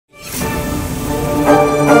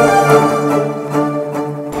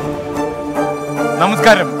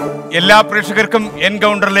എല്ലാ പ്രേക്ഷകർക്കും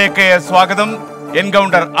എൻകൗണ്ടറിലേക്ക് സ്വാഗതം.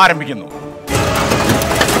 എൻകൗണ്ടർ ആരംഭിക്കുന്നു.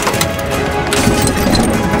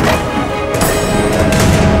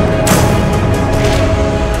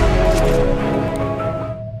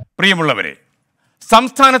 പ്രിയമുള്ളവരെ,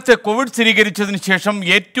 സംസ്ഥാനത്ത് കോവിഡ് സ്ഥിരീകരിച്ചതിന് ശേഷം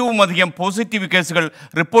ഏറ്റവും അധികം പോസിറ്റീവ് കേസുകൾ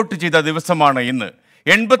റിപ്പോർട്ട് ചെയ്ത ദിവസമാണ് ഇന്ന്.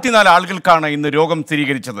 84 ആളുകൾക്കാണ് ഇന്ന് രോഗം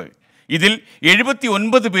സ്ഥിരീകരിച്ചത്. ഇതിൽ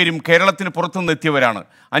 79 പേരും കേരളത്തിന് പുറത്തുനിന്ന് എത്തിയവരാണ്.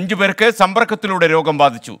 5 പേർക്ക് സമ്പർക്കത്തിലൂടെ രോഗം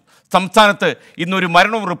ബാധിച്ചു. സംസ്ഥാനത്ത് ഇന്നൊരു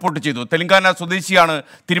മരണവും റിപ്പോർട്ട് ചെയ്തു. തെലങ്കാന സ്വദേശിയാണ്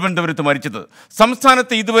തിരുവനന്തപുരത്ത് മരിച്ചത്.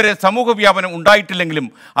 സംസ്ഥാനത്ത് ഇതുവരെ സമൂഹ വ്യാപനം ഉണ്ടായിട്ടില്ലെങ്കിലും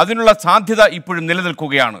അതിനുള്ള സാധ്യത ഇപ്പോഴും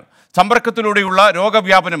നിലനിൽക്കുകയാണ്. സമ്പർക്കത്തിലൂടെയുള്ള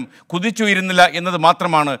രോഗവ്യാപനം കുതിച്ചുയരുന്നില്ല എന്നത്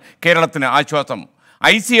മാത്രമാണ് കേരളത്തിന് ആശ്വാസം.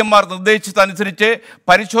 ICMR നിർദ്ദേശിച്ചതനുസരിച്ച്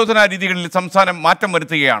പരിശോധനാ രീതികളിൽ സംസ്ഥാനം മാറ്റം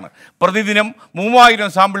വരുത്തുകയാണ്. പ്രതിദിനം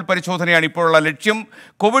 3000 സാമ്പിൾ പരിശോധനയാണ് ഇപ്പോഴുള്ള ലക്ഷ്യം.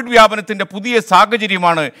 കോവിഡ് വ്യാപനത്തിൻ്റെ പുതിയ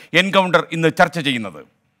സാഹചര്യമാണ് എൻകൗണ്ടർ ഇന്ന് ചർച്ച ചെയ്യുന്നത്.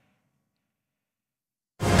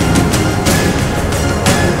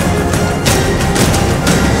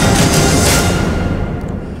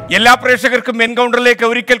 എല്ലാ പ്രേക്ഷകർക്കും എൻകൗണ്ടറിലേക്ക്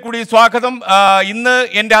ഒരിക്കൽ കൂടി സ്വാഗതം. ഇന്ന്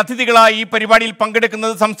എൻ്റെ അതിഥികളായി ഈ പരിപാടിയിൽ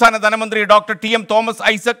പങ്കെടുക്കുന്നത് സംസ്ഥാന ധനമന്ത്രി ഡോക്ടർ TM തോമസ്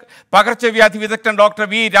ഐസക്, പകർച്ചവ്യാധി വിദഗ്ധൻ ഡോക്ടർ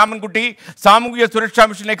V രാമൻകുട്ടി, സാമൂഹിക സുരക്ഷാ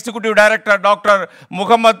mission executive director doctor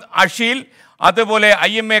Muhammad Asheel, അതുപോലെ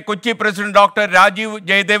IMA Kochi president doctor Rajeev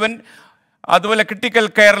Jayadevan, അതുപോലെ ക്രിട്ടിക്കൽ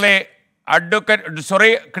കെയറിലെ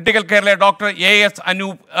ഡോക്ടർ AS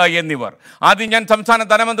അനൂപ് എന്നിവർ. ആദ്യം ഞാൻ സംസ്ഥാന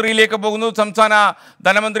ധനമന്ത്രിയിലേക്ക് പോകുന്നു. സംസ്ഥാന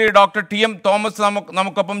ധനമന്ത്രി ഡോക്ടർ TM തോമസ്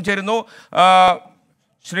നമുക്കൊപ്പം ചേരുന്നു.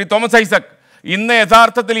 ശ്രീ തോമസ് ഐസക്, ഇന്ന്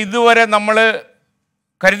യഥാർത്ഥത്തിൽ ഇതുവരെ നമ്മൾ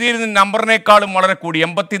കരുതിയിരുന്ന നമ്പറിനേക്കാളും വളരെ കൂടി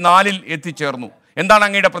 84-ൽ എത്തിച്ചേർന്നു. എന്താണ്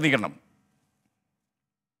അങ്ങയുടെ പ്രതികരണം?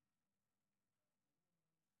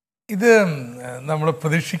 ഇത് നമ്മൾ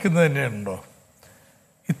പ്രതീക്ഷിക്കുന്നത് തന്നെയുണ്ടോ?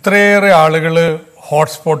 ഇത്രയേറെ ആളുകൾ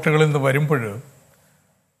ഹോട്ട്സ്പോട്ടുകളിൽ നിന്ന് വരുമ്പോൾ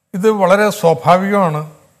ഇത് വളരെ സ്വാഭാവികമാണ്.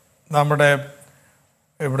 നമ്മുടെ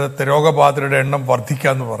ഇവിടുത്തെ രോഗബാധിതരുടെ എണ്ണം വർദ്ധിക്കുക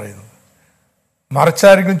എന്ന് പറയുന്നത്.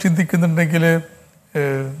 മറിച്ചാരെങ്കിലും ചിന്തിക്കുന്നുണ്ടെങ്കിൽ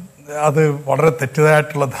അത് വളരെ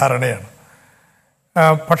തെറ്റായിട്ടുള്ള ധാരണയാണ്.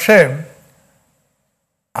 പക്ഷേ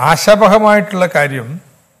ആശാവഹമായിട്ടുള്ള കാര്യം,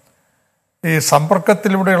 ഈ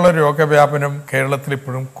സമ്പർക്കത്തിലൂടെയുള്ള രോഗവ്യാപനം കേരളത്തിൽ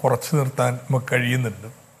ഇപ്പോഴും കുറച്ചു നിർത്താൻ നമുക്ക് കഴിയുന്നുണ്ട്.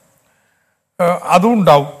 അതും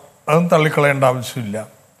ഉണ്ടാവും, അതും തള്ളിക്കളയേണ്ട ആവശ്യമില്ല.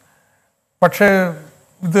 പക്ഷേ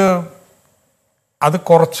അത്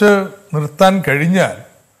കുറച്ച് നിർത്താൻ കഴിഞ്ഞാൽ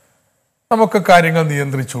നമുക്ക് കാര്യങ്ങൾ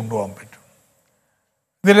നിയന്ത്രിച്ചു കൊണ്ടുപോകാൻ പറ്റും.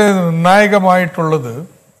 ഇതിൽ നിർണായകമായിട്ടുള്ളത്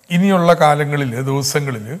ഇനിയുള്ള കാലങ്ങളിൽ,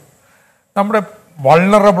 ദിവസങ്ങളിൽ നമ്മുടെ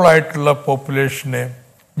വൾണറബിളായിട്ടുള്ള പോപ്പുലേഷനെ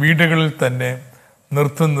വീടുകളിൽ തന്നെ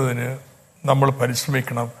നിർത്തുന്നതിന് നമ്മൾ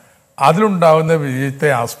പരിശ്രമിക്കണം. അതിലുണ്ടാകുന്ന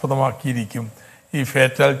വിജയത്തെ ആസ്പദമാക്കിയിരിക്കും ഈ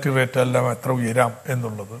ഫേറ്റാലിറ്റി റേറ്റ് എല്ലാം എത്ര ഉയരാം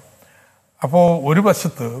എന്നുള്ളത്. അപ്പോൾ ഒരു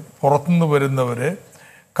വശത്ത് പുറത്തുനിന്ന് വരുന്നവരെ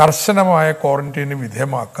കർശനമായ ക്വാറന്റൈന്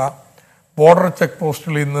വിധേയമാക്കാം. ബോർഡർ ചെക്ക്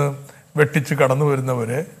പോസ്റ്റുകളിൽ നിന്ന് വെട്ടിച്ച് കടന്നു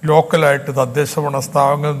വരുന്നവരെ ലോക്കലായിട്ട് തദ്ദേശഭരണ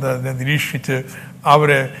സ്ഥാപനങ്ങൾ തന്നെ നിരീക്ഷിച്ച്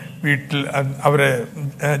അവരെ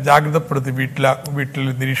ജാഗ്രതപ്പെടുത്തി വീട്ടിൽ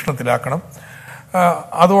നിരീക്ഷണത്തിലാക്കണം.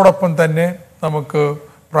 അതോടൊപ്പം തന്നെ നമുക്ക്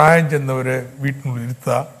പ്രായം ചെന്നവരെ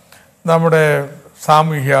വീട്ടിനുള്ളിരുത്തുക, നമ്മുടെ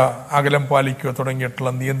സാമൂഹ്യ അകലം പാലിക്കുക തുടങ്ങിയിട്ടുള്ള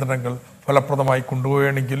നിയന്ത്രണങ്ങൾ ഫലപ്രദമായി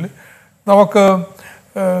കൊണ്ടുപോവുകയാണെങ്കിൽ നമുക്ക്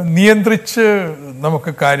നിയന്ത്രിച്ച്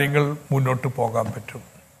നമുക്ക് കാര്യങ്ങൾ മുന്നോട്ട് പോകാൻ പറ്റും.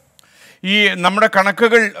 ഈ നമ്മുടെ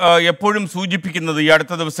കണക്കുകൾ എപ്പോഴും സൂചിപ്പിക്കുന്നത് ഈ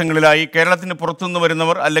അടുത്ത ദിവസങ്ങളിലായി കേരളത്തിന് പുറത്തുനിന്ന്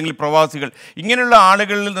വരുന്നവർ അല്ലെങ്കിൽ പ്രവാസികൾ, ഇങ്ങനെയുള്ള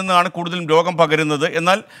ആളുകളിൽ നിന്നാണ് കൂടുതലും രോഗം പകരുന്നത്.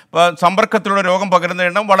 എന്നാൽ സമ്പർക്കത്തിലൂടെ രോഗം പകരുന്ന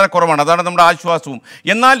എണ്ണം വളരെ കുറവാണ്. അതാണ് നമ്മുടെ ആശ്വാസവും.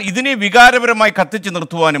 എന്നാൽ ഇതിനെ വികാരപരമായി കത്തിച്ച്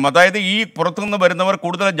നിർത്തുവാനും, അതായത് ഈ പുറത്തുനിന്ന് വരുന്നവർ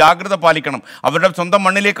കൂടുതൽ ജാഗ്രത പാലിക്കണം, അവരുടെ സ്വന്തം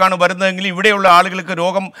മണ്ണിലേക്കാണ് വരുന്നതെങ്കിൽ ഇവിടെയുള്ള ആളുകൾക്ക്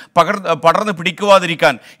രോഗം പടർന്ന്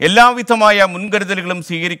പിടിക്കുവാതിരിക്കാൻ എല്ലാവിധമായ മുൻകരുതലുകളും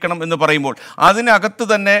സ്വീകരിക്കണം എന്ന് പറയുമ്പോൾ അതിനകത്ത്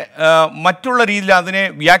തന്നെ മറ്റുള്ള രീതിയിൽ അതിനെ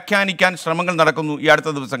വ്യാഖ്യാനിക്കാൻ ശ്രമങ്ങൾ നടക്കുന്നു ഈ അടുത്ത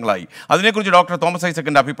ദിവസങ്ങളായി. അതിനെക്കുറിച്ച് ഡോക്ടർ തോമസ്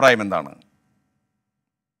ഐസക്കിന്റെ അഭിപ്രായം എന്താണ്?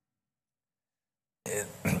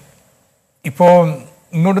 ഇപ്പോൾ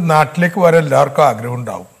ഇങ്ങോട്ട് നാട്ടിലേക്ക് വരാൻ എല്ലാവർക്കും ആഗ്രഹം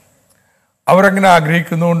ഉണ്ടാവും. അവരങ്ങനെ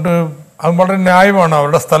ആഗ്രഹിക്കുന്നതുകൊണ്ട് അത് വളരെ ന്യായമാണ്.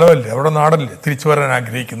 അവരുടെ സ്ഥലമല്ലേ, അവരുടെ നാടല്ലേ, തിരിച്ചു വരാൻ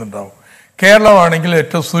ആഗ്രഹിക്കുന്നുണ്ടാവും. കേരളമാണെങ്കിൽ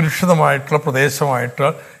ഏറ്റവും സുരക്ഷിതമായിട്ടുള്ള പ്രദേശമായിട്ട്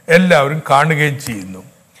എല്ലാവരും കാണുകയും ചെയ്യുന്നു.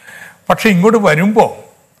 പക്ഷെ ഇങ്ങോട്ട് വരുമ്പോൾ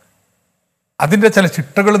അതിൻ്റെ ചില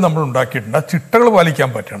ചിട്ടകൾ നമ്മൾ ഉണ്ടാക്കിയിട്ടുണ്ട്. ആ ചിട്ടകൾ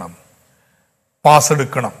പാലിക്കാൻ പറ്റണം. പാസ്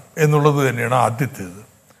എടുക്കണം എന്നുള്ളത് തന്നെയാണ് ആദ്യത്തേത്.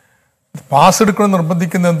 പാസ് എടുക്കണം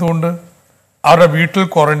നിർബന്ധിക്കുന്നത് എന്തുകൊണ്ട്? അവരുടെ വീട്ടിൽ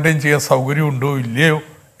ക്വാറന്റൈൻ ചെയ്യാൻ സൗകര്യം ഉണ്ടോ ഇല്ലയോ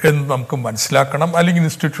എന്ന് നമുക്ക് മനസ്സിലാക്കണം. അല്ലെങ്കിൽ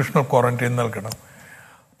ഇൻസ്റ്റിറ്റ്യൂഷണൽ ക്വാറന്റൈൻ നൽകണം.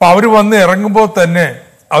 അപ്പം അവർ വന്ന് ഇറങ്ങുമ്പോൾ തന്നെ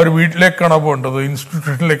അവർ വീട്ടിലേക്കാണോ പോകേണ്ടത്,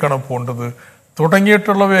 ഇൻസ്റ്റിറ്റ്യൂഷനിലേക്കാണോ പോകേണ്ടത്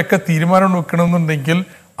തുടങ്ങിയിട്ടുള്ളവയൊക്കെ തീരുമാനം വെക്കണമെന്നുണ്ടെങ്കിൽ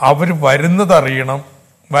അവർ വരുന്നത് അറിയണം,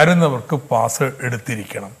 വരുന്നവർക്ക് പാസ്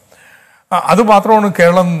എടുത്തിരിക്കണം. അതുമാത്രമാണ്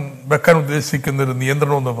കേരളം വെക്കാൻ ഉദ്ദേശിക്കുന്ന ഒരു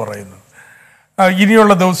നിയന്ത്രണം എന്ന് പറയുന്നത്.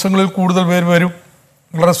 ഇനിയുള്ള ദിവസങ്ങളിൽ കൂടുതൽ പേര് വരും,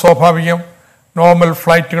 വളരെ സ്വാഭാവികം. നോർമൽ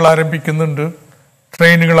ഫ്ലൈറ്റുകൾ ആരംഭിക്കുന്നുണ്ട്,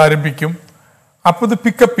 ട്രെയിനുകൾ ആരംഭിക്കും. അപ്പോൾ ഇത്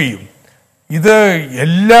പിക്കപ്പ് ചെയ്യും. ഇത്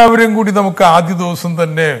എല്ലാവരും കൂടി നമുക്ക് ആദ്യ ദിവസം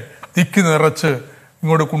തന്നെ തിക്കി നിറച്ച്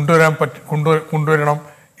ഇങ്ങോട്ട് കൊണ്ടുവരണം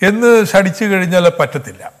എന്ന് ശടിച്ചു കഴിഞ്ഞാൽ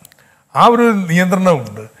പറ്റത്തില്ല. ആ ഒരു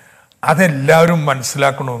നിയന്ത്രണമുണ്ട്. അതെല്ലാവരും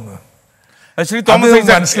മനസ്സിലാക്കണമെന്ന്. ശ്രീ തോമസ്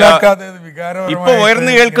മനസ്സിലാക്കാതെ ഇപ്പൊ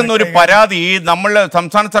ഉയർന്നു കേൾക്കുന്ന ഒരു പരാതി, നമ്മൾ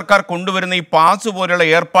സംസ്ഥാന സർക്കാർ കൊണ്ടുവരുന്ന ഈ പാസ് പോലെയുള്ള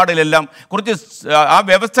ഏർപ്പാടിലെല്ലാം കുറച്ച് ആ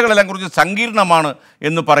വ്യവസ്ഥകളെല്ലാം കുറച്ച് സങ്കീർണമാണ്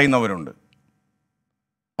എന്ന് പറയുന്നവരുണ്ട്.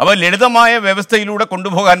 അവ ലളിതമായ വ്യവസ്ഥയിലൂടെ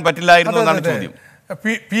കൊണ്ടുപോകാൻ പറ്റില്ലായിരുന്നു എന്നാണ് ചോദ്യം.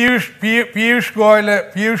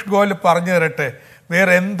 പീയൂഷ് ഗോയൽ പറഞ്ഞു തരട്ടെ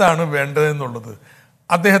വേറെ എന്താണ് വേണ്ടതെന്നുള്ളത്.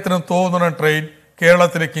 അദ്ദേഹത്തിന് തോന്നുന്ന ട്രെയിൻ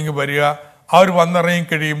കേരളത്തിലേക്ക് ഇങ്ങ് വരിക, അവർ വന്നിറങ്ങി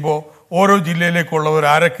കഴിയുമ്പോൾ ഓരോ ജില്ലയിലേക്കുള്ളവർ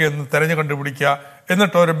ആരൊക്കെയെന്ന് തിരഞ്ഞു കണ്ടുപിടിക്കുക,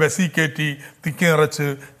 എന്നിട്ട് അവരെ ബസ്സിൽ കയറ്റി തിക്കി നിറച്ച്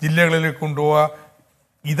ജില്ലകളിലേക്ക് കൊണ്ടുപോവുക.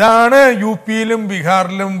 ഇതാണ് യു പിയിലും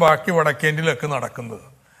ബീഹാറിലും ബാക്കി വടക്കേന്ത്യയിലൊക്കെ നടക്കുന്നത്.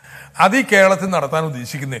 അത് ഈ കേരളത്തിൽ നടത്താൻ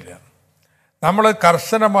ഉദ്ദേശിക്കുന്നില്ല. നമ്മൾ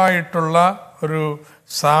കർശനമായിട്ടുള്ള ഒരു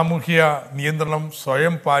സാമൂഹ്യ നിയന്ത്രണം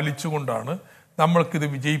സ്വയം പാലിച്ചുകൊണ്ടാണ് നമ്മൾക്കിത്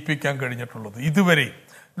വിജയിപ്പിക്കാൻ കഴിഞ്ഞിട്ടുള്ളത്. ഇതുവരെ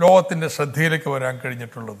ലോകത്തിൻ്റെ ശ്രദ്ധയിലേക്ക് വരാൻ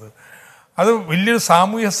കഴിഞ്ഞിട്ടുള്ളത്. അത് വലിയൊരു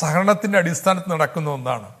സാമൂഹ്യ സഹകരണത്തിൻ്റെ അടിസ്ഥാനത്തിൽ നടക്കുന്ന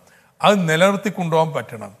ഒന്നാണ്. അത് നിലനിർത്തി കൊണ്ടുപോകാൻ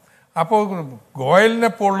പറ്റണം. അപ്പോൾ ഗോയലിനെ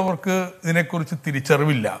പോലുള്ളവർക്ക് ഇതിനെക്കുറിച്ച്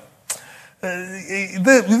തിരിച്ചറിവില്ല.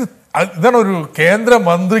 ഇതാണ് ഒരു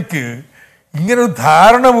കേന്ദ്രമന്ത്രിക്ക് ഇങ്ങനൊരു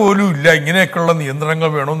ധാരണ പോലും ഇല്ല. ഇങ്ങനെയൊക്കെയുള്ള നിയന്ത്രണങ്ങൾ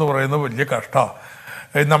വേണമെന്ന് പറയുന്നത് വലിയ കഷ്ടമാണ്.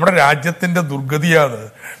 നമ്മുടെ രാജ്യത്തിൻ്റെ ദുർഗതിയാണ്.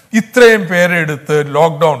 ഇത്രയും പേരെ എടുത്ത്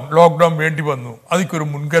ലോക്ക്ഡൗൺ വേണ്ടി വന്നു. അതിക്കൊരു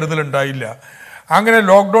മുൻകരുതൽ ഉണ്ടായില്ല. അങ്ങനെ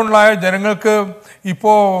ലോക്ക്ഡൗണിലായ ജനങ്ങൾക്ക്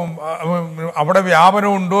ഇപ്പോൾ അവിടെ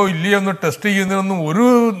വ്യാപനമുണ്ടോ ഇല്ലയോ എന്ന് ടെസ്റ്റ് ചെയ്യുന്നതിനൊന്നും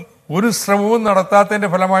ഒരു ശ്രമവും നടത്താത്തതിൻ്റെ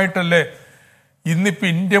ഫലമായിട്ടല്ലേ ഇന്നിപ്പോൾ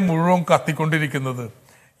ഇന്ത്യ മുഴുവൻ കത്തിക്കൊണ്ടിരിക്കുന്നത്.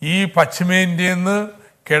 ഈ പശ്ചിമേന്ത്യയിൽ നിന്ന്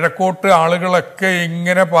കിഴക്കോട്ട് ആളുകളൊക്കെ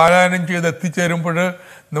ഇങ്ങനെ പാലായനം ചെയ്ത് എത്തിച്ചേരുമ്പോൾ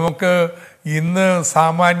നമുക്ക് ഇന്ന്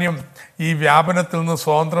സാമാന്യം ഈ വ്യാപനത്തിൽ നിന്ന്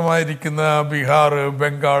സ്വതന്ത്രമായിരിക്കുന്ന ബീഹാർ,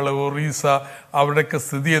 ബംഗാൾ, ഒറീസ അവിടെയൊക്കെ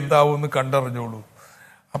സ്ഥിതി എന്താവുമെന്ന് കണ്ടറിഞ്ഞോളൂ.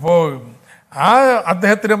 അപ്പോൾ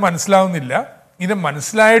അദ്ദേഹത്തിന് മനസ്സിലാവുന്നില്ല. ഇത്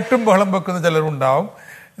മനസ്സിലായിട്ടും ബഹളം വെക്കുന്ന ചിലരുണ്ടാവും.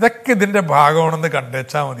 ഇതൊക്കെ ഇതിൻ്റെ ഭാഗമാണെന്ന്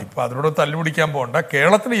കണ്ടേച്ചാൽ മതി. ഇപ്പം അതിനോട് തല്ലുപിടിക്കാൻ പോകണ്ട.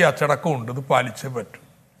 കേരളത്തിൽ ഈ അച്ചടക്കമുണ്ട്, ഇത് പാലിച്ചേ പറ്റൂ.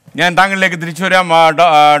 ഞാൻ താങ്കളിലേക്ക് തിരിച്ചു വരാം.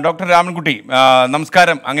 ഡോക്ടർ രാമൻകുട്ടി,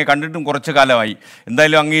 നമസ്കാരം. അങ്ങേ കണ്ടിട്ടും കുറച്ചു കാലമായി.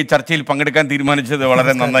 എന്തായാലും അങ്ങ് ഈ ചർച്ചയിൽ പങ്കെടുക്കാൻ തീരുമാനിച്ചത്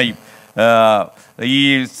വളരെ നന്നായി. ഈ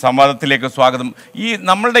സംവാദത്തിലേക്ക് സ്വാഗതം.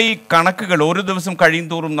 നമ്മളുടെ ഈ കണക്കുകൾ ഓരോ ദിവസം കഴിയും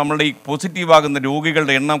തോറും നമ്മളുടെ ഈ പോസിറ്റീവാകുന്ന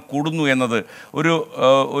രോഗികളുടെ എണ്ണം കൂടുന്നു എന്നത്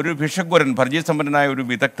ഒരു ഭിഷഗ്വരൻ, പരിചയസമ്പന്നനായ ഒരു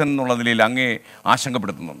വിദഗ്ധൻ എന്നുള്ള നിലയിൽ അങ്ങേ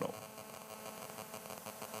ആശങ്കപ്പെടുത്തുന്നുണ്ടോ?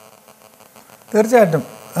 തീർച്ചയായിട്ടും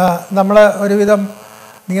നമ്മൾ ഒരുവിധം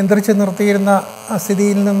നിയന്ത്രിച്ച് നിർത്തിയിരുന്ന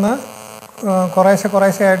സ്ഥിതിയിൽ നിന്ന്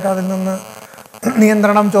കുറേശ്ശെയായിട്ട് അതിൽ നിന്ന്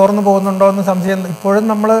നിയന്ത്രണം ചോർന്നു പോകുന്നുണ്ടോ എന്ന് സംശയം. ഇപ്പോഴും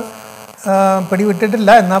നമ്മൾ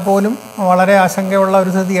പിടിവിട്ടിട്ടില്ല. എന്നാൽ പോലും വളരെ ആശങ്കയുള്ള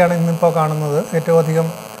ഒരു സ്ഥിതിയാണ് ഇന്നിപ്പോൾ കാണുന്നത്. ഏറ്റവും അധികം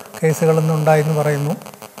കേസുകളൊന്നും ഉണ്ടായെന്ന് പറയുന്നു.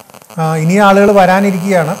 ഇനി ആളുകൾ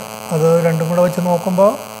വരാനിരിക്കുകയാണ്. അത് രണ്ടും കൂടെ വെച്ച്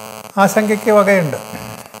നോക്കുമ്പോൾ ആശങ്കയ്ക്ക് വകയുണ്ട്.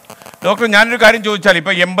 ഡോക്ടർ, ഞാനൊരു കാര്യം ചോദിച്ചാൽ,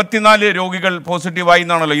 ഇപ്പോൾ 84 രോഗികൾ പോസിറ്റീവായി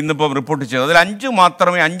എന്നാണല്ലോ ഇന്നിപ്പോൾ റിപ്പോർട്ട് ചെയ്തത്. അതിൽ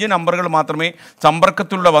 5 നമ്പറുകൾ മാത്രമേ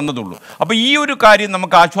സമ്പർക്കത്തിലൂടെ വന്നതുള്ളൂ. അപ്പോൾ ഈ ഒരു കാര്യം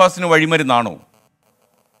നമുക്ക് ആശ്വാസത്തിന് വഴിമരുന്നാണോ?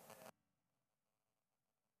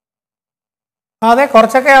 അതെ,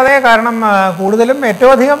 കുറച്ചൊക്കെ അതെ. കാരണം കൂടുതലും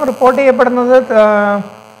ഏറ്റവും അധികം റിപ്പോർട്ട് ചെയ്യപ്പെടുന്നത്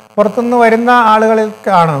പുറത്തുനിന്ന് വരുന്ന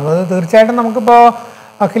ആളുകൾക്കാണ്. അത് തീർച്ചയായിട്ടും നമുക്കിപ്പോൾ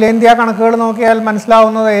അഖിലേന്ത്യാ കണക്കുകൾ നോക്കിയാൽ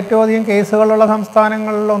മനസ്സിലാവുന്നത് ഏറ്റവും അധികം കേസുകളുള്ള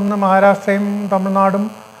സംസ്ഥാനങ്ങളിലൊന്ന് മഹാരാഷ്ട്രയും തമിഴ്നാടും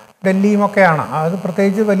ഡൽഹിയും ഒക്കെയാണ്. അത്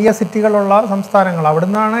പ്രത്യേകിച്ച് വലിയ സിറ്റികളുള്ള സംസ്ഥാനങ്ങൾ. അവിടെ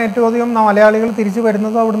നിന്നാണ് ഏറ്റവും അധികം മലയാളികൾ തിരിച്ചു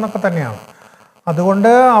വരുന്നത്. അവിടെ നിന്നൊക്കെ തന്നെയാണ്.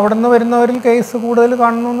 അതുകൊണ്ട് അവിടെ നിന്ന് വരുന്നവരിൽ കേസ് കൂടുതൽ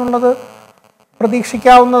കാണുന്നു എന്നുള്ളത്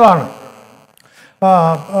പ്രതീക്ഷിക്കാവുന്നതാണ്.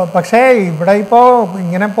 പക്ഷേ ഇവിടെ ഇപ്പോൾ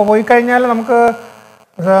ഇങ്ങനെ പോയി കഴിഞ്ഞാൽ നമുക്ക്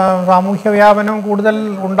സാമൂഹ്യ വ്യാപനം കൂടുതൽ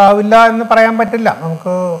ഉണ്ടാവില്ല എന്ന് പറയാൻ പറ്റില്ല.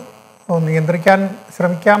 നമുക്ക് നിയന്ത്രിക്കാൻ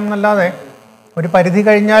ശ്രമിക്കാം എന്നല്ലാതെ ഒരു പരിധി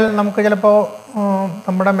കഴിഞ്ഞാൽ നമുക്ക് ചിലപ്പോൾ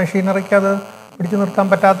നമ്മുടെ മെഷീനറിക്ക് അത് പിടിച്ചു നിർത്താൻ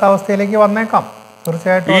പറ്റാത്ത അവസ്ഥയിലേക്ക് വന്നേക്കാം.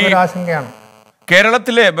 തീർച്ചയായിട്ടും അതൊരു ആശങ്കയാണ്.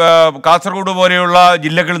 കേരളത്തിലെ കാസർഗോഡ് പോലെയുള്ള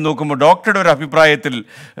ജില്ലകൾ നോക്കുമ്പോൾ ഡോക്ടറുടെ ഒരു അഭിപ്രായത്തിൽ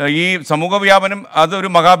ഈ സമൂഹ വ്യാപനം അതൊരു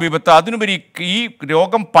മഹാവിപത്ത്, അതിനുപരി ഈ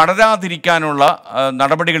രോഗം പടരാതിരിക്കാനുള്ള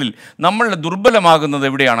നടപടികളിൽ നമ്മൾ ദുർബലമാകുന്നത്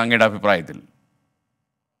എവിടെയാണ് അങ്ങയുടെ അഭിപ്രായത്തിൽ?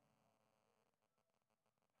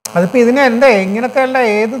 അതിപ്പോൾ ഇങ്ങനത്തെ അല്ല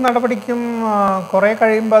ഏത് നടപടിക്കും കുറേ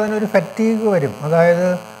കഴിയുമ്പോൾ അതിനൊരു ഫറ്റീഗ് വരും. അതായത്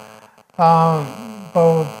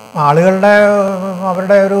ഇപ്പോൾ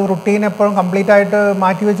അവരുടെ ഒരു റുട്ടീൻ എപ്പോഴും കംപ്ലീറ്റ് ആയിട്ട്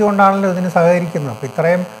മാറ്റി വെച്ചുകൊണ്ടാണല്ലോ ഇതിന് സഹകരിക്കുന്നത്. അപ്പോൾ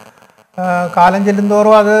ഇത്രയും കാലം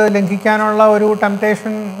ചെല്ലുന്തോറും അത് ലംഘിക്കാനുള്ള ഒരു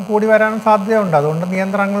ടെംപ്റ്റേഷൻ കൂടി വരാൻ സാധ്യതയുണ്ട്. അതുകൊണ്ട്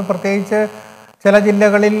നിയന്ത്രണങ്ങൾ പ്രത്യേകിച്ച് ചില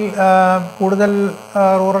ജില്ലകളിൽ കൂടുതൽ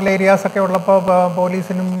റൂറൽ ഏരിയാസൊക്കെ ഉള്ളപ്പോൾ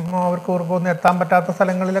പോലീസിനും അവർക്ക് ഉറപ്പൊന്നും എത്താൻ പറ്റാത്ത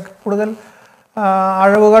സ്ഥലങ്ങളിലൊക്കെ കൂടുതൽ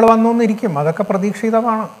അഴിവുകൾ വന്നുകൊണ്ടിരിക്കും. അതൊക്കെ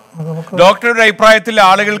പ്രതീക്ഷിതമാണ്. ഡോക്ടറുടെ അഭിപ്രായത്തിൽ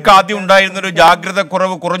ആളുകൾക്ക് ആദ്യം ഉണ്ടായിരുന്നൊരു ജാഗ്രത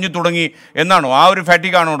കുറവ് കുറഞ്ഞു തുടങ്ങി എന്നാണോ? ആ ഒരു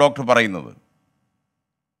ഫാറ്റിക്കാണോ ഡോക്ടർ പറയുന്നത്?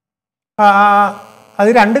 അത്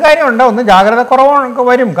രണ്ട് കാര്യമുണ്ട്. ഒന്ന്, ജാഗ്രത കുറവൊക്കെ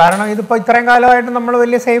വരും. കാരണം ഇതിപ്പോൾ ഇത്രയും കാലമായിട്ട് നമ്മൾ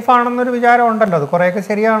വലിയ സേഫ് ആണെന്നൊരു വിചാരം ഉണ്ടല്ലോ. അത് കുറേയൊക്കെ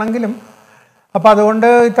ശരിയാണെങ്കിലും അപ്പോൾ അതുകൊണ്ട്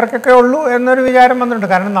ഇത്രക്കൊക്കെ ഉള്ളൂ എന്നൊരു വിചാരം വന്നിട്ടുണ്ട്.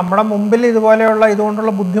 കാരണം നമ്മുടെ മുമ്പിൽ ഇതുപോലെയുള്ള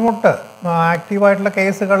ഇതുകൊണ്ടുള്ള ബുദ്ധിമുട്ട്, ആക്റ്റീവായിട്ടുള്ള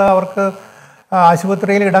കേസുകൾ, അവർക്ക്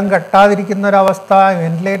ആശുപത്രിയിൽ ഇടം കെട്ടാതിരിക്കുന്ന ഒരവസ്ഥ,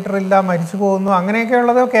 വെന്റിലേറ്റർ ഇല്ല, മരിച്ചു പോകുന്നു,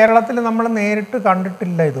 അങ്ങനെയൊക്കെയുള്ളത് കേരളത്തിൽ നമ്മൾ നേരിട്ട്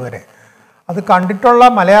കണ്ടിട്ടില്ല ഇതുവരെ. അത് കണ്ടിട്ടുള്ള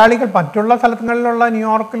മലയാളികൾ മറ്റുള്ള സ്ഥലങ്ങളിലുള്ള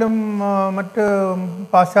ന്യൂയോർക്കിലും മറ്റ്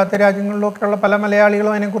പാശ്ചാത്യ രാജ്യങ്ങളിലുമൊക്കെയുള്ള പല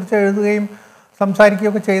മലയാളികളും അതിനെക്കുറിച്ച് എഴുതുകയും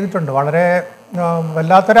സംസാരിക്കുകയൊക്കെ ചെയ്തിട്ടുണ്ട്. വളരെ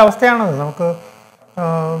വല്ലാത്തൊരവസ്ഥയാണത്. നമുക്ക്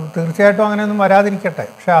തീർച്ചയായിട്ടും അങ്ങനെയൊന്നും വരാതിരിക്കട്ടെ.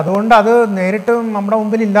 പക്ഷെ അതുകൊണ്ട് അത് നേരിട്ട് നമ്മുടെ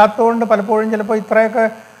മുമ്പിൽ ഇല്ലാത്തതുകൊണ്ട് പലപ്പോഴും ചിലപ്പോൾ ഇത്രയൊക്കെ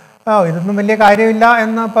ഇതൊന്നും വലിയ കാര്യമില്ല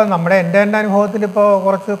എന്ന് ഇപ്പോൾ എൻ്റെ അനുഭവത്തിൽ ഇപ്പോൾ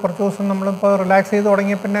കുറച്ച് ദിവസം നമ്മളിപ്പോൾ റിലാക്സ് ചെയ്ത്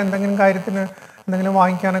തുടങ്ങിയ പിന്നെ എന്തെങ്കിലും കാര്യത്തിന് എന്തെങ്കിലും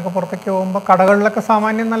വാങ്ങിക്കാനൊക്കെ പുറത്തേക്ക് പോകുമ്പോൾ കടകളിലൊക്കെ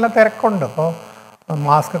സാമാന്യം നല്ല തിരക്കുണ്ട്. അപ്പോൾ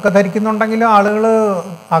മാസ്ക് ഒക്കെ ധരിക്കുന്നുണ്ടെങ്കിലും ആളുകൾ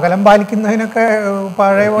അകലം പാലിക്കുന്നതിനൊക്കെ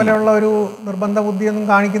പഴയ പോലെയുള്ള ഒരു നിർബന്ധ ബുദ്ധിയൊന്നും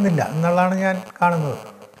കാണിക്കുന്നില്ല എന്നുള്ളതാണ് ഞാൻ കാണുന്നത്.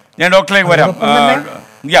 ഞാൻ ഡോക്ടറിലേക്ക് വരാം.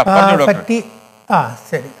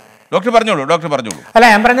 ശരി, ഡോക്ടർ പറഞ്ഞോളൂ. അല്ല,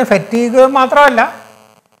 ഞാൻ പറഞ്ഞ ഫെറ്റീഗ് മാത്രമല്ല,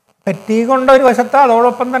 ഫെറ്റീഗ് കൊണ്ട് ഒരു വശത്ത്,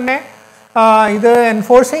 അതോടൊപ്പം തന്നെ ഇത്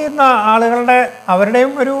എൻഫോഴ്സ് ചെയ്യുന്ന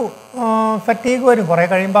അവരുടെയും ഒരു ഫെറ്റീഗ് വരും. കുറേ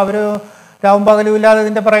കഴിയുമ്പോൾ അവർ രാവും പകലും ഇല്ലാതെ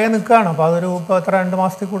ഇതിൻ്റെ പിറകെ നിൽക്കുകയാണ്. അപ്പോൾ അതൊരു ഇപ്പോൾ 2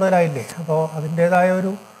 മാസത്തിൽ കൂടുതലായില്ലേ. അപ്പോൾ അതിൻ്റേതായ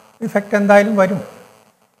ഒരു ഇഫക്റ്റ് എന്തായാലും വരും.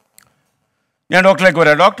 ഞാൻ ഡോക്ടറിലേക്ക്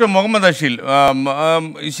വരാം. ഡോക്ടർ മുഹമ്മദ് അഷീൽ,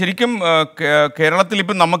 ശരിക്കും കേരളത്തിൽ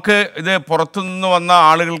ഇപ്പം നമുക്ക് ഇത് പുറത്തുനിന്ന് വന്ന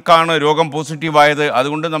ആളുകൾക്കാണ് രോഗം പോസിറ്റീവായത്,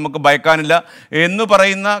 അതുകൊണ്ട് നമുക്ക് ഭയക്കാനില്ല എന്ന്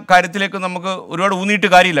പറയുന്ന കാര്യത്തിലേക്ക് നമുക്ക് ഒരുപാട്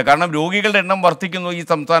ഊന്നിയിട്ട് കാര്യമില്ല. കാരണം രോഗികളുടെ എണ്ണം വർദ്ധിക്കുന്നു ഈ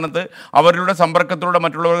സംസ്ഥാനത്ത്. അവരുടെ സമ്പർക്കത്തിലൂടെ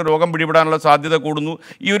മറ്റുള്ളവർക്ക് രോഗം പിടിപെടാനുള്ള സാധ്യത കൂടുന്നു.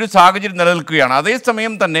 ഈ ഒരു സാഹചര്യം നിലനിൽക്കുകയാണ്.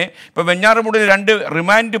 അതേസമയം തന്നെ ഇപ്പോൾ വെഞ്ഞാറമൂടിൽ 2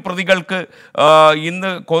 റിമാൻഡ് പ്രതികൾക്ക്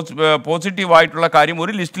ഇന്ന് പോസിറ്റീവായിട്ടുള്ള കാര്യം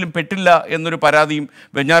ഒരു ലിസ്റ്റിലും പെട്ടില്ല എന്നൊരു പരാതിയും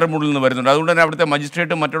വെഞ്ഞാറമൂടിൽ നിന്ന് വരുന്നുണ്ട്. അതുകൊണ്ട് അവിടുത്തെ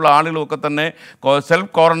മജിസ്ട്രേറ്റും മറ്റുള്ള ആളുകളും ഒക്കെ തന്നെ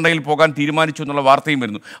സെൽഫ് ക്വാറന്റൈനിൽ പോകാൻ തീരുമാനിച്ചു എന്നുള്ള വാർത്തയും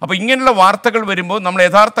വരുന്നു. അപ്പോൾ ഇങ്ങനെയുള്ള വാർത്തകൾ വരുമ്പോൾ നമ്മൾ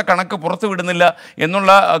യഥാർത്ഥ കണക്ക് പുറത്തു വിടുന്നില്ല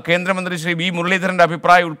എന്നുള്ള കേന്ദ്രമന്ത്രി ശ്രീ വി മുരളീധരൻ്റെ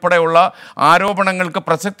അഭിപ്രായം ഉൾപ്പെടെയുള്ള ആരോപണങ്ങൾക്ക്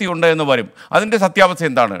പ്രസക്തിയുണ്ട് എന്ന് വരും. അതിൻ്റെ സത്യാവസ്ഥ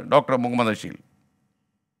എന്താണ് ഡോക്ടർ മുഹമ്മദ് അഷീൽ?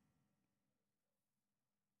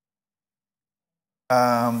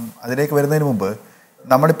 അതിലേക്ക് വരുന്നതിന് മുമ്പ്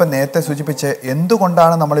നമ്മളിപ്പം നേരത്തെ സൂചിപ്പിച്ച്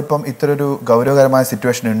എന്തുകൊണ്ടാണ് നമ്മളിപ്പം ഇത്തരൊരു ഗൗരവകരമായ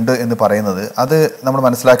സിറ്റുവേഷൻ ഉണ്ട് എന്ന് പറയുന്നത്, അത് നമ്മൾ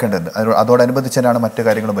മനസ്സിലാക്കേണ്ടതുണ്ട്. അതോടനുബന്ധിച്ച് തന്നെയാണ് മറ്റു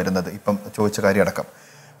കാര്യങ്ങളും വരുന്നത്, ഇപ്പം ചോദിച്ച കാര്യം അടക്കം.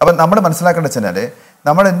 അപ്പം നമ്മൾ മനസ്സിലാക്കേണ്ടത് വെച്ചാൽ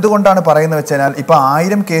നമ്മൾ എന്തുകൊണ്ടാണ് പറയുന്നത് വെച്ചാൽ ഇപ്പം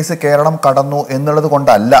 1000 കേസ് കേരളം കടന്നു എന്നുള്ളത്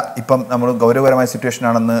കൊണ്ടല്ല ഇപ്പം നമ്മൾ ഗൗരവകരമായ സിറ്റുവേഷൻ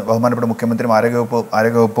ആണെന്ന് ബഹുമാനപ്പെട്ട മുഖ്യമന്ത്രിയും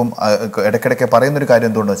ആരോഗ്യവകുപ്പും ഇടയ്ക്കിടയ്ക്ക് പറയുന്നൊരു കാര്യം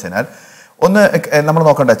എന്തുകൊണ്ടെന്ന് വെച്ചാൽ, ഒന്ന് നമ്മൾ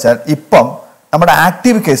നോക്കേണ്ടത് വെച്ചാൽ ഇപ്പം നമ്മുടെ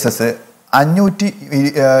ആക്റ്റീവ് കേസസ്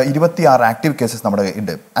 526 ആക്റ്റീവ് കേസസ് നമ്മുടെ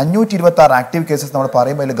ഉണ്ട്. 526 ആക്റ്റീവ് കേസസ് നമ്മൾ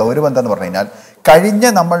പറയുമ്പോൾ അതിൽ ഗൗരവം എന്താണെന്ന് പറഞ്ഞു കഴിഞ്ഞാൽ, കഴിഞ്ഞ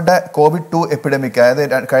നമ്മളുടെ COVID-2 എപ്പിഡമിക്,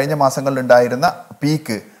 അതായത് കഴിഞ്ഞ മാസങ്ങളിൽ ഉണ്ടായിരുന്ന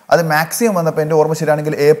പീക്ക്, അത് മാക്സിമം വന്നപ്പോൾ എൻ്റെ ഓർമ്മ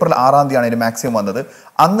ശരിയാണെങ്കിൽ ഏപ്രിൽ 6-ാം തീയതിയാണ് അതിന് മാക്സിമം വന്നത്.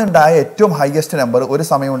 അന്നുണ്ടായ ഏറ്റവും ഹയസ്റ്റ് നമ്പർ ഒരു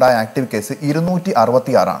സമയം ഉണ്ടായ ആക്റ്റീവ് കേസ്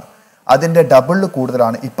 266 ആണ്. അതിൻ്റെ ഡബിളിൽ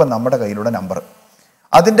കൂടുതലാണ് ഇപ്പം നമ്മുടെ കയ്യിലുള്ള നമ്പർ.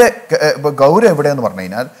 അതിൻ്റെ ഗൗരവം എവിടെയെന്ന് പറഞ്ഞു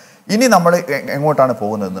കഴിഞ്ഞാൽ, ഇനി നമ്മൾ എങ്ങോട്ടാണ്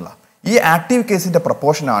പോകുന്നത് എന്നുള്ള ഈ ആക്റ്റീവ് കേസിൻ്റെ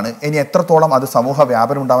പ്രപ്പോർഷനാണ് ഇനി എത്രത്തോളം അത് സമൂഹ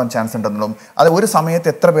വ്യാപനം ഉണ്ടാവാൻ ചാൻസ് ഉണ്ടെന്നുള്ളതും അത് ഒരു സമയത്ത്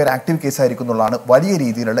എത്ര പേര് ആക്റ്റീവ് കേസായിരിക്കും എന്നുള്ളതാണ് വലിയ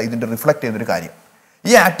രീതിയിലുള്ള ഇതിൻ്റെ റിഫ്ലക്റ്റ് ചെയ്യുന്നൊരു കാര്യം.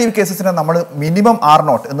 ഈ ആക്റ്റീവ് കേസസിനെ നമ്മൾ മിനിമം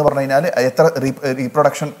R0 എന്ന് പറഞ്ഞു കഴിഞ്ഞാൽ എത്ര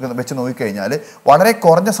റീപ്രൊഡക്ഷൻ വെച്ച് നോക്കിക്കഴിഞ്ഞാൽ വളരെ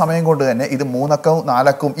കുറഞ്ഞ സമയം കൊണ്ട് തന്നെ ഇത് 3 അക്കവും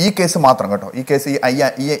 4 അക്കവും ഈ കേസ് മാത്രം കേട്ടോ, ഈ കേസ്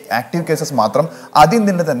ഈ ആക്റ്റീവ് കേസസ് മാത്രം അതിൽ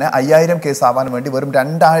നിന്ന് തന്നെ 5000 കേസ് ആവാൻ വേണ്ടി വെറും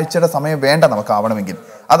 2 ആഴ്ചയുടെ സമയം വേണ്ട നമുക്ക് ആവണമെങ്കിൽ.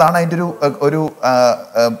 അതാണ് അതിൻ്റെ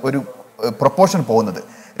ഒരു പ്രൊപ്പോർഷൻ പോകുന്നത്.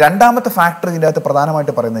 രണ്ടാമത്തെ ഫാക്ടർ ഇതിൻ്റെ അകത്ത്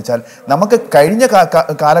പ്രധാനമായിട്ട് പറയുന്നത് വെച്ചാൽ, നമുക്ക് കഴിഞ്ഞ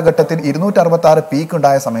കാലഘട്ടത്തിൽ 266 പീക്ക്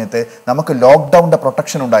ഉണ്ടായ സമയത്ത് നമുക്ക് ലോക്ക്ഡൗണിൻ്റെ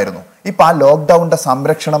പ്രൊട്ടക്ഷൻ ഉണ്ടായിരുന്നു. ഇപ്പം ആ ലോക്ക്ഡൗണിൻ്റെ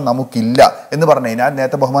സംരക്ഷണം നമുക്കില്ല എന്ന് പറഞ്ഞു കഴിഞ്ഞാൽ,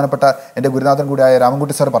 നേരത്തെ ബഹുമാനപ്പെട്ട എൻ്റെ ഗുരുനാഥൻ കൂടിയായ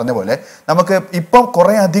രാമൻകുട്ടി സാർ പറഞ്ഞ പോലെ നമുക്ക് ഇപ്പം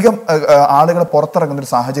കുറേ അധികം ആളുകൾ പുറത്തിറങ്ങുന്നൊരു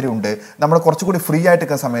സാഹചര്യമുണ്ട്. നമ്മൾ കുറച്ചുകൂടി ഫ്രീ ആയിട്ട്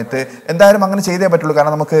നിൽക്കുന്ന സമയത്ത് എന്തായാലും അങ്ങനെ ചെയ്തേ പറ്റുള്ളൂ.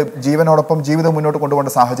 കാരണം നമുക്ക് ജീവനോടൊപ്പം ജീവിതം മുന്നോട്ട്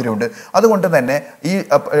കൊണ്ടുപോകേണ്ട സാഹചര്യമുണ്ട്. അതുകൊണ്ട് തന്നെ ഈ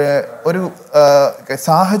ഒരു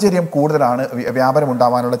സാഹചര്യം കൂടുതലാണ്, വ്യാപനം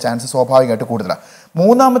ഉണ്ടാവാനുള്ള ചാൻസ് സ്വാഭാവികമായിട്ട് കൂടുതലാണ്.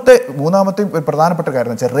 മൂന്നാമത്തെ പ്രധാനപ്പെട്ട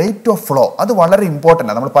കാര്യം എന്ന് വെച്ചാൽ റേറ്റ് ഓഫ് ഫ്ലോ. അത് വളരെ ഇമ്പോർട്ടൻ്റ്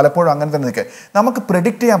ആണ്. നമ്മൾ പലപ്പോഴും അങ്ങനെ തന്നെ നിൽക്കുക. നമുക്ക്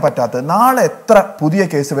പ്രെഡിക്റ്റ് ചെയ്യാൻ പറ്റാത്തത്, നാളെ എത്ര പുതിയ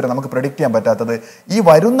കേസ് വരെ നമുക്ക് പ്രെഡിക്റ്റ് ചെയ്യാൻ പറ്റാത്തത് ഈ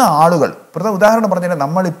വരുന്ന ആളുകൾ. ഉദാഹരണം പറഞ്ഞാൽ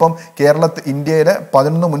നമ്മളിപ്പം ഇന്ത്യയിലെ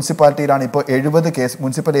 11 മുനിസിപ്പാലിറ്റിയിലാണ് ഇപ്പോൾ 70 കേസ്,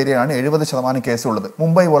 മുനിസിപ്പൽ ഏരിയയിലാണ് 70% കേസ് ഉള്ളത്.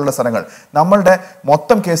 മുംബൈ പോലുള്ള സ്ഥലങ്ങൾ നമ്മളുടെ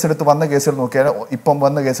മൊത്തം കേസെടുത്ത് വന്ന കേസുകൾ നോക്കിയാൽ, ഇപ്പം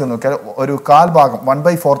വന്ന കേസുകൾ നോക്കിയാൽ ഒരു 1/4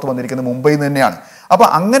 1/4 വന്നിരിക്കുന്നത് മുംബൈയിൽ നിന്ന് തന്നെയാണ്. അപ്പോൾ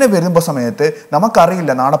അങ്ങനെ വരുമ്പോൾ സമയത്ത്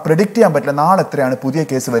നമുക്കറിയില്ല, നാളെ പ്രെഡിക്റ്റ് ചെയ്യാൻ പറ്റില്ല നാളെ എത്രയാണ് പുതിയ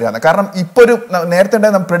കേസ് വരികയെന്ന്. കാരണം ഇപ്പോൾ ഒരു നേരത്തെ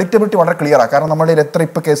ഉണ്ടായ പ്രെഡിക്റ്റബിലിറ്റി വളരെ ക്ലിയറാണ്. കാരണം നമ്മളുടെ എത്ര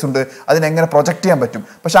ഇപ്പോൾ കേസുണ്ട്, അതിനെങ്ങനെ പ്രൊജക്റ്റ് ചെയ്യാൻ പറ്റും.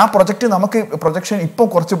 പക്ഷേ ആ പ്രൊജക്ഷൻ ഇപ്പം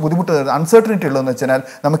കുറച്ച് ബുദ്ധിമുട്ട്, അൺസർട്ടനിറ്റി ഉള്ളതെന്ന് വെച്ചാൽ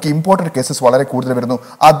നമുക്ക് ഇമ്പോർട്ടഡ് കേസസ് വളരെ കൂടുതൽ വരുന്നു.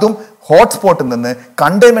 അതും ഹോട്ട്സ്പോട്ടിൽ നിന്ന്,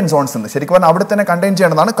 കണ്ടെയ്ൻമെന്റ് സോൺസിൽ നിന്ന്. ശരിക്കും പറഞ്ഞാൽ അവിടെ തന്നെ കണ്ടെയ്ൻ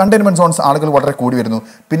ചെയ്യണമെന്നാണ്. കണ്ടെയ്ൻമെന്റ് സോൺസ് ആളുകൾ വളരെ കൂടി വരുന്നു.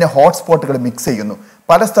 പിന്നെ ഹോട്ട്സ്പോട്ടുകൾ മിക്സ് ചെയ്യുന്നു.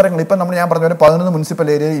 പല സ്ഥലങ്ങളിൽ ഇപ്പം ഞാൻ പറഞ്ഞ പോലെ 11 മുനിസിപ്പൽ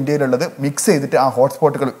ഏരിയ ഇന്ത്യയിലുള്ളത് മിക്സ് ചെയ്തിട്ട് ആ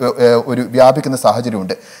ഹോട്ട്സ്പോട്ടുകൾ ഒരു വ്യാപിക്കുന്ന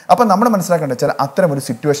സാഹചര്യമുണ്ട്. അപ്പം നമ്മൾ മനസ്സിലാക്കേണ്ടത് വെച്ചാൽ അത്തരം ഒരു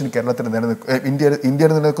സിറ്റുവേഷൻ കേരളത്തിൽ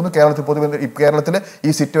ഇന്ത്യയിൽ നിലനിൽക്കുന്നു. കേരളത്തിൽ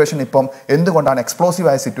ഈ സിറ്റുവേഷൻ ഇപ്പം എന്തുകൊണ്ടാണ്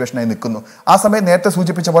എക്സ്പ്ലോസീവായ സിറ്റുവേഷനായി നിൽക്കുന്നു. ആ സമയം നേരത്തെ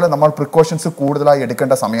സൂചിപ്പിച്ച പോലെ നമ്മൾ പ്രിക്കോഷൻസ് കൂടുതലായി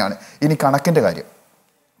എടുക്കേണ്ട സമയമാണ്. ഇനി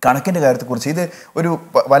കണക്കിൻ്റെ കാര്യത്തെക്കുറിച്ച് ഇത് ഒരു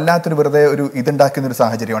വല്ലാത്തൊരു വെറുതെ ഒരു ഇതുണ്ടാക്കുന്നൊരു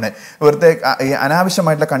സാഹചര്യമാണ്. വെറുതെ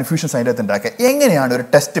അനാവശ്യമായിട്ടുള്ള കൺഫ്യൂഷൻസ് അതിൻ്റെ അകത്ത് ഉണ്ടാക്കുക. എങ്ങനെയാണ് ഒരു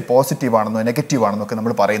ടെസ്റ്റ് പോസിറ്റീവ് ആണെന്നോ നെഗറ്റീവ് ആണെന്നോ ഒക്കെ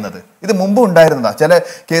നമ്മൾ പറയുന്നത്? ഇത് മുമ്പ് ഉണ്ടായിരുന്നതാണ്. ചില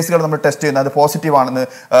കേസുകൾ നമ്മൾ ടെസ്റ്റ് ചെയ്യുന്നത് അത് പോസിറ്റീവ്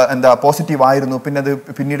ആണെന്ന്, പോസിറ്റീവ് ആയിരുന്നു, പിന്നെ അത്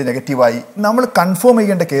പിന്നീട് നെഗറ്റീവായി. നമ്മൾ കൺഫേം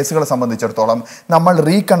ചെയ്യേണ്ട കേസുകളെ സംബന്ധിച്ചിടത്തോളം നമ്മൾ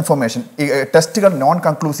റീകൺഫർമേഷൻ, ടെസ്റ്റുകൾ നോൺ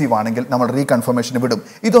കൺക്ലൂസീവ് ആണെങ്കിൽ നമ്മൾ റീകൺഫർമേഷന് വിടും.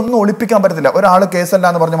 ഇതൊന്നും ഒളിപ്പിക്കാൻ പറ്റത്തില്ല. ഒരാൾ കേസല്ല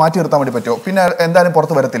എന്ന് പറഞ്ഞ് മാറ്റി നിർത്താൻ വേണ്ടി പറ്റുമോ? പിന്നെ എന്തായാലും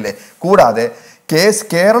പുറത്ത് വരത്തില്ലേ? കൂടാതെ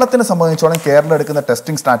കേരളത്തിനെ സംബന്ധിച്ചോളം കേരളം എടുക്കുന്ന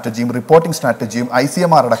ടെസ്റ്റിംഗ് സ്ട്രാറ്റജിയും റിപ്പോർട്ടിംഗ് സ്ട്രാറ്റജിയും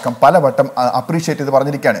ICMR അടക്കം പലവട്ടം അപ്രീഷിയേറ്റ് ചെയ്ത്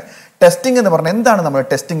പറഞ്ഞിരിക്കുകയാണ്. ടെസ്റ്റിംഗ് എന്ന് പറഞ്ഞാൽ എന്താണ്? നമ്മൾ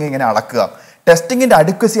ടെസ്റ്റിംഗ് ഇങ്ങനെ അളക്കുക. ടെസ്റ്റിങ്ങിൻ്റെ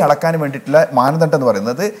അഡ്വക്കസി അളക്കാൻ വേണ്ടിയിട്ടുള്ള മാനദണ്ഡം എന്ന്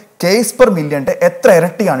പറയുന്നത് കേസ് പെർ മില്യൻ്റെ എത്ര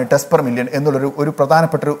ഇരട്ടിയാണ് ടെസ്റ്റ് പെർ മില്യൺ എന്നുള്ളൊരു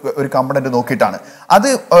പ്രധാനപ്പെട്ട ഒരു കമ്പണന്റ് നോക്കിയിട്ടാണ്. അത്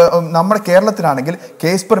നമ്മുടെ കേരളത്തിലാണെങ്കിൽ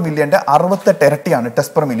കേസ് പെർ മില്യൻ്റെ 68 ഇരട്ടിയാണ്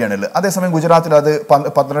ടെസ്റ്റ് പെർ മില്യണിൽ. അതേസമയം ഗുജറാത്തിൽ അത്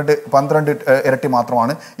 12 ഇരട്ടി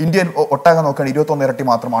മാത്രമാണ്. ഇന്ത്യയിൽ ഒട്ടാകെ നോക്കുകയാണെങ്കിൽ 21 ഇരട്ടി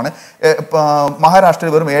മാത്രമാണ്.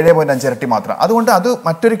 മഹാരാഷ്ട്രയിൽ വെറും 7.5 ഇരട്ടി മാത്രം. അതുകൊണ്ട് അത്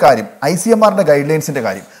മറ്റൊരു കാര്യം. ICMRന്റെ ഗൈഡ് ലൈൻസിൻ്റെ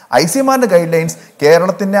കാര്യം. ICMRന്റെ ഗൈഡ് ലൈൻസ്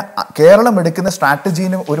കേരളം എടുക്കുന്ന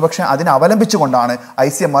സ്ട്രാറ്റജീന് ഒരുപക്ഷെ അതിനെ അവലംബിച്ചുകൊണ്ടാണ്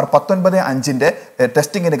ICMR 19.5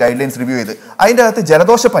 ടെസ്റ്റിങ്ങിന്റെ ഗൈഡ് ലൈൻസ് റിവ്യൂ ചെയ്ത്. അതിൻ്റെ അകത്ത്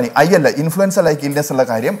ജലദോഷപ്പനി, IL ഇൻഫ്ലുവൻസ ലൈക്ക് ഇൽനെസ് ഉള്ള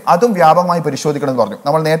കാര്യം അതും വ്യാപകമായി പരിശോധിക്കണം എന്ന് പറഞ്ഞു.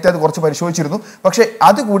 നമ്മൾ നേരത്തെ അത് കുറച്ച് പരിശോധിച്ചിരുന്നു. പക്ഷേ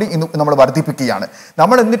അതുകൂടി ഇന്ന് നമ്മൾ വർദ്ധിപ്പിക്കുകയാണ്.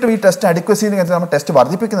 നമ്മൾ എന്നിട്ടും ഈ ടെസ്റ്റ് അഡിക്വസിന് നമ്മൾ ടെസ്റ്റ്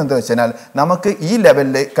വർദ്ധിപ്പിക്കുന്നത് എന്താ വെച്ചാൽ നമുക്ക് ഈ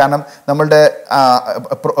ലെവലിൽ, കാരണം നമ്മളുടെ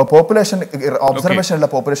പോപ്പുലേഷൻ ഒബ്സർവേഷനുള്ള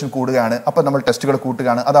പോപ്പുലേഷൻ കൂടുകയാണ്. അപ്പം നമ്മൾ ടെസ്റ്റുകൾ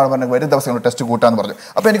കൂട്ടുകയാണ്. അതാണ് പറഞ്ഞത് വരും ദിവസങ്ങൾ ടെസ്റ്റ് കൂട്ടാന്ന് പറഞ്ഞു.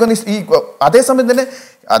 അപ്പോൾ എനിക്കൊന്ന് ഈ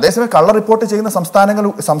അതേസമയം കള്ള റിപ്പോർട്ട് ചെയ്യുന്ന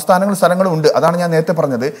സ്ഥലങ്ങളും ഉണ്ട്. അതാണ് ഞാൻ നേരത്തെ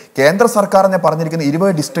പറഞ്ഞത്. കേന്ദ്ര സർക്കാർ ഞാൻ പറഞ്ഞിരിക്കുന്ന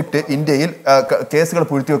 20 ഡിസ്ട്രിക്ട് ഇന്ത്യയിൽ കേസുകൾ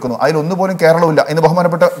പൂഴ്ത്തി വെക്കുന്നു. അതിലൊന്നുപോലും കേരളമില്ല എന്ന്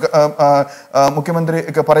ബഹുമാനപ്പെട്ട മുഖ്യമന്ത്രി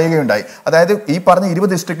പറയുകയുണ്ടായി. അതായത് ഈ പറഞ്ഞ 20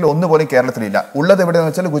 ഡിസ്ട്രിക്റ്റിൽ ഒന്നുപോലും കേരളത്തിലില്ല. ഉള്ളത്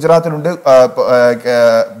എവിടെയെന്ന് വെച്ചാൽ ഗുജറാത്തിലുണ്ട്,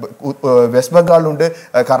 വെസ്റ്റ് ബംഗാളിലുണ്ട്,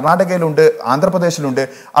 കർണാടകയിലുണ്ട്, ആന്ധ്രാപ്രദേശിലുണ്ട്.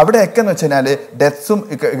 അവിടെയൊക്കെ എന്ന് വെച്ചാൽ ഡെത്ത്സും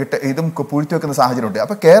ഇതും പൂഴ്ത്തി വെക്കുന്ന സാഹചര്യമുണ്ട്.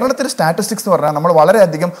 അപ്പോൾ കേരളത്തിലെ സ്റ്റാറ്റിസ്റ്റിക്സ് എന്ന് പറഞ്ഞാൽ നമ്മൾ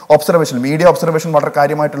വളരെയധികം ഒബ്സർവേഷൻ, മീഡിയ ഒബ്സർവേഷൻ വളരെ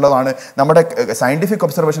കാര്യമായിട്ടുള്ളതാണ്. നമ്മുടെ scientific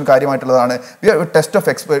observation കാര്യമായിട്ടുള്ളതാണ്.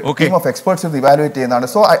 Team of experts ഇത് ഇവാലുവേറ്റ് ചെയ്യുന്നതാണ്.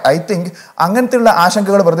 സോ ഐ തിങ്ക് അങ്ങനത്തെയുള്ള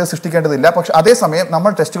ആശങ്കകൾ വെറുതെ സൃഷ്ടിക്കേണ്ടതില്ല. പക്ഷെ അതേസമയം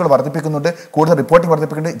നമ്മൾ ടെസ്റ്റുകൾ വർദ്ധിപ്പിക്കുന്നുണ്ട്, കൂടുതൽ റിപ്പോർട്ടിംഗ്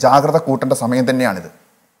വർദ്ധിപ്പിക്കുന്നുണ്ട്. ജാഗ്രത കൂട്ടേണ്ട സമയം തന്നെയാണിത്.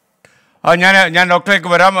 ഞാൻ ഡോക്ടറേക്ക്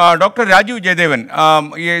വരാം. ഡോക്ടർ രാജീവ് ജയദേവൻ,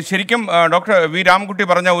 ശരിക്കും ഡോക്ടർ വി രാമൻകുട്ടി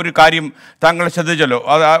പറഞ്ഞ ഒരു കാര്യം താങ്കൾ ശ്രദ്ധിച്ചല്ലോ.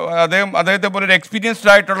 അദ്ദേഹത്തെ പോലെ ഒരു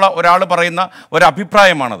എക്സ്പീരിയൻസ്ഡ് ആയിട്ടുള്ള ഒരാൾ പറയുന്ന ഒരു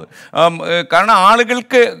അഭിപ്രായമാണത്. കാരണം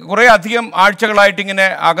ആളുകൾക്ക് കുറേ അധികം ആഴ്ചകളായിട്ട് ഇങ്ങനെ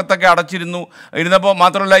അകത്തൊക്കെ ഇരുന്നപ്പോൾ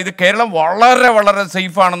മാത്രമല്ല ഇത് കേരളം വളരെ വളരെ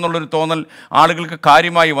സേഫാണെന്നുള്ളൊരു തോന്നൽ ആളുകൾക്ക്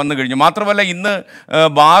കാര്യമായി വന്നു കഴിഞ്ഞു. മാത്രമല്ല ഇന്ന്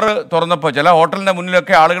ബാറ് തുറന്നപ്പോൾ ചില ഹോട്ടലിൻ്റെ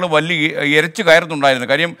മുന്നിലൊക്കെ ആളുകൾ വലിയ ഇരച്ചു കയറുന്നുണ്ടായിരുന്നു.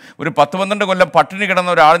 കാര്യം ഒരു 10-12 കൊല്ലം പട്ടിണി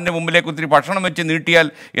കിടന്ന ഒരാളിൻ്റെ മുമ്പിലേക്ക് ഒത്തിരി ഭക്ഷണം വെച്ച് നീട്ടിയാൽ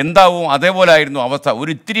എന്താവും അതേപോലെ ആയിരുന്നു അവസ്ഥ. ഒരു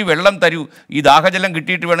ഇത്തിരി വെള്ളം തരൂ, ഈ ദാഹജലം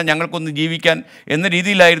കിട്ടിയിട്ട് വേണം ഞങ്ങൾക്കൊന്ന് ജീവിക്കാൻ എന്ന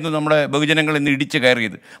രീതിയിലായിരുന്നു നമ്മുടെ ബഹുജനങ്ങൾ ഇന്ന് ഇടിച്ച്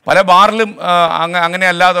കയറിയത്. പല ബാറിലും അങ്ങനെ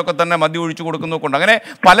അല്ലാതൊക്കെ തന്നെ മദ്യം ഒഴിച്ചു കൊടുക്കുന്നതൊക്കെ ഉണ്ട്. അങ്ങനെ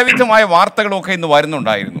പലവിധമായ വാർത്തകളൊക്കെ ഇന്ന്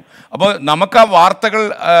വരുന്നുണ്ടായിരുന്നു. അപ്പോൾ നമുക്ക് ആ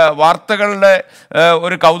വാർത്തകളുടെ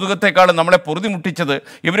ഒരു കൗതുകത്തെക്കാൾ നമ്മളെ പൊറുതിമുട്ടിച്ചത്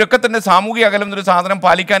ഇവരൊക്കെ തന്നെ സാമൂഹിക അകലം എന്നൊരു സാധനം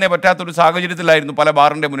പാലിക്കാനേ പറ്റാത്തൊരു സാഹചര്യത്തിലായിരുന്നു പല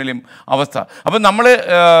ബാറിൻ്റെ മുന്നിലും അവസ്ഥ. അപ്പോൾ നമ്മൾ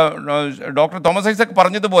ഡോക്ടർ തോമസ് ഐസക്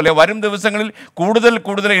പറഞ്ഞതുപോലെ വരും ദിവസങ്ങളിൽ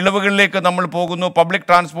കൂടുതൽ ഇളവുകളിലേക്ക് നമ്മൾ പോകുന്നു. പബ്ലിക്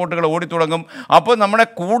ട്രാൻസ്പോർട്ടുകൾ ഓടിത്തുടങ്ങും. അപ്പോൾ നമ്മുടെ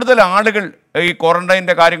കൂടുതൽ ആളുകൾ ഈ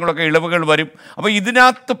ക്വാറന്റൈൻ്റെ കാര്യങ്ങളൊക്കെ ഇളവുകൾ വരും. അപ്പോൾ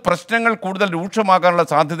ഇതിനകത്ത് പ്രശ്നങ്ങൾ കൂടുതൽ രൂക്ഷമാകാനുള്ള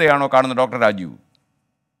സാധ്യതയാണോ കാണുന്നത് ഡോക്ടർ രാജീവ്?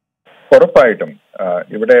 ഉറപ്പായിട്ടും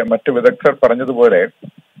ഇവിടെ മറ്റു വിദഗ്ധർ പറഞ്ഞതുപോലെ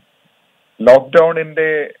ലോക്ക്ഡൌണിന്റെ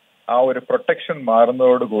ആ ഒരു പ്രൊട്ടക്ഷൻ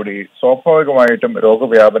മാറുന്നതോടുകൂടി സ്വാഭാവികമായിട്ടും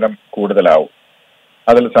രോഗവ്യാപനം കൂടുതലാവും.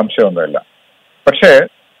 അതിൽ സംശയമൊന്നുമില്ല. പക്ഷേ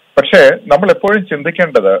പക്ഷേ നമ്മൾ എപ്പോഴും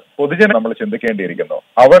ചിന്തിക്കേണ്ടത് പൊതുജനം നമ്മൾ ചിന്തിക്കേണ്ടിയിരിക്കുന്നു.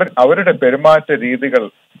 അവരുടെ പെരുമാറ്റ രീതികൾ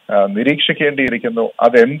നിരീക്ഷിക്കേണ്ടിയിരിക്കുന്നു.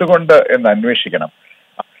 അത് എന്തുകൊണ്ട് എന്ന് അന്വേഷിക്കണം.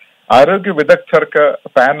 ആരോഗ്യ വിദഗ്ധർക്ക്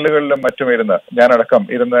പാനലുകളിലും മറ്റും ഞാനടക്കം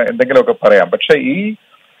എന്തെങ്കിലുമൊക്കെ പറയാം. പക്ഷെ ഈ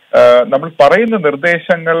നമ്മൾ പറയുന്ന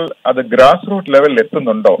നിർദ്ദേശങ്ങൾ അത് ഗ്രാസ് റൂട്ട് ലെവലിൽ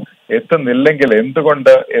എത്തുന്നില്ലെങ്കിൽ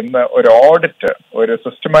എന്തുകൊണ്ട് എന്ന് ഒരു ഓഡിറ്റ്, ഒരു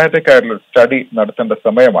സിസ്റ്റമാറ്റിക് ആയിട്ടുള്ള സ്റ്റഡി നടത്തേണ്ട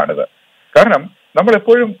സമയമാണിത്. കാരണം നമ്മൾ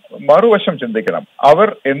എപ്പോഴും മറുവശം ചിന്തിക്കണം. അവർ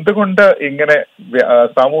എന്തുകൊണ്ട് ഇങ്ങനെ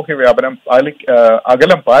സാമൂഹ്യ വ്യാപനം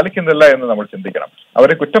അകലം പാലിക്കുന്നില്ല എന്ന് നമ്മൾ ചിന്തിക്കണം,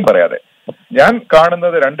 അവരെ കുറ്റം പറയാതെ. ഞാൻ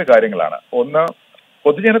കാണുന്നത് രണ്ട് കാര്യങ്ങളാണ്. ഒന്ന്,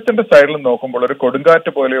 പൊതുജനത്തിന്റെ സൈഡിൽ നോക്കുമ്പോൾ ഒരു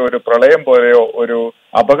കൊടുങ്കാറ്റ് പോലെയോ ഒരു പ്രളയം പോലെയോ ഒരു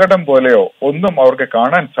അപകടം പോലെയോ ഒന്നും അവർക്ക്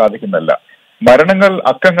കാണാൻ സാധിക്കുന്നില്ല. മരണങ്ങൾ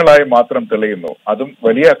അക്കങ്ങളായി മാത്രം തെളിയുന്നു. അതും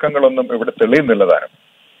വലിയ അക്കങ്ങളൊന്നും ഇവിടെ തെളിയുന്നില്ലതാനും.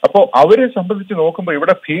 അപ്പോൾ അവരെ സംബന്ധിച്ച് നോക്കുമ്പോൾ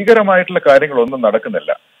ഇവിടെ ഭീകരമായിട്ടുള്ള കാര്യങ്ങളൊന്നും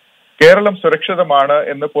നടക്കുന്നില്ല. കേരളം സുരക്ഷിതമാണ്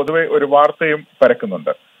എന്ന് പൊതുവെ ഒരു വാർത്തയും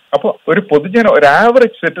പരക്കുന്നുണ്ട്. അപ്പൊ ഒരു ഒരു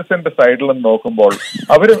ആവറേജ് സിറ്റിസന്റെ സൈഡിൽ നിന്ന് നോക്കുമ്പോൾ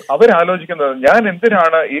അവരാലോചിക്കുന്നത്, ഞാൻ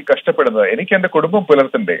എന്തിനാണ് ഈ കഷ്ടപ്പെടുന്നത്? എനിക്ക് എന്റെ കുടുംബം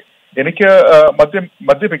പുലർത്തണ്ടേ? എനിക്ക്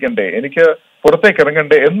മദ്യപിക്കണ്ടേ? എനിക്ക് പുറത്തേക്ക്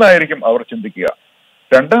ഇറങ്ങണ്ടേ എന്നായിരിക്കും അവർ ചിന്തിക്കുക.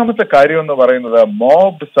 രണ്ടാമത്തെ കാര്യം എന്ന് പറയുന്നത്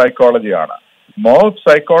മോബ് സൈക്കോളജിയാണ്. മോബ്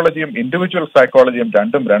സൈക്കോളജിയും ഇൻഡിവിജ്വൽ സൈക്കോളജിയും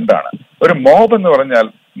രണ്ടാണ്. ഒരു മോബ് എന്ന് പറഞ്ഞാൽ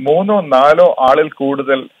 3-4 ആളിൽ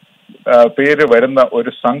കൂടുതൽ പേര് വരുന്ന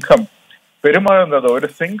ഒരു സംഘം പെരുമാറുന്നത് ഒരു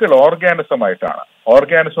സിംഗിൾ ഓർഗാനിസം ആയിട്ടാണ്.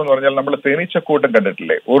 ഓർഗാനിസം എന്ന് പറഞ്ഞാൽ നമ്മൾ തേനീച്ചക്കൂട്ടം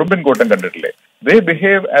കണ്ടിട്ടില്ലേ, ഉറുമ്പിൻ കൂട്ടം കണ്ടിട്ടില്ലേ? ദേ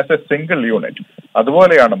behave as A single unit.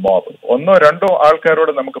 അതുപോലെയാണ് മോബ്. 1-2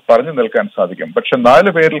 ആൾക്കാരോട് നമുക്ക് പറഞ്ഞു നിൽക്കാൻ സാധിക്കും. പക്ഷെ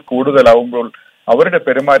 4 പേരിൽ കൂടുതലാവുമ്പോൾ അവരുടെ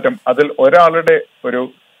പെരുമാറ്റം അതിൽ ഒരാളുടെ ഒരു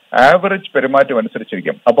ആവറേജ് പെരുമാറ്റം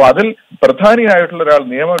അനുസരിച്ചിരിക്കും. അപ്പൊ അതിൽ പ്രധാനിയായിട്ടുള്ള ഒരാൾ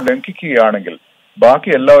നിയമം ലംഘിക്കുകയാണെങ്കിൽ ബാക്കി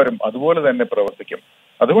എല്ലാവരും അതുപോലെ തന്നെ പ്രവർത്തിക്കും.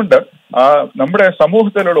 അതുകൊണ്ട് നമ്മുടെ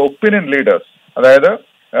സമൂഹത്തിലുള്ള ഒപ്പീനിയൻ ലീഡേഴ്സ്, അതായത്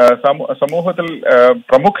സമൂഹത്തിൽ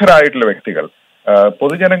പ്രമുഖരായിട്ടുള്ള വ്യക്തികൾ,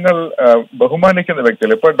 പൊതുജനങ്ങൾ ബഹുമാനിക്കുന്ന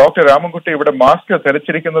വ്യക്തികൾ, ഇപ്പൊ ഡോക്ടർ രാമൻകുട്ടി ഇവിടെ മാസ്ക്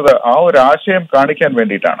ധരിച്ചിരിക്കുന്നത് ആ ഒരു ആശയം കാണിക്കാൻ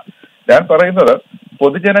വേണ്ടിയിട്ടാണ്. ഞാൻ പറയുന്നത്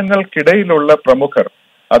പൊതുജനങ്ങൾക്കിടയിലുള്ള പ്രമുഖർ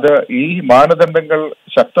അത് ഈ മാനദണ്ഡങ്ങൾ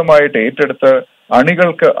ശക്തമായിട്ട് ഏറ്റെടുത്ത്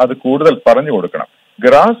അണികൾക്ക് അത് കൂടുതൽ പറഞ്ഞു കൊടുക്കണം.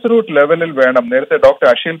 ഗ്രാസ് റൂട്ട് ലെവലിൽ വേണം. നേരത്തെ ഡോക്ടർ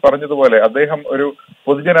അഷീൽ പറഞ്ഞതുപോലെ അദ്ദേഹം ഒരു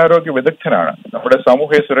പൊതുജനാരോഗ്യ വിദഗ്ധനാണ്, നമ്മുടെ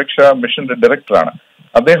സാമൂഹ്യ സുരക്ഷാ മിഷന്റെ ഡയറക്ടറാണ്.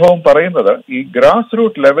 അദ്ദേഹവും പറയുന്നത് ഈ ഗ്രാസ്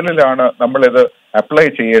റൂട്ട് ലെവലിലാണ് നമ്മൾ ഇത് അപ്ലൈ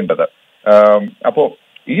ചെയ്യേണ്ടത്. അപ്പോ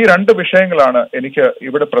ഈ 2 വിഷയങ്ങളാണ് എനിക്ക്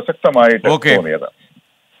ഇവിടെ പ്രസക്തമായിട്ട് തോന്നിയത്.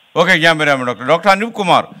 ഓക്കെ, ഞാൻ വരാം ഡോക്ടർ അനൂപ്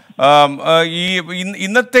കുമാർ.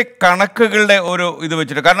 ഇന്നത്തെ കണക്കുകളുടെ ഒരു ഇത്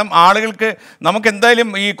വെച്ചിട്ട്, കാരണം ആളുകൾക്ക് നമുക്ക് എന്തായാലും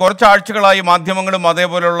ഈ കുറച്ചാഴ്ചകളായി മാധ്യമങ്ങളും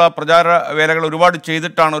അതേപോലെയുള്ള പ്രചാര വേലകൾ ഒരുപാട്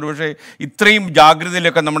ചെയ്തിട്ടാണ് ഒരുപക്ഷെ ഇത്രയും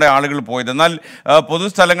ജാഗ്രതയിലൊക്കെ നമ്മുടെ ആളുകൾ പോയത്. എന്നാൽ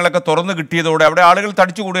പൊതുസ്ഥലങ്ങളൊക്കെ തുറന്നു കിട്ടിയതോടെ അവിടെ ആളുകൾ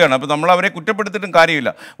തടിച്ചുകൂടുകയാണ്. അപ്പോൾ നമ്മൾ അവരെ കുറ്റപ്പെടുത്തിയിട്ടും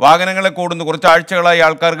കാര്യമില്ല. വാഹനങ്ങളെ കൂടുന്നു. കുറച്ചാഴ്ചകളായി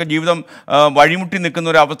ആൾക്കാർക്ക് ജീവിതം വഴിമുട്ടി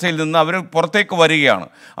നിൽക്കുന്ന ഒരു അവസ്ഥയിൽ നിന്ന് അവർ പുറത്തേക്ക് വരികയാണ്.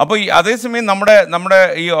 അപ്പോൾ അതേസമയം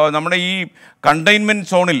നമ്മുടെ ഈ കണ്ടെയ്ൻമെൻറ്റ്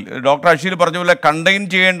സോണിൽ ഡോക്ടർ അഷീൽ പറഞ്ഞ പോലെ കണ്ടെയ്ൻ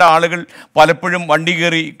ചെയ്യേണ്ട ആളുകൾ പലപ്പോഴും വണ്ടി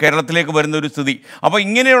കയറി കേരളത്തിലേക്ക് വരുന്ന ഒരു സ്ഥിതി. അപ്പോൾ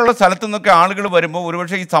ഇങ്ങനെയുള്ള സ്ഥലത്തു നിന്നൊക്കെ ആളുകൾ വരുമ്പോൾ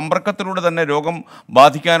ഒരുപക്ഷെ ഈ സമ്പർക്കത്തിലൂടെ തന്നെ രോഗം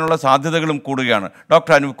ബാധിക്കാനുള്ള സാധ്യതകളും കൂടുകയാണ്.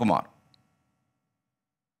 ഡോക്ടർ അനൂപ് കുമാർ.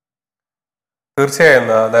 തീർച്ചയായും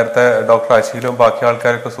നേരത്തെ ഡോക്ടർ അഷീലും ബാക്കി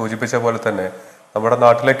ആൾക്കാരൊക്കെ സൂചിപ്പിച്ച പോലെ തന്നെ നമ്മുടെ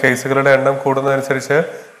നാട്ടിലെ കേസുകളുടെ എണ്ണം കൂടുന്നതനുസരിച്ച്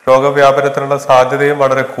രോഗവ്യാപനത്തിനുള്ള സാധ്യതയും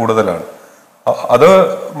വളരെ കൂടുതലാണ്. അത്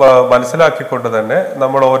മനസ്സിലാക്കിക്കൊണ്ട് തന്നെ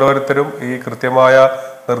നമ്മൾ ഓരോരുത്തരും ഈ കൃത്യമായ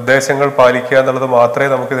നിർദ്ദേശങ്ങൾ പാലിക്കുക എന്നുള്ളത് മാത്രമേ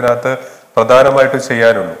നമുക്ക് ഇതിനകത്ത് പ്രധാനമായിട്ടും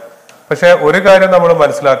ചെയ്യാനുള്ളൂ. പക്ഷെ ഒരു കാര്യം നമ്മൾ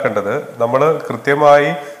മനസ്സിലാക്കേണ്ടത്, നമ്മൾ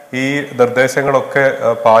കൃത്യമായി ഈ നിർദ്ദേശങ്ങളൊക്കെ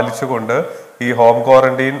പാലിച്ചുകൊണ്ട് ഈ ഹോം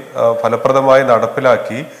ക്വാറന്റൈൻ ഫലപ്രദമായി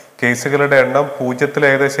നടപ്പിലാക്കി കേസുകളുടെ എണ്ണം 0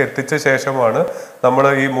 ഏകദേശം എത്തിച്ച ശേഷമാണ് നമ്മൾ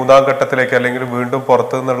ഈ 3ാം ഘട്ടത്തിലേക്ക് അല്ലെങ്കിൽ വീണ്ടും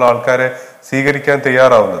പുറത്തു നിന്നുള്ള ആൾക്കാരെ സ്വീകരിക്കാൻ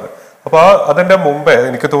തയ്യാറാവുന്നത്. അപ്പൊ അതിന്റെ മുമ്പേ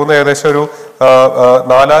എനിക്ക് തോന്നുന്നു ഏകദേശം ഒരു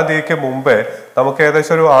 4-ാം തീയതിക്ക് മുമ്പേ നമുക്ക്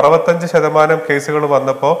ഏകദേശം ഒരു 65% കേസുകൾ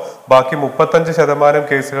വന്നപ്പോൾ ബാക്കി 35%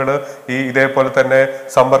 കേസുകൾ ഇതേപോലെ തന്നെ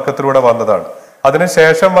സമ്പർക്കത്തിലൂടെ വന്നതാണ്.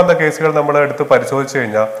 അതിനുശേഷം വന്ന കേസുകൾ നമ്മൾ എടുത്ത് പരിശോധിച്ചു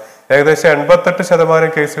കഴിഞ്ഞാൽ ഏകദേശം 88%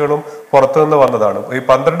 കേസുകളും പുറത്തുനിന്ന് വന്നതാണ്. ഈ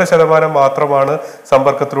 12% മാത്രമാണ്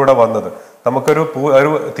സമ്പർക്കത്തിലൂടെ വന്നത്. നമുക്കൊരു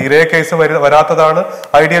തീരെ കേസ് വരാത്തതാണ്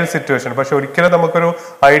ഐഡിയൽ സിറ്റുവേഷൻ. പക്ഷെ ഒരിക്കലും നമുക്കൊരു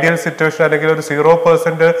ഐഡിയൽ സിറ്റുവേഷൻ അല്ലെങ്കിൽ ഒരു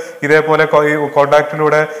 0% ഇതേപോലെ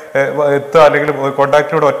കോണ്ടാക്റ്റിലൂടെ എത്തുക അല്ലെങ്കിൽ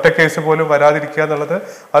കോണ്ടാക്റ്റിലൂടെ ഒറ്റ കേസ് പോലും വരാതിരിക്കുക എന്നുള്ളത്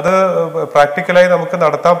അത് പ്രാക്ടിക്കലായി നമുക്ക്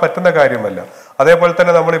നടത്താൻ പറ്റുന്ന കാര്യമല്ല. അതേപോലെ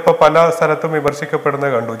തന്നെ നമ്മളിപ്പോൾ പല സ്ഥലത്തും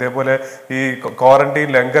വിമർശിക്കപ്പെടുന്നത് കണ്ടു. ഇതേപോലെ ഈ ക്വാറന്റൈൻ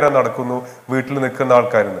ലംഘനം നടക്കുന്നു വീട്ടിൽ നിൽക്കുന്ന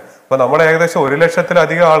ആൾക്കാരിന്ന്. അപ്പൊ നമ്മൾ ഏകദേശം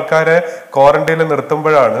 1,00,000-ലധികം ആൾക്കാരെ ക്വാറന്റൈനിൽ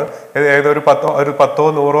നിർത്തുമ്പോഴാണ് ഒരു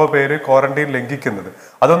 10-100 പേര് ക്വാറന്റൈൻ ലംഘിക്കുന്നത്.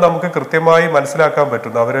 അതും നമുക്ക് കൃത്യമായി മനസ്സിലാക്കാൻ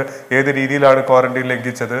പറ്റുന്നു. അവര് ഏത് രീതിയിലാണ് ക്വാറന്റൈൻ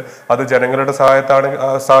ലംഘിച്ചത്. അത് ജനങ്ങളുടെ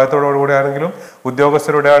സഹായത്തോടുകൂടി ആണെങ്കിലും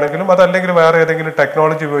ഉദ്യോഗസ്ഥരുടെ ആണെങ്കിലും അതല്ലെങ്കിൽ വേറെ ഏതെങ്കിലും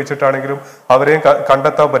ടെക്നോളജി ഉപയോഗിച്ചിട്ടാണെങ്കിലും അവരെയും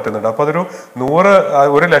കണ്ടെത്താൻ പറ്റുന്നുണ്ട്. അപ്പൊ അതൊരു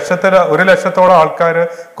 1,00,000-ഓളം ആൾക്കാർ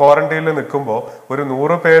ക്വാറന്റൈനിൽ നിൽക്കുമ്പോൾ ഒരു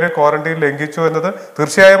 100 പേര് ക്വാറന്റൈൻ ലംഘിച്ചു എന്നത്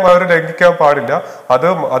തീർച്ചയായും അവർ ലംഘിക്കാൻ പാടില്ല.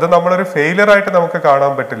 അത് നമ്മളൊരു ഫെയിലിയർ ആയിട്ട് നമുക്ക്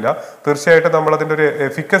കാണാൻ പറ്റില്ല. തീർച്ചയായിട്ടും നമ്മൾ അതിൻ്റെ ഒരു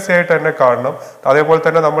എഫിക്കസി ആയിട്ട് തന്നെ കാണണം. അതേപോലെ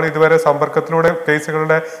തന്നെ നമ്മൾ ഇതുവരെ സമ്പർക്കത്തിലൂടെ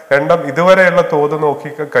കേസുകളുടെ എണ്ണം ഇതുവരെയുള്ള തോത് നോക്കി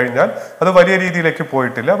കഴിഞ്ഞാൽ അത് വലിയ രീതിയിലേക്ക്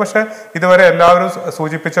പോയിട്ടില്ല. പക്ഷെ ഇതുവരെ എല്ലാവരും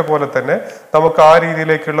സൂചിപ്പിച്ച പോലെ തന്നെ നമുക്ക് ആ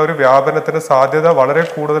രീതിയിലേക്കുള്ള ഒരു വ്യാപനത്തിന് സാധ്യത വളരെ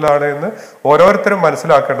കൂടുതലാണ് എന്ന് ഓരോരുത്തരും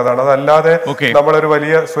മനസ്സിലാക്കേണ്ടതാണ്. അതല്ലാതെ നമ്മളൊരു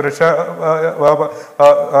വലിയ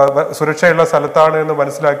സുരക്ഷയുള്ള സ്ഥലത്താണ് എന്ന്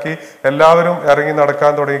മനസ്സിലാക്കി എല്ലാവരും ഇറങ്ങി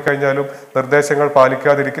നടക്കാൻ തുടങ്ങിക്കഴിഞ്ഞാലും നിർദ്ദേശങ്ങൾ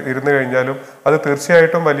പാലിക്കാതിരുന്നു കഴിഞ്ഞാലും അത്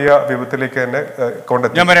തീർച്ചയായിട്ടും വലിയ വിപത്തിലേക്ക് തന്നെ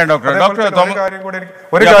കൊണ്ടെത്തും.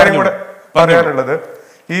 ഒരു കാര്യം കൂടെ പറയാനുള്ളത്,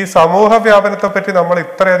 ഈ സമൂഹ വ്യാപനത്തെ പറ്റി നമ്മൾ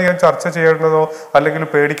ഇത്രയധികം ചർച്ച ചെയ്യണതോ അല്ലെങ്കിൽ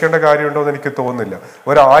പേടിക്കേണ്ട കാര്യമുണ്ടോ എന്ന് എനിക്ക് തോന്നുന്നില്ല.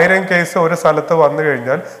 1000 കേസ് ഒരു സ്ഥലത്ത് വന്നു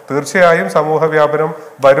കഴിഞ്ഞാൽ തീർച്ചയായും സമൂഹ വ്യാപനം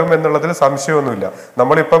വരും എന്നുള്ളതിൽ സംശയമൊന്നുമില്ല.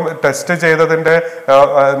 നമ്മളിപ്പം ടെസ്റ്റ് ചെയ്തതിന്റെ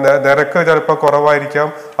നിരക്ക് ചിലപ്പോൾ കുറവായിരിക്കാം.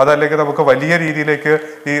 അതല്ലെങ്കിൽ നമുക്ക് വലിയ രീതിയിലേക്ക്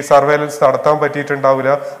ഈ സർവൈലൻസ് നടത്താൻ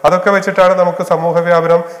പറ്റിയിട്ടുണ്ടാവില്ല. അതൊക്കെ വെച്ചിട്ടാണ് നമുക്ക് സമൂഹ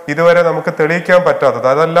വ്യാപനം ഇതുവരെ നമുക്ക് തെളിയിക്കാൻ പറ്റാത്തത്.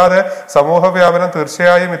 അതല്ലാതെ സമൂഹ വ്യാപനം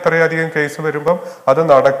തീർച്ചയായും ഇത്രയധികം കേസ് വരുമ്പം അത്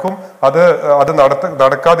നടക്കും. അത്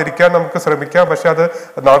നടക്കാതിരിക്കാൻ നമുക്ക് ശ്രമിക്കാം. പക്ഷെ അത്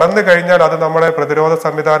നടന്നു കഴിഞ്ഞാൽ അത് നമ്മുടെ പ്രതിരോധ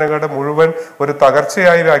സംവിധാനങ്ങളുടെ മുഴുവൻ ഒരു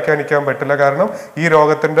തകർച്ചയായി വ്യാഖ്യാനിക്കാൻ പറ്റില്ല. കാരണം ഈ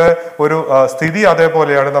രോഗത്തിന്റെ ഒരു സ്ഥിതി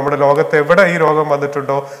അതേപോലെയാണ്. നമ്മുടെ ലോകത്ത് എവിടെ ഈ രോഗം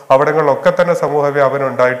വന്നിട്ടുണ്ടോ അവിടങ്ങളിലൊക്കെ തന്നെ സമൂഹ വ്യാപനം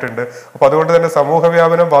ഉണ്ടായിട്ടുണ്ട്. അപ്പൊ അതുകൊണ്ട് തന്നെ സമൂഹ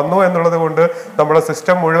വ്യാപനം വന്നു എന്നുള്ളത് കൊണ്ട് നമ്മുടെ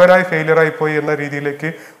സിസ്റ്റം മുഴുവനായി ഫെയിലിയറായി പോയി എന്ന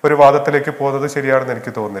രീതിയിലേക്ക് ഒരു വാദത്തിലേക്ക് പോകുന്നത് ശരിയാണെന്ന്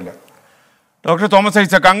എനിക്ക് തോന്നുന്നില്ല. ഡോക്ടർ തോമസ്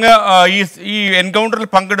ഐസക്, അങ്ങ് ഈ എൻകൗണ്ടറിൽ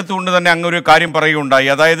പങ്കെടുത്തുകൊണ്ട് തന്നെ അങ്ങ് ഒരു കാര്യം പറയുകയുണ്ടായി.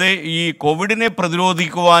 അതായത് ഈ കോവിഡിനെ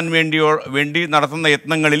പ്രതിരോധിക്കുവാൻ വേണ്ടി നടത്തുന്ന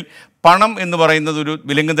യത്നങ്ങളിൽ പണം എന്ന് പറയുന്നത് ഒരു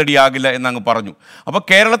വിലങ്ങുതടിയാകില്ല എന്നങ്ങ് പറഞ്ഞു. അപ്പോൾ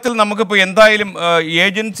കേരളത്തിൽ നമുക്കിപ്പോൾ എന്തായാലും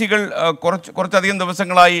ഏജൻസികൾ കുറച്ചധികം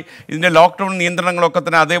ദിവസങ്ങളായി ഇതിൻ്റെ ലോക്ക്ഡൗൺ നിയന്ത്രണങ്ങളൊക്കെ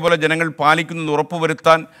തന്നെ അതേപോലെ ജനങ്ങൾ പാലിക്കുന്നത്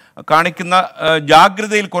ഉറപ്പുവരുത്താൻ കാണിക്കുന്ന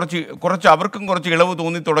ജാഗ്രതയിൽ കുറച്ച് അവർക്കും കുറച്ച് ഇളവ്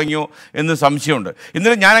തോന്നി തുടങ്ങിയോ എന്ന് സംശയമുണ്ട്.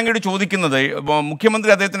 ഇന്നലെ ഞാൻ അങ്ങോട്ട് ചോദിക്കുന്നത്,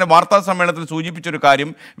 മുഖ്യമന്ത്രി അദ്ദേഹത്തിൻ്റെ വാർത്താ സമ്മേളനത്തിൽ സൂചിപ്പിച്ചൊരു കാര്യം,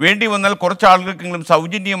 വേണ്ടി വന്നാൽ കുറച്ച് ആളുകൾക്കെങ്കിലും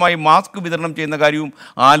സൗജന്യമായി മാസ്ക് വിതരണം ചെയ്യുന്ന കാര്യവും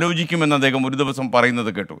ആലോചിക്കുമെന്ന് അദ്ദേഹം ഒരു ദിവസം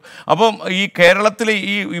പറയുന്നത് കേട്ടു. അപ്പം ഈ കേരളത്തിൽ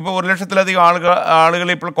ഇപ്പോൾ 1,00,000-ലധികം ആളുകൾ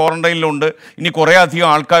ഇപ്പോൾ ക്വാറന്റൈനിലുണ്ട്. ഇനി കുറേ അധികം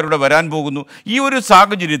ആൾക്കാരുടെ വരാൻ പോകുന്നു. ഈ ഒരു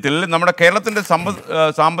സാഹചര്യത്തിൽ നമ്മുടെ കേരളത്തിൻ്റെ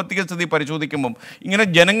സാമ്പത്തിക സ്ഥിതി പരിശോധിക്കുമ്പം ഇങ്ങനെ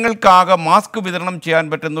ജനങ്ങൾക്കാകെ മാസ്ക് വിതരണം ചെയ്യാൻ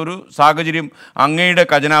പറ്റുന്ന ഒരു സാഹചര്യം അങ്ങയുടെ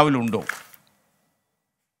ഖജനാവിലുണ്ടോ?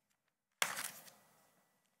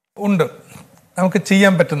 ഉണ്ട്, നമുക്ക്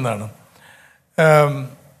ചെയ്യാൻ പറ്റുന്നതാണ്.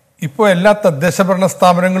 ഇപ്പോൾ എല്ലാ തദ്ദേശ ഭരണ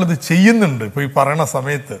സ്ഥാപനങ്ങളും ഇത് ചെയ്യുന്നുണ്ട്. ഇപ്പോൾ ഈ പറയുന്ന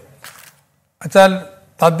സമയത്ത് വെച്ചാൽ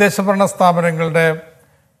തദ്ദേശ ഭരണ സ്ഥാപനങ്ങളുടെ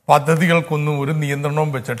പദ്ധതികൾക്കൊന്നും ഒരു നിയന്ത്രണവും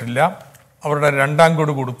വെച്ചിട്ടില്ല. അവരുടെ 2ാം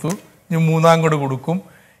ഗഡു കൊടുത്തു, ഇനി 3ാം ഗഡു കൊടുക്കും.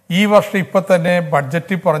 ഈ വർഷം ഇപ്പം തന്നെ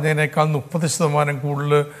ബഡ്ജറ്റിൽ പറഞ്ഞതിനേക്കാൾ 30%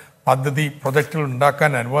 കൂടുതൽ പദ്ധതി പ്രൊജക്റ്റുകൾ ഉണ്ടാക്കാൻ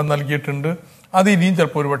അനുവാദം നൽകിയിട്ടുണ്ട്. അത് ഇനിയും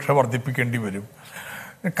ചിലപ്പോൾ ഒരുപക്ഷെ വർദ്ധിപ്പിക്കേണ്ടി വരും.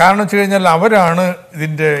 കാരണം വെച്ച് കഴിഞ്ഞാൽ അവരാണ്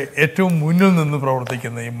ഇതിൻ്റെ ഏറ്റവും മുന്നിൽ നിന്ന്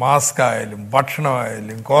പ്രവർത്തിക്കുന്നത്. ഈ മാസ്ക് ആയാലും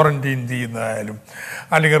ഭക്ഷണമായാലും ക്വാറന്റൈൻ ചെയ്യുന്നതായാലും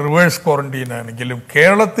അല്ലെങ്കിൽ റിവേഴ്സ് ക്വാറന്റൈൻ ആണെങ്കിലും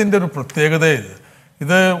കേരളത്തിൻ്റെ ഒരു പ്രത്യേകത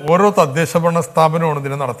ഇത് ഓരോ തദ്ദേശ ഭരണ സ്ഥാപനമാണ്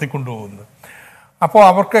ഇതിനെ നടത്തിക്കൊണ്ടുപോകുന്നത്. അപ്പോൾ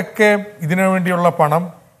അവർക്കൊക്കെ ഇതിനു വേണ്ടിയുള്ള പണം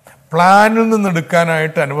പ്ലാനിൽ നിന്ന്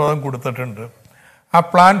എടുക്കാനായിട്ട് അനുവാദം കൊടുത്തിട്ടുണ്ട്. ആ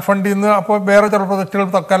പ്ലാൻ ഫണ്ടിൽ നിന്ന് അപ്പോൾ വേറെ ചില പ്രൊജക്റ്റുകൾ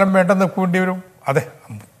തൽക്കാലം വേണ്ടെന്ന് വെക്കേണ്ടി വരും. അതെ,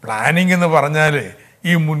 പ്ലാനിങ് എന്ന് പറഞ്ഞാൽ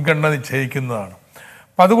ഈ മുൻഗണന നിശ്ചയിക്കുന്നതാണ്.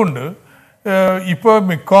 അപ്പം അതുകൊണ്ട് ഇപ്പോൾ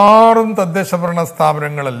മിക്കവാറും തദ്ദേശ ഭരണ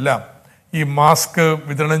സ്ഥാപനങ്ങളെല്ലാം ഈ മാസ്ക്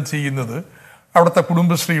വിതരണം ചെയ്യുന്നത് അവിടുത്തെ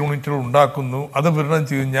കുടുംബശ്രീ യൂണിറ്റുകൾ ഉണ്ടാക്കുന്നു, അത് വിതരണം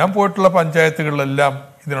ചെയ്യുന്നു. ഞാൻ പോയിട്ടുള്ള പഞ്ചായത്തുകളിലെല്ലാം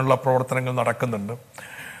ഇതിനുള്ള പ്രവർത്തനങ്ങൾ നടക്കുന്നുണ്ട്.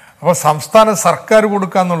 അപ്പോൾ സംസ്ഥാന സർക്കാർ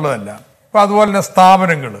കൊടുക്കുക എന്നുള്ളതല്ല. ഇപ്പോൾ അതുപോലെ തന്നെ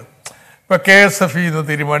സ്ഥാപനങ്ങൾ ഇപ്പോൾ KSFE എന്ന്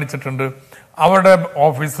തീരുമാനിച്ചിട്ടുണ്ട്. അവരുടെ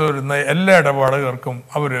ഓഫീസിൽ വരുന്ന എല്ലാ ഇടപാടുകാർക്കും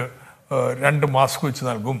അവർ 2 മാസ്ക് വെച്ച്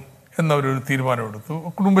നൽകും എന്നവരൊരു തീരുമാനമെടുത്തു.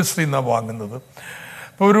 കുടുംബശ്രീ എന്നാണ് വാങ്ങുന്നത്.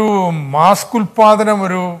 ഇപ്പോൾ ഒരു മാസ്ക് ഉൽപ്പാദനം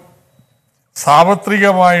ഒരു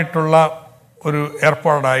സാർവത്രികമായിട്ടുള്ള ഒരു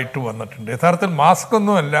ഏർപ്പാടായിട്ട് വന്നിട്ടുണ്ട്. യഥാർത്ഥത്തിൽ മാസ്ക്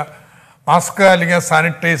ഒന്നുമല്ല, മാസ്ക് അല്ലെങ്കിൽ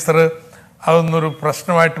സാനിറ്റൈസർ അതൊന്നൊരു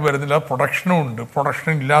പ്രശ്നമായിട്ട് വരുന്നില്ല. പ്രൊഡക്ഷനും ഉണ്ട്,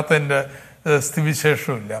 പ്രൊഡക്ഷൻ ഇല്ലാത്തതിൻ്റെ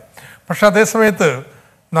സ്ഥിതിവിശേഷവും ഇല്ല. പക്ഷെ അതേസമയത്ത്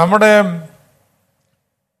നമ്മുടെ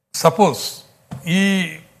സപ്പോസ് ഈ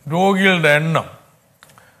രോഗികളുടെ എണ്ണം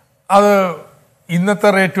അത് ഇന്നത്തെ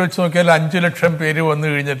റേറ്റ് വെച്ച് നോക്കിയാൽ 5 ലക്ഷം പേര് വന്നു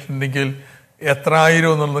കഴിഞ്ഞിട്ടുണ്ടെങ്കിൽ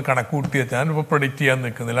എത്രായിരം എന്നുള്ളത് കണക്കൂട്ടിയ ഞാനിപ്പോൾ പ്രഡിക്റ്റ് ചെയ്യാൻ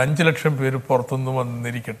നിൽക്കുന്നില്ല. 5 ലക്ഷം പേര് പുറത്തുനിന്ന്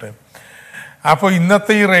വന്നിരിക്കട്ടെ. അപ്പോൾ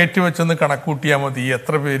ഇന്നത്തെ ഈ റേറ്റ് വെച്ചൊന്ന് കണക്കൂട്ടിയാൽ മതി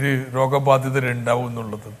എത്ര പേര് രോഗബാധിതരുണ്ടാവും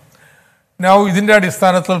എന്നുള്ളത്. ഇതിൻ്റെ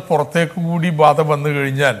അടിസ്ഥാനത്തിൽ പുറത്തേക്ക് കൂടി ബാധ വന്നു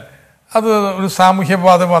കഴിഞ്ഞാൽ, അത് ഒരു സാമൂഹ്യ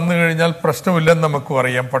ബാധ വന്നു കഴിഞ്ഞാൽ പ്രശ്നമില്ലെന്ന് നമുക്കും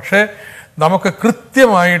അറിയാം. പക്ഷേ നമുക്ക്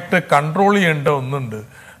കൃത്യമായിട്ട് കൺട്രോൾ ചെയ്യേണ്ട ഒന്നുണ്ട്.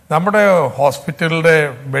 നമ്മുടെ ഹോസ്പിറ്റലുടെ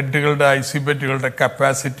ബെഡുകളുടെ ICU ബെഡുകളുടെ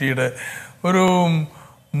കപ്പാസിറ്റിയുടെ ഒരു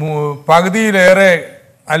പകുതിയിലേറെ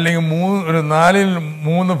അല്ലെങ്കിൽ മൂന്നിൽ ഒരു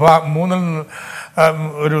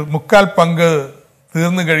 3/4 പങ്ക്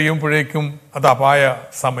തീർന്നു കഴിയുമ്പോഴേക്കും അത് അപായ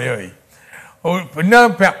സമയമായി. പിന്നെ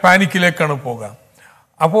പാനിക്കിലേക്കാണ് പോകാം.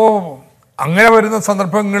 അപ്പോൾ അങ്ങനെ വരുന്ന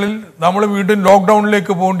സന്ദർഭങ്ങളിൽ നമ്മൾ വീണ്ടും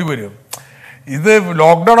ലോക്ക്ഡൗണിലേക്ക് പോകേണ്ടി വരും. ഇത്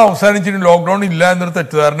ലോക്ക്ഡൗൺ അവസാനിച്ചിട്ട് ലോക്ക്ഡൗൺ ഇല്ല എന്നൊരു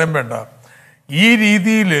തെറ്റിദ്ധാരണയും വേണ്ട. ഈ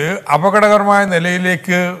രീതിയിൽ അപകടകരമായ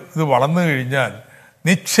നിലയിലേക്ക് ഇത് വളർന്നു കഴിഞ്ഞാൽ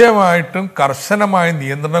നിശ്ചയമായിട്ടും കർശനമായ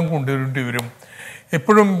നിയന്ത്രണം കൊണ്ടുവരേണ്ടി വരും.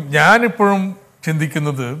 ഞാനിപ്പോഴും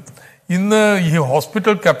ചിന്തിക്കുന്നത്, ഇന്ന് ഈ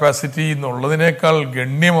ഹോസ്പിറ്റൽ കപ്പാസിറ്റി എന്നുള്ളതിനേക്കാൾ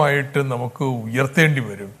ഗണ്യമായിട്ട് നമുക്ക് ഉയർത്തേണ്ടി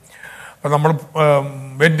വരും. അപ്പം നമ്മൾ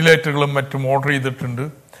വെന്റിലേറ്ററുകളും മറ്റും ഓർഡർ ചെയ്തിട്ടുണ്ട്.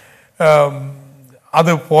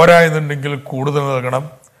 അത് പോരാ എന്നുണ്ടെങ്കിൽ കൂടുതൽ നൽകണം.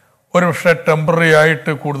 ഒരുപക്ഷെ ടെമ്പററി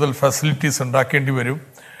ആയിട്ട് കൂടുതൽ ഫെസിലിറ്റീസ് ഉണ്ടാക്കേണ്ടി വരും.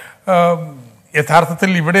 യഥാർത്ഥത്തിൽ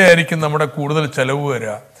ഇവിടെയായിരിക്കും നമ്മുടെ കൂടുതൽ ചെലവ്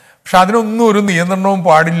വരിക. പക്ഷെ അതിനൊന്നും ഒരു നിയന്ത്രണവും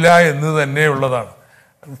പാടില്ല എന്ന് തന്നെയുള്ളതാണ്.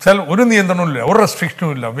 ഒരു നിയന്ത്രണവും ഇല്ല, ഒരു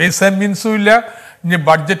റെസ്ട്രിക്ഷനും ഇല്ല, വേസ് ആൻഡ് മീൻസും ഇല്ല. ഇനി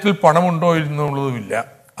ബഡ്ജറ്റിൽ പണമുണ്ടോ എന്നുള്ളതും ഇല്ല.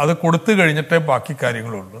 അത് കൊടുത്തു കഴിഞ്ഞിട്ടേ ബാക്കി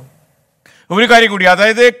കാര്യങ്ങളുള്ളൂ. ഒരു കാര്യം കൂടി,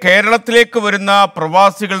 അതായത് കേരളത്തിലേക്ക് വരുന്ന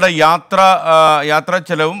പ്രവാസികളുടെ യാത്രാ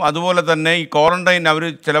ചെലവും അതുപോലെ തന്നെ ഈ ക്വാറന്റൈൻ അവർ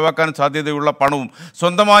ചെലവാക്കാൻ സാധ്യതയുള്ള പണവും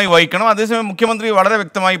സ്വന്തമായി വഹിക്കണം. അതേസമയം മുഖ്യമന്ത്രി വളരെ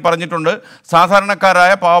വ്യക്തമായി പറഞ്ഞിട്ടുണ്ട്,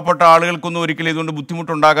 സാധാരണക്കാരായ പാവപ്പെട്ട ആളുകൾക്കൊന്നും ഒരിക്കലും ഇതുകൊണ്ട്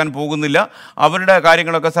ബുദ്ധിമുട്ടുണ്ടാകാൻ പോകുന്നില്ല, അവരുടെ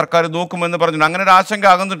കാര്യങ്ങളൊക്കെ സർക്കാർ നോക്കുമെന്ന് പറഞ്ഞിട്ടുണ്ട്. അങ്ങനെ ഒരു ആശങ്ക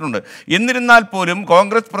അകന്നിട്ടുണ്ട്. എന്നിരുന്നാൽ പോലും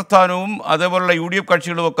കോൺഗ്രസ് പ്രസ്ഥാനവും അതേപോലുള്ള UDF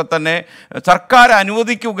കക്ഷികളും ഒക്കെ തന്നെ സർക്കാർ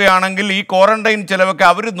അനുവദിക്കുകയാണെങ്കിൽ ഈ ക്വാറന്റൈൻ ചെലവൊക്കെ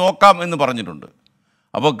അവർ നോക്കാം എന്ന് പറഞ്ഞിട്ടുണ്ട്.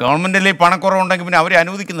 അപ്പോൾ ഗവൺമെന്റിലെ പണക്കുറവുണ്ടെങ്കിൽ പിന്നെ അവരെ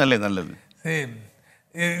അനുവദിക്കുന്നതല്ലേ നല്ലത്?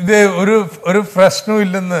 ഇത് ഒരു പ്രശ്നവും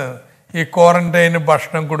ഇല്ലെന്ന്. ഈ ക്വാറന്റൈന്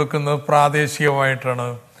ഭക്ഷണം കൊടുക്കുന്നത് പ്രാദേശികമായിട്ടാണ്.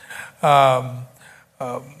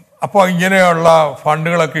 അപ്പോൾ ഇങ്ങനെയുള്ള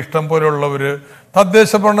ഫണ്ടുകളൊക്കെ ഇഷ്ടം പോലെയുള്ളവർ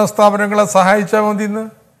തദ്ദേശ ഭരണ സ്ഥാപനങ്ങളെ സഹായിച്ചാൽ മതി. ഇന്ന്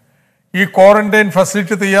ഈ ക്വാറന്റൈൻ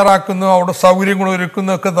ഫെസിലിറ്റി തയ്യാറാക്കുന്നു, അവിടെ സൗകര്യങ്ങൾ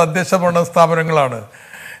ഒരുക്കുന്നതൊക്കെ തദ്ദേശ ഭരണ സ്ഥാപനങ്ങളാണ്.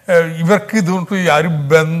 ഇവർക്ക് ഇതുകൊണ്ട് ആരും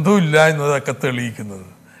ബന്ധമില്ല എന്നതൊക്കെ തെളിയിക്കുന്നത്.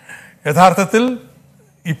 യഥാർത്ഥത്തിൽ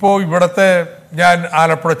ഇപ്പോൾ ഞാൻ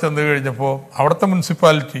ആലപ്പുഴ ചെന്ന് കഴിഞ്ഞപ്പോൾ അവിടുത്തെ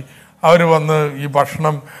മുനിസിപ്പാലിറ്റി അവർ വന്ന് ഈ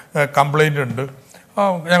ഭക്ഷണം കംപ്ലൈൻ്റ് ഉണ്ട്,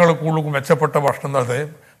 ഞങ്ങൾ കൂടുതൽ മെച്ചപ്പെട്ട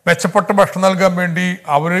ഭക്ഷണം നൽകാൻ വേണ്ടി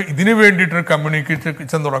അവർ ഇതിന് വേണ്ടിയിട്ടൊരു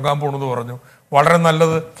കമ്മ്യൂണിക്കേഷൻ തുടങ്ങാൻ പോകണമെന്ന് പറഞ്ഞു. വളരെ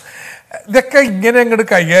നല്ലത്. ഇതൊക്കെ ഇങ്ങനെ അങ്ങോട്ട്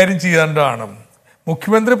കൈകാര്യം ചെയ്യാണ്ടാണ്.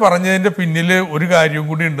 മുഖ്യമന്ത്രി പറഞ്ഞതിൻ്റെ പിന്നിൽ ഒരു കാര്യം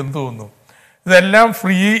കൂടി ഉണ്ടെന്ന് തോന്നുന്നു. ഇതെല്ലാം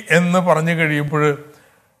ഫ്രീ എന്ന് പറഞ്ഞു കഴിയുമ്പോൾ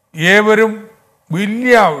ഏവരും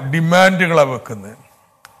വലിയ ഡിമാൻഡുകളാണ് വെക്കുന്നത്.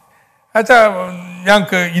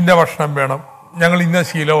 ഞങ്ങൾക്ക് ഇന്ന ഭക്ഷണം വേണം, ഞങ്ങൾ ഇന്ന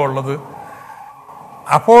ശീലമുള്ളത്.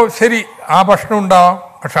 അപ്പോൾ ശരി, ആ ഭക്ഷണം ഉണ്ടാവാം,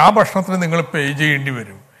 പക്ഷെ ആ ഭക്ഷണത്തിന് നിങ്ങൾ പേ ചെയ്യേണ്ടി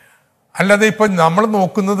വരും. അല്ലാതെ ഇപ്പം നമ്മൾ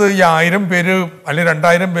നോക്കുന്നത് ഈ 1000 പേര് അല്ലെങ്കിൽ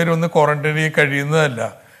 2000 പേര് ഒന്ന് ക്വാറന്റൈനിൽ കഴിയുന്നതല്ല.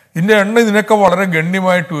 ഇതിൻ്റെ ഇതിനൊക്കെ വളരെ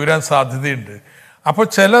ഗണ്യമായിട്ട് ഉയരാൻ സാധ്യതയുണ്ട്. അപ്പോൾ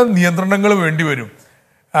ചില നിയന്ത്രണങ്ങൾ വേണ്ടി വരും.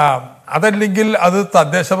 അതല്ലെങ്കിൽ അത്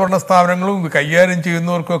തദ്ദേശ ഭരണ സ്ഥാപനങ്ങളും കൈകാര്യം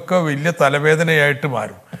ചെയ്യുന്നവർക്കൊക്കെ വലിയ തലവേദനയായിട്ട്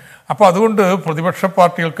മാറും. അപ്പോൾ അതുകൊണ്ട് പ്രതിപക്ഷ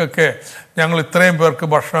പാർട്ടികൾക്കൊക്കെ ഞങ്ങൾ ഇത്രയും പേർക്ക്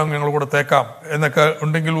ഭക്ഷണം ഞങ്ങൾ കൊടുത്തേക്കാം എന്നൊക്കെ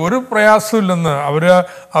ഉണ്ടെങ്കിൽ ഒരു പ്രയാസമില്ലെന്ന്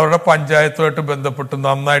അവരുടെ പഞ്ചായത്തുമായിട്ട് ബന്ധപ്പെട്ട്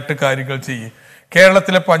നന്നായിട്ട് കാര്യങ്ങൾ ചെയ്യും.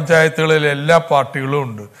 കേരളത്തിലെ പഞ്ചായത്തുകളിൽ എല്ലാ പാർട്ടികളും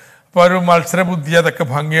ഉണ്ട്. അപ്പോൾ ഒരു മത്സരബുദ്ധി അതൊക്കെ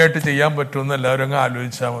ഭംഗിയായിട്ട് ചെയ്യാൻ പറ്റുമെന്ന് എല്ലാവരും അങ്ങ്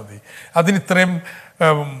ആലോചിച്ചാൽ മതി. അതിനിത്രയും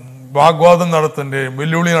വാഗ്വാദം നടത്തേണ്ടതും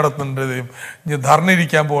വെല്ലുവിളി നടത്തേണ്ടതും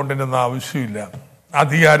ധർണയിരിക്കാൻ പോകേണ്ടതെന്ന് ആവശ്യമില്ല.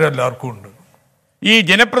 അധികാരം എല്ലാവർക്കും ഉണ്ട്. ഈ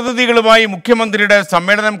ജനപ്രതിനിധികളുമായി മുഖ്യമന്ത്രിയുടെ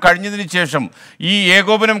സമ്മേളനം കഴിഞ്ഞതിന് ശേഷം ഈ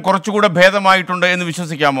ഏകോപനം കുറച്ചുകൂടെ ഭേദമായിട്ടുണ്ട് എന്ന്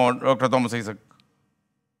വിശ്വസിക്കാമോ ഡോക്ടർ തോമസ് ഐസക്?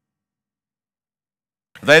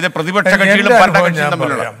 അതായത് പ്രതിപക്ഷ കക്ഷികളും ഭരണകക്ഷിയും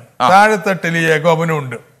തമ്മിലുള്ള താഴെത്തട്ടിൽ ഈ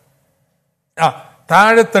ഏകോപനമുണ്ട്.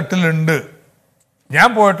 താഴെത്തട്ടിലുണ്ട്. ഞാൻ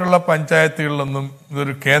പോയിട്ടുള്ള പഞ്ചായത്തുകളിലൊന്നും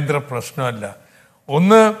ഇതൊരു കേന്ദ്ര പ്രശ്നമല്ല.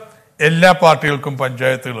 ഒന്ന്, എല്ലാ പാർട്ടികൾക്കും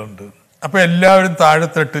പഞ്ചായത്തുകളുണ്ട്. അപ്പോൾ എല്ലാവരും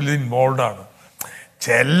താഴെത്തട്ടിൽ ഇൻവോൾവ് ആണ്.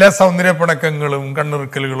 ചില സൗന്ദര്യപ്പണക്കങ്ങളും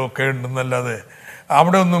കണ്ണിറുക്കലുകളും ഒക്കെ ഉണ്ടെന്നല്ലാതെ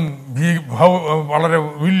അവിടെ ഒന്നും വളരെ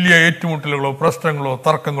വലിയ ഏറ്റുമുട്ടലുകളോ പ്രശ്നങ്ങളോ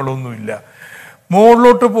തർക്കങ്ങളോ ഒന്നുമില്ല.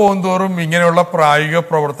 മുകളിലോട്ട് പോകുന്തോറും ഇങ്ങനെയുള്ള പ്രായോഗിക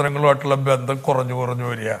പ്രവർത്തനങ്ങളുമായിട്ടുള്ള ബന്ധം കുറഞ്ഞു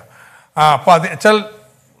വരിക. അപ്പം അത് വെച്ചാൽ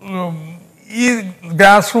ഈ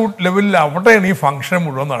ഗ്രാസ് റൂട്ട് ലെവലിൽ അവിടെയാണ് ഈ ഫംഗ്ഷൻ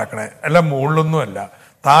മുഴുവൻ നടക്കണേ. അല്ല മുകളിലൊന്നുമല്ല,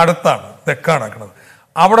 താഴത്താണ്, തെക്കാണ് നടക്കുന്നത്.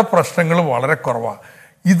 അവിടെ പ്രശ്നങ്ങൾ വളരെ കുറവാണ്.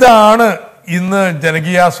 ഇതാണ് ഇന്ന്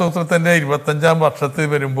ജനകീയാസൂത്രത്തിൻ്റെ 25-ാം വർഷത്തിൽ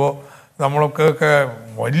വരുമ്പോൾ നമ്മൾക്കൊക്കെ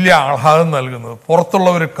വലിയ ആഹ്ലാദം നൽകുന്നത്,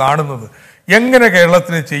 പുറത്തുള്ളവർ കാണുന്നത് എങ്ങനെ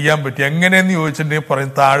കേരളത്തിന് ചെയ്യാൻ പറ്റി എങ്ങനെയെന്ന് ചോദിച്ചിട്ടുണ്ടെങ്കിൽ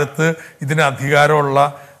പറയും താഴത്ത് ഇതിന് അധികാരമുള്ള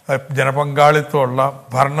ജനപങ്കാളിത്തമുള്ള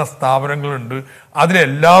ഭരണ സ്ഥാപനങ്ങളുണ്ട്,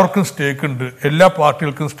 അതിലെല്ലാവർക്കും സ്റ്റേക്ക് ഉണ്ട്, എല്ലാ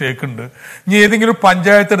പാർട്ടികൾക്കും സ്റ്റേക്ക് ഉണ്ട്. ഇനി ഏതെങ്കിലും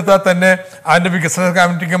പഞ്ചായത്ത് എടുത്താൽ തന്നെ അതിൻ്റെ വികസന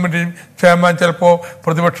കമ്മിറ്റി ചെയർമാൻ ചിലപ്പോൾ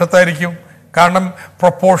പ്രതിപക്ഷത്തായിരിക്കും. കാരണം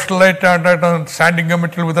പ്രൊപ്പോർഷണലായിട്ടാണ് സ്റ്റാൻഡിംഗ്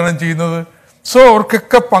കമ്മിറ്റികൾ വിതരണം ചെയ്യുന്നത്. സോ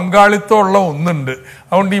അവർക്കൊക്കെ പങ്കാളിത്തമുള്ള ഒന്നുണ്ട്.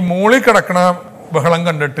 അതുകൊണ്ട് ഈ മോളിൽ കിടക്കണ ബഹളം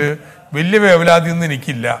കണ്ടിട്ട് വലിയ വേവലാതിയൊന്നും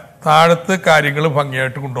എനിക്കില്ല. താഴത്ത് കാര്യങ്ങൾ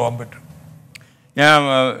ഭംഗിയായിട്ട് കൊണ്ടുപോകാൻ പറ്റും. ഞാൻ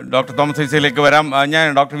ഡോക്ടർ തോമസ് ഐസയിലേക്ക് വരാം. ഞാൻ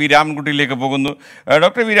ഡോക്ടർ വി രാമൻകുട്ടിയിലേക്ക് പോകുന്നു.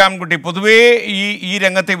 ഡോക്ടർ വി രാമൻകുട്ടി, പൊതുവേ ഈ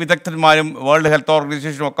രംഗത്തെ വിദഗ്ധന്മാരും വേൾഡ് ഹെൽത്ത്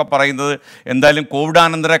ഓർഗനൈസേഷനും ഒക്കെ പറയുന്നത് എന്തായാലും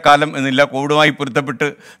കോവിഡാനന്തര കാലം എന്നില്ല, കോവിഡുമായി പൊരുത്തപ്പെട്ട്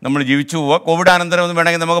നമ്മൾ ജീവിച്ചു പോവുക. കോവിഡാനന്തരം എന്ന്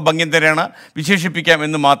വേണമെങ്കിൽ നമുക്ക് ഭംഗ്യന്തരേണ വിശേഷിപ്പിക്കാം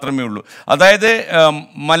എന്ന് മാത്രമേ ഉള്ളൂ. അതായത്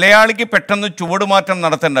മലയാളിക്ക് പെട്ടെന്ന് ചുവടുമാറ്റം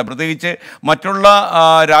നടത്തേണ്ട, പ്രത്യേകിച്ച് മറ്റുള്ള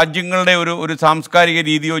രാജ്യങ്ങളുടെ ഒരു സാംസ്കാരിക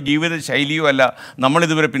രീതിയോ ജീവിത ശൈലിയോ അല്ല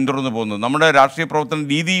നമ്മളിതുവരെ പിന്തുടർന്നു പോകുന്നത്. നമ്മുടെ രാഷ്ട്രീയ പ്രവർത്തന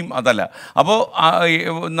രീതിയും അതല്ല. അപ്പോൾ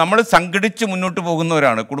നമ്മൾ സംഘടിച്ച് മുന്നോട്ട്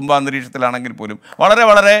പോകുന്നവരാണ്. കുടുംബാന്തരീക്ഷത്തിലാണെങ്കിൽ പോലും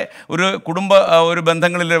വളരെ ഒരു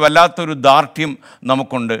ബന്ധങ്ങളിൽ വല്ലാത്തൊരു ദാർഢ്യം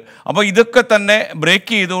നമുക്കുണ്ട്. അപ്പോൾ ഇതൊക്കെ തന്നെ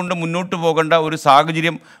ബ്രേക്ക് ചെയ്തുകൊണ്ട് മുന്നോട്ട് പോകേണ്ട ഒരു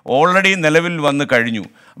സാഹചര്യം ഓൾറെഡി നിലവിൽ വന്നു കഴിഞ്ഞു.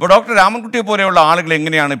 അപ്പോൾ ഡോക്ടർ രാമൻകുട്ടിയെ പോലെയുള്ള ആളുകൾ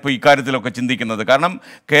എങ്ങനെയാണ് ഇപ്പോൾ ഇക്കാര്യത്തിലൊക്കെ ചിന്തിക്കുന്നത്? കാരണം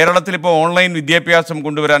കേരളത്തിൽ ഇപ്പോൾ ഓൺലൈൻ വിദ്യാഭ്യാസം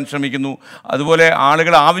കൊണ്ടുവരാൻ ശ്രമിക്കുന്നു, അതുപോലെ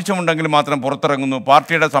ആളുകൾ ആവശ്യമുണ്ടെങ്കിൽ മാത്രം പുറത്തിറങ്ങുന്നു,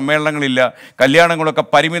 പാർട്ടിയുടെ സമ്മേളനങ്ങളില്ല, കല്യാണങ്ങളൊക്കെ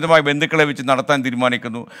പരിമിതമായ ബന്ധുക്കളെ വെച്ച് നടത്താൻ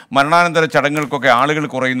തീരുമാനിക്കുന്നു, മരണാനന്തര ചടങ്ങുകൾക്കൊക്കെ ആളുകൾ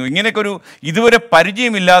കുറയുന്നു. ഇങ്ങനെയൊക്കെ ഒരു ഇതുവരെ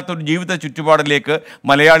പരിചയമില്ലാത്തൊരു ജീവിത ചുറ്റുപാടിലേക്ക്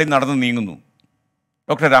മലയാളി നടന്നു നീങ്ങുന്നു.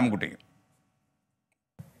 ഡോക്ടർ രാമൻകുട്ടി.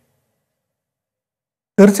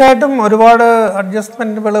 തീർച്ചയായിട്ടും ഒരുപാട്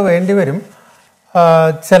അഡ്ജസ്റ്റ്മെൻറ്റുകൾ വേണ്ടിവരും.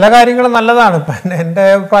 ചില കാര്യങ്ങൾ നല്ലതാണ്. ഇപ്പം എൻ്റെ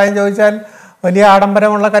അഭിപ്രായം ചോദിച്ചാൽ വലിയ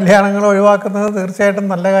ആഡംബരമുള്ള കല്യാണങ്ങൾ ഒഴിവാക്കുന്നത് തീർച്ചയായിട്ടും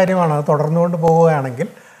നല്ല കാര്യമാണ്, അത് തുടർന്നുകൊണ്ട് പോവുകയാണെങ്കിൽ.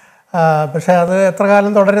 പക്ഷേ അത് എത്ര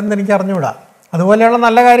കാലം തുടരുമെന്ന് എനിക്ക് അറിഞ്ഞുകൂടാ. അതുപോലെയുള്ള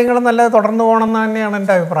നല്ല കാര്യങ്ങൾ നല്ല തുടർന്നു പോകണമെന്ന് തന്നെയാണ്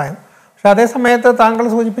എൻ്റെ അഭിപ്രായം. പക്ഷെ അതേ സമയത്ത് താങ്കൾ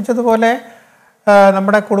സൂചിപ്പിച്ചതുപോലെ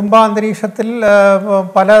നമ്മുടെ കുടുംബാന്തരീക്ഷത്തിൽ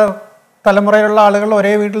പല തലമുറയിലുള്ള ആളുകൾ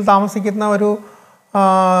ഒരേ വീട്ടിൽ താമസിക്കുന്ന ഒരു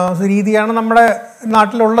രീതിയാണ് നമ്മുടെ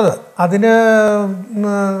നാട്ടിലുള്ളത്. അതിന്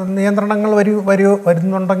നിയന്ത്രണങ്ങൾ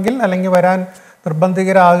വരുന്നുണ്ടെങ്കിൽ അല്ലെങ്കിൽ വരാൻ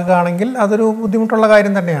നിർബന്ധിതരാകുകയാണെങ്കിൽ അതൊരു ബുദ്ധിമുട്ടുള്ള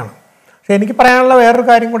കാര്യം തന്നെയാണ്. പക്ഷേ എനിക്ക് പറയാനുള്ള വേറൊരു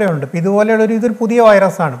കാര്യം കൂടെ ഉണ്ട്. ഇപ്പം ഇതുപോലെയുള്ള ഇതൊരു പുതിയ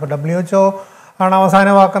വൈറസാണ്. ഇപ്പോൾ WHO ആണ് അവസാന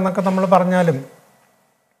വാക്കെന്നൊക്കെ നമ്മൾ പറഞ്ഞാലും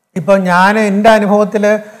ഇപ്പോൾ എൻ്റെ അനുഭവത്തിൽ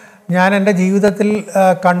ഞാൻ എൻ്റെ ജീവിതത്തിൽ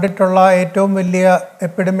കണ്ടിട്ടുള്ള ഏറ്റവും വലിയ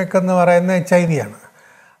എപ്പിഡമിക് എന്ന് പറയുന്നത് HIV ആണ്.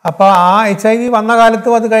 അപ്പോൾ ആ HIV വന്ന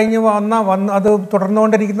കാലത്തും അത് കഴിഞ്ഞ് അത്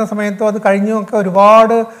തുടർന്നുകൊണ്ടിരിക്കുന്ന സമയത്തും അത് കഴിഞ്ഞുമൊക്കെ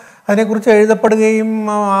ഒരുപാട് അതിനെക്കുറിച്ച് എഴുതപ്പെടുകയും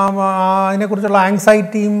അതിനെക്കുറിച്ചുള്ള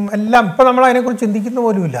ആങ്സൈറ്റിയും എല്ലാം ഇപ്പോൾ നമ്മൾ അതിനെക്കുറിച്ച് ചിന്തിക്കുന്ന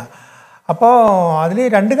പോലുമില്ല. അപ്പോൾ അതിൽ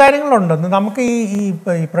രണ്ട് കാര്യങ്ങളുണ്ട്. നമുക്ക്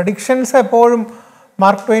ഈ പ്രഡിക്ഷൻസ് എപ്പോഴും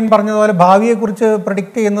മാർക്ക് ട്വെയിൻ പറഞ്ഞതുപോലെ ഭാവിയെക്കുറിച്ച്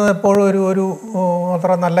പ്രഡിക്റ്റ് ചെയ്യുന്നത് എപ്പോഴും ഒരു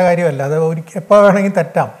അത്ര നല്ല കാര്യമല്ല. അത് എപ്പോൾ വേണമെങ്കിൽ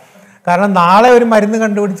തെറ്റാം. കാരണം നാളെ ഒരു മരുന്ന്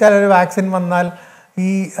കണ്ടുപിടിച്ചാൽ, ഒരു വാക്സിൻ വന്നാൽ ഈ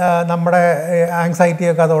നമ്മുടെ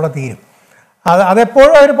ആങ്സൈറ്റിയൊക്കെ അതോടെ തീരും.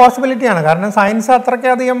 അതെപ്പോഴും ഒരു പോസിബിലിറ്റിയാണ്. കാരണം സയൻസ്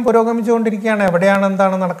അത്രയ്ക്കധികം പുരോഗമിച്ചുകൊണ്ടിരിക്കുകയാണ്. എവിടെയാണ്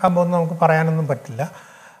എന്താണ് നടക്കാൻ പോകുന്നത് നമുക്ക് പറയാനൊന്നും പറ്റില്ല.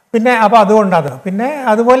 പിന്നെ അപ്പോൾ അതുകൊണ്ടത് പിന്നെ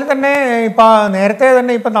അതുപോലെ തന്നെ ഇപ്പോൾ നേരത്തെ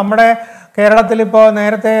തന്നെ ഇപ്പം നമ്മുടെ കേരളത്തിലിപ്പോൾ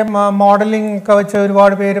നേരത്തെ മോഡലിംഗ് ഒക്കെ വെച്ച്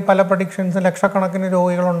ഒരുപാട് പേര് പല പ്രഡിക്ഷൻസും ലക്ഷക്കണക്കിന്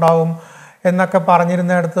രോഗികളുണ്ടാവും എന്നൊക്കെ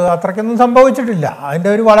പറഞ്ഞിരുന്നിടത്ത് അത്രയ്ക്കൊന്നും സംഭവിച്ചിട്ടില്ല. അതിൻ്റെ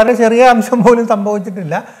ഒരു വളരെ ചെറിയ അംശം പോലും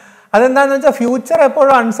സംഭവിച്ചിട്ടില്ല. അതെന്താണെന്ന് വെച്ചാൽ ഫ്യൂച്ചർ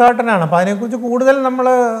എപ്പോഴും അൺസർട്ടൺ ആണ്. അപ്പോൾ അതിനെക്കുറിച്ച് കൂടുതൽ നമ്മൾ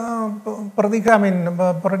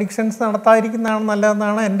പ്രഡിക്ഷൻസ് നടത്താതിരിക്കുന്നതാണ്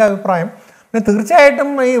നല്ലതെന്നാണ് എൻ്റെ അഭിപ്രായം. പിന്നെ തീർച്ചയായിട്ടും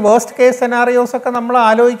ഈ വേഴ്സ്റ്റ് കേസ് സെനാറിയോസൊക്കെ നമ്മൾ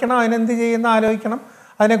ആലോചിക്കണം, അതിനെന്ത് ചെയ്യുന്ന ആലോചിക്കണം,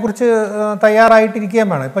 അതിനെക്കുറിച്ച് തയ്യാറായിട്ടിരിക്കുകയും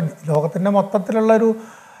വേണം. ഇപ്പം ലോകത്തിൻ്റെ മൊത്തത്തിലുള്ളൊരു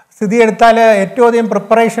സ്ഥിതി എടുത്താൽ ഏറ്റവും അധികം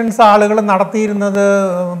പ്രിപ്പറേഷൻസ് ആളുകൾ നടത്തിയിരുന്നത്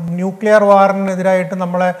ന്യൂക്ലിയർ വാറിനെതിരായിട്ട്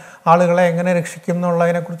നമ്മളെ ആളുകളെ എങ്ങനെ രക്ഷിക്കും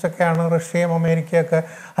എന്നുള്ളതിനെക്കുറിച്ചൊക്കെയാണ്. റഷ്യയും അമേരിക്കയൊക്കെ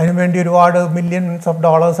അതിനുവേണ്ടി ഒരുപാട് മില്യൺസ് ഓഫ്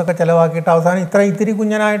ഡോളേഴ്സൊക്കെ ചിലവാക്കിയിട്ട് അവസാനം ഇത്തിരി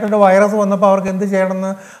കുഞ്ഞനായിട്ടൊരു വൈറസ് വന്നപ്പോൾ അവർക്ക് എന്ത്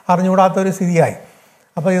ചെയ്യണമെന്ന് അറിഞ്ഞുകൂടാത്തൊരു സ്ഥിതിയായി.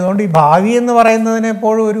 അപ്പോൾ ഇതുകൊണ്ട് ഈ ഭാവി എന്ന് പറയുന്നതിന്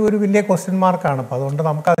എപ്പോഴും ഒരു വലിയ ക്വസ്റ്റ്യൻ മാർക്കാണ്. അപ്പോൾ അതുകൊണ്ട്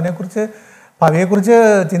നമുക്ക് അതിനെക്കുറിച്ച് ഭാവിയെക്കുറിച്ച്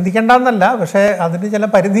ചിന്തിക്കേണ്ടെന്നല്ല, പക്ഷേ അതിന് ചില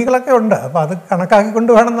പരിധികളൊക്കെ ഉണ്ട്. അപ്പോൾ അത്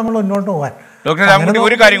കണക്കാക്കിക്കൊണ്ട് വേണം നമ്മൾ മുന്നോട്ട് പോകാൻ. ഡോക്ടർ രാമൻകുട്ടി,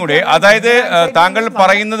 ഒരു കാര്യം കൂടി, അതായത് താങ്കൾ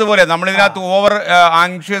പറയുന്നത് പോലെ നമ്മളിതിനകത്ത് ഓവർ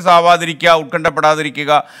ആങ്ഷ്യസ് ആവാതിരിക്കുക,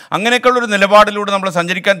 ഉത്കണ്ഠപ്പെടാതിരിക്കുക, അങ്ങനെയൊക്കെയുള്ളൊരു നിലപാടിലൂടെ നമ്മൾ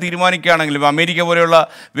സഞ്ചരിക്കാൻ തീരുമാനിക്കുകയാണെങ്കിൽ അമേരിക്ക പോലെയുള്ള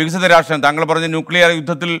വികസിത രാഷ്ട്രം, താങ്കൾ പറഞ്ഞ ന്യൂക്ലിയർ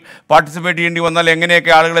യുദ്ധത്തിൽ പാർട്ടിസിപ്പേറ്റ് ചെയ്യേണ്ടി വന്നാൽ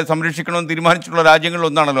എങ്ങനെയൊക്കെ ആളുകളെ സംരക്ഷിക്കണമെന്ന് തീരുമാനിച്ചിട്ടുള്ള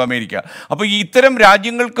രാജ്യങ്ങളിലൊന്നാണല്ലോ അമേരിക്ക. അപ്പോൾ ഈ ഇത്തരം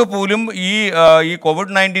രാജ്യങ്ങൾക്ക് പോലും ഈ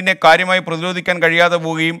കോവിഡ്-19 കാര്യമായി പ്രതിരോധിക്കാൻ കഴിയാതെ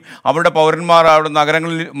പോവുകയും അവരുടെ പൗരന്മാർ അവിടെ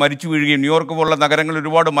നഗരങ്ങളിൽ മരിച്ചു വീഴുകയും ന്യൂയോർക്ക് പോലുള്ള നഗരങ്ങളിൽ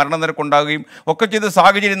ഒരുപാട് മരണനിരക്ക് ഉണ്ടാകുകയും ഒക്കെ ചെയ്ത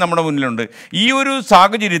സാഹചര്യം നമ്മുടെ മുന്നിലുണ്ട്. ഈ ഒരു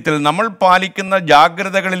സാഹചര്യത്തിൽ നമ്മൾ പാലിക്കുന്ന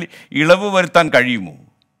ജാഗ്രതകളിൽ ഇളവ് വരുത്താൻ കഴിയുമോ?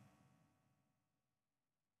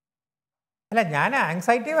 അല്ല, ഞാൻ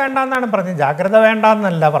ആങ്സൈറ്റി വേണ്ടെന്നാണ് പറഞ്ഞത്, ജാഗ്രത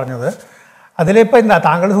വേണ്ടെന്നല്ല പറഞ്ഞത്. അതിലിപ്പോൾ എന്താ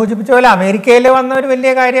താങ്കൾ സൂചിപ്പിച്ച പോലെ അമേരിക്കയിൽ വന്ന ഒരു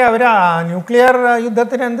വലിയ കാര്യം, അവർ ന്യൂക്ലിയർ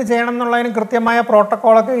യുദ്ധത്തിന് എന്ത് ചെയ്യണം എന്നുള്ളതിന് കൃത്യമായ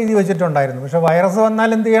പ്രോട്ടോക്കോളൊക്കെ എഴുതി വെച്ചിട്ടുണ്ടായിരുന്നു. പക്ഷേ വൈറസ് വന്നാൽ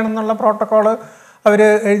എന്ത് ചെയ്യണം എന്നുള്ള പ്രോട്ടോക്കോള് അവർ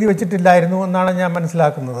എഴുതി വെച്ചിട്ടില്ലായിരുന്നു എന്നാണ് ഞാൻ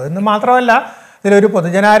മനസ്സിലാക്കുന്നത്. എന്ന് മാത്രമല്ല, ഇതിലൊരു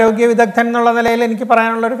പൊതുജനാരോഗ്യ വിദഗ്ധൻ എന്നുള്ള നിലയിൽ എനിക്ക്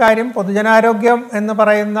പറയാനുള്ളൊരു കാര്യം, പൊതുജനാരോഗ്യം എന്ന്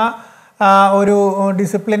പറയുന്ന ഒരു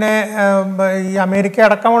ഡിസിപ്ലിനെ ഈ അമേരിക്ക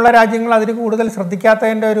അടക്കമുള്ള രാജ്യങ്ങൾ അതിന് കൂടുതൽ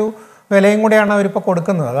ശ്രദ്ധിക്കാത്തതിൻ്റെ ഒരു വിലയും കൂടിയാണ് അവരിപ്പോൾ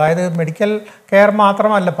കൊടുക്കുന്നത്. അതായത് മെഡിക്കൽ കെയർ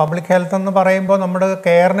മാത്രമല്ല, പബ്ലിക് ഹെൽത്ത് എന്ന് പറയുമ്പോൾ നമ്മുടെ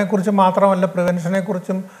കെയറിനെ കുറിച്ച് മാത്രമല്ല, പ്രിവെൻഷനെ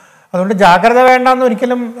കുറിച്ചും. അതുകൊണ്ട് ജാഗ്രത വേണ്ടെന്ന്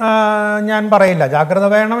ഒരിക്കലും ഞാൻ പറയില്ല. ജാഗ്രത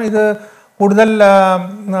വേണം. ഇത് കൂടുതൽ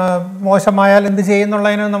മോശമായാൽ എന്ത്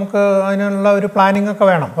ചെയ്യുന്നുള്ളതിന് നമുക്ക് അതിനുള്ള ഒരു പ്ലാനിങ് ഒക്കെ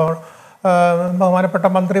വേണം. അപ്പോൾ ബഹുമാനപ്പെട്ട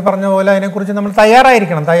മന്ത്രി പറഞ്ഞ പോലെ അതിനെക്കുറിച്ച് നമ്മൾ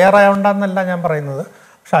തയ്യാറായിരിക്കണം. തയ്യാറാവണ്ടെന്നല്ല ഞാൻ പറയുന്നത്.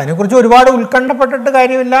 പക്ഷെ അതിനെക്കുറിച്ച് ഒരുപാട് ഉത്കണ്ഠപ്പെട്ടിട്ട്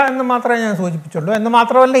കാര്യമില്ല എന്ന് മാത്രമേ ഞാൻ സൂചിപ്പിച്ചുള്ളൂ. എന്ന്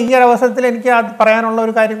മാത്രമല്ല, ഈ ഒരു അവസരത്തിൽ എനിക്ക് പറയാനുള്ള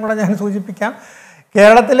ഒരു കാര്യം കൂടെ ഞാൻ സൂചിപ്പിക്കാം.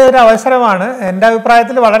 കേരളത്തിലെ ഒരു അവസരമാണ്. എൻ്റെ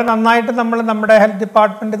അഭിപ്രായത്തിൽ വളരെ നന്നായിട്ട് നമ്മുടെ ഹെൽത്ത്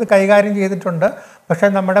ഡിപ്പാർട്ട്മെൻറ്റ് ഇത് കൈകാര്യം ചെയ്തിട്ടുണ്ട്. പക്ഷേ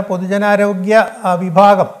നമ്മുടെ പൊതുജനാരോഗ്യ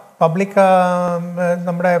വിഭാഗം, പബ്ലിക്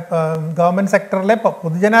നമ്മുടെ ഗവൺമെൻറ് സെക്ടറിലെ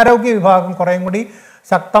പൊതുജനാരോഗ്യ വിഭാഗം കുറേയും കൂടി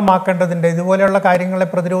ശക്തമാക്കേണ്ടതുണ്ട്. ഇതുപോലെയുള്ള കാര്യങ്ങളെ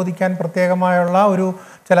പ്രതിരോധിക്കാൻ പ്രത്യേകമായുള്ള ഒരു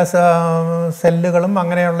ചില സെല്ലുകളും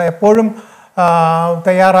അങ്ങനെയുള്ള എപ്പോഴും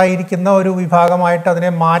തയ്യാറായിരിക്കുന്ന ഒരു വിഭാഗമായിട്ട് അതിനെ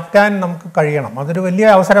മാറ്റാൻ നമുക്ക് കഴിയണം. അതൊരു വലിയ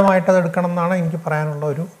അവസരമായിട്ട് അത് എടുക്കണം എന്നാണ് എനിക്ക് പറയാനുള്ള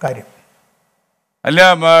ഒരു കാര്യം. അല്ല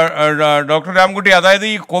ഡോക്ടർ രാംകുട്ടി, അതായത്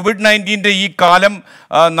ഈ COVID-19 ഈ കാലം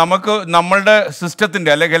നമുക്ക് നമ്മളുടെ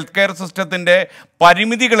സിസ്റ്റത്തിൻ്റെ അല്ലെങ്കിൽ ഹെൽത്ത് കെയർ സിസ്റ്റത്തിൻ്റെ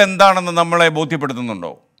പരിമിതികൾ എന്താണെന്ന് നമ്മളെ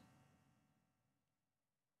ബോധ്യപ്പെടുത്തുന്നുണ്ടോ?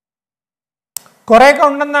 കുറേയൊക്കെ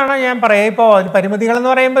ഉണ്ടെന്നാണ് ഞാൻ പറയുക. ഇപ്പോൾ പരിമിതികൾ എന്ന്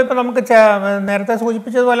പറയുമ്പോൾ ഇപ്പോൾ നമുക്ക് നേരത്തെ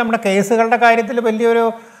സൂചിപ്പിച്ചതുപോലെ നമ്മുടെ കേസുകളുടെ കാര്യത്തിൽ വലിയൊരു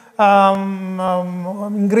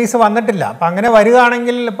ഇൻക്രീസ് വന്നിട്ടില്ല. അപ്പം അങ്ങനെ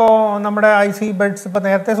വരികയാണെങ്കിൽ ഇപ്പോൾ നമ്മുടെ ICU ബെഡ്സ് ഇപ്പോൾ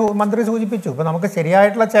നേരത്തെ മന്ത്രി സൂചിപ്പിച്ചു, ഇപ്പോൾ നമുക്ക്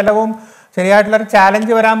ശരിയായിട്ടുള്ള ചിലവും ശരിയായിട്ടുള്ളൊരു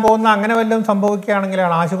ചാലഞ്ച് വരാൻ പോകുന്ന അങ്ങനെ വല്ലതും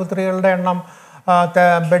സംഭവിക്കുകയാണെങ്കിലാണ് ആശുപത്രികളുടെ എണ്ണം,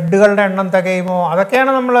 ബെഡുകളുടെ എണ്ണം തികയുമോ,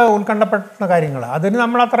 അതൊക്കെയാണ് നമ്മൾ ഉത്കണ്ഠപ്പെടുത്തുന്ന കാര്യങ്ങൾ. അതിന്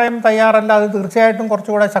നമ്മൾ അത്രയും തയ്യാറല്ല. അത് തീർച്ചയായിട്ടും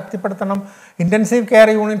കുറച്ചുകൂടെ ശക്തിപ്പെടുത്തണം. ഇൻറ്റൻസീവ് കെയർ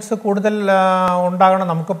യൂണിറ്റ്സ് കൂടുതൽ ഉണ്ടാകണം.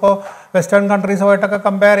 നമുക്കിപ്പോൾ വെസ്റ്റേൺ കൺട്രീസുമായിട്ടൊക്കെ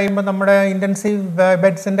കമ്പയർ ചെയ്യുമ്പോൾ നമ്മുടെ ഇൻറ്റൻസീവ്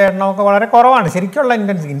ബെഡ്സിൻ്റെ എണ്ണമൊക്കെ വളരെ കുറവാണ്. ശരിക്കുള്ള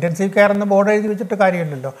ഇൻറ്റൻസീവ് കെയർ എന്ന് ബോർഡ് എഴുതി വെച്ചിട്ട്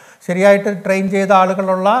കാര്യമില്ലല്ലോ. ശരിയായിട്ട് ട്രെയിൻ ചെയ്ത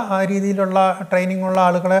ആളുകളുള്ള ആ രീതിയിലുള്ള ട്രെയിനിങ് ഉള്ള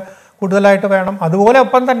ആളുകളെ കൂടുതലായിട്ട് വേണം. അതുപോലെ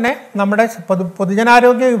ഒപ്പം തന്നെ നമ്മുടെ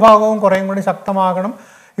പൊതുജനാരോഗ്യ വിഭാഗവും കുറേയും കൂടി ശക്തമാകണം.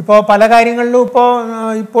 ഇപ്പോൾ പല കാര്യങ്ങളിലും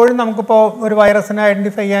ഇപ്പോഴും നമുക്കിപ്പോൾ ഒരു വൈറസിനെ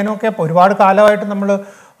ഐഡൻറ്റിഫൈ ചെയ്യാനും ഒക്കെ ഒരുപാട് കാലമായിട്ട് നമ്മൾ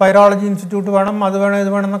വൈറോളജി ഇൻസ്റ്റിറ്റ്യൂട്ട് വേണം, അത് വേണം,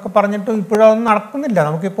 ഇത് വേണം എന്നൊക്കെ പറഞ്ഞിട്ടും ഇപ്പോഴും അതൊന്നും നടക്കുന്നില്ല.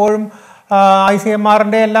 നമുക്കിപ്പോഴും ICMR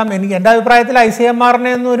എല്ലാം എൻ്റെ അഭിപ്രായത്തിൽ ICMR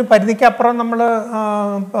ഒന്നും ഒരു പരിധിക്ക് അപ്പുറം നമ്മൾ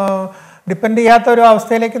ഡിപ്പെൻഡ് ചെയ്യാത്ത ഒരു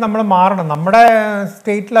അവസ്ഥയിലേക്ക് നമ്മൾ മാറണം. നമ്മുടെ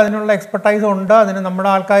സ്റ്റേറ്റിൽ അതിനുള്ള എക്സ്പെർട്ടൈസ് ഉണ്ട്. അതിന്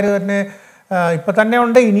നമ്മുടെ ആൾക്കാർ തന്നെ ഇപ്പം തന്നെ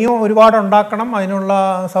ഉണ്ട്. ഇനിയും ഒരുപാട് ഉണ്ടാക്കണം, അതിനുള്ള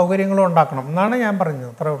സൗകര്യങ്ങളും ഉണ്ടാക്കണം എന്നാണ് ഞാൻ പറഞ്ഞത്.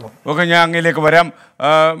 അത്രേ ഉള്ളൂ. ഓക്കെ, ഞാൻ അങ്ങയിലേക്ക് വരാം.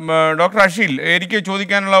 ഡോക്ടർ അഷീൽ, എനിക്ക്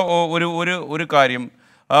ചോദിക്കാനുള്ള ഒരു കാര്യം,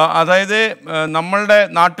 അതായത് നമ്മളുടെ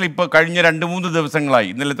നാട്ടിൽ ഇപ്പോൾ കഴിഞ്ഞ 2-3 ദിവസങ്ങളായി,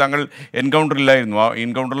 ഇന്നലെ താങ്കൾ എൻകൗണ്ടറിലായിരുന്നു, ആ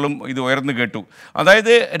എൻകൗണ്ടറിലും ഇത് ഉയർന്നു കേട്ടു.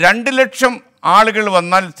 അതായത് 2 ലക്ഷം ആളുകൾ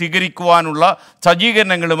വന്നാൽ സ്വീകരിക്കുവാനുള്ള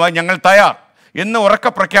സജ്ജീകരണങ്ങളുമായി ഞങ്ങൾ തയ്യാർ എന്ന്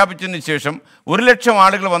ഉറക്കെ പ്രഖ്യാപിച്ചതിന് ശേഷം 1 ലക്ഷം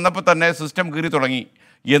ആളുകൾ വന്നപ്പോൾ തന്നെ സിസ്റ്റം കീറി തുടങ്ങി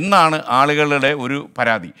എന്നാണ് ആളുകളുടെ ഒരു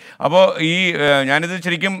പരാതി. അപ്പോൾ ഞാനിത്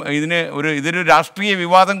ശരിക്കും ഇതൊരു രാഷ്ട്രീയ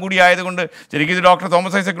വിവാദം കൂടി ആയതുകൊണ്ട് ശരിക്കും ഇത് ഡോക്ടർ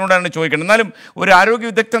തോമസ് ഐസക്കിനോടാണ് ചോദിക്കുന്നത്. എന്നാലും ഒരു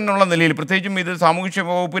ആരോഗ്യ വിദഗ്ധൻ എന്നുള്ള നിലയിൽ, പ്രത്യേകിച്ചും ഇത് സാമൂഹ്യ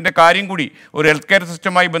വകുപ്പിൻ്റെ കാര്യം കൂടി ഒരു ഹെൽത്ത് കെയർ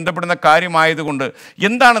സിസ്റ്റമായി ബന്ധപ്പെടുന്ന കാര്യമായതുകൊണ്ട്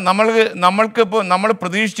എന്താണ് നമ്മൾക്കിപ്പോൾ നമ്മൾ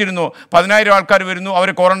പ്രതീക്ഷിച്ചിരുന്നു 10,000 ആൾക്കാർ വരുന്നു,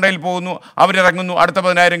 അവർ ക്വാറന്റൈനിൽ പോകുന്നു, അവരിറങ്ങുന്നു, അടുത്ത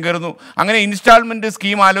 10,000 കയറുന്നു, അങ്ങനെ ഇൻസ്റ്റാൾമെൻറ്റ്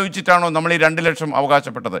സ്കീം ആലോചിച്ചിട്ടാണോ നമ്മൾ ഈ 2 ലക്ഷം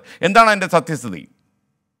അവകാശപ്പെട്ടത്? എന്താണ് അതിൻ്റെ സത്യസ്ഥിതി?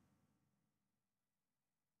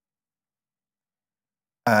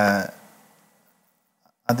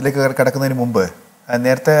 അതിലേക്ക് കിടക്കുന്നതിന് മുമ്പ്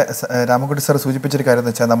നേരത്തെ രാമൻകുട്ടി സാർ സൂചിപ്പിച്ചൊരു കാര്യം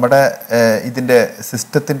എന്ന് വെച്ചാൽ നമ്മുടെ ഇതിൻ്റെ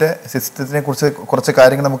സിസ്റ്റത്തിനെ കുറിച്ച് കുറച്ച്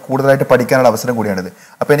കാര്യങ്ങൾ നമുക്ക് കൂടുതലായിട്ട് പഠിക്കാനുള്ള അവസരം കൂടിയാണിത്.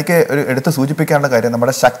 അപ്പോൾ എനിക്ക് ഒരു എടുത്ത് സൂചിപ്പിക്കാനുള്ള കാര്യം,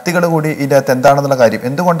 നമ്മുടെ ശക്തികൾ കൂടി ഇതിൻ്റെ അകത്ത് എന്താണെന്നുള്ള കാര്യം,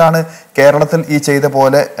 എന്തുകൊണ്ടാണ് കേരളത്തിൽ ഈ ചെയ്ത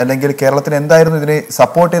പോലെ, അല്ലെങ്കിൽ കേരളത്തിന് എന്തായിരുന്നു ഇതിനെ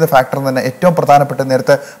സപ്പോർട്ട് ചെയ്ത ഫാക്ടർ എന്ന് തന്നെ ഏറ്റവും പ്രധാനപ്പെട്ട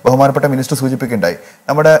നേരത്തെ ബഹുമാനപ്പെട്ട മിനിസ്റ്റർ സൂചിപ്പിക്കുകയുണ്ടായി,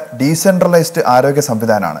 നമ്മുടെ ഡീസെൻട്രലൈസ്ഡ് ആരോഗ്യ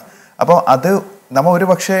സംവിധാനമാണ്. അപ്പോൾ അത് നമ്മൾ ഒരു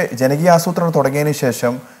പക്ഷേ ജനകീയ ആസൂത്രണം തുടങ്ങിയതിന്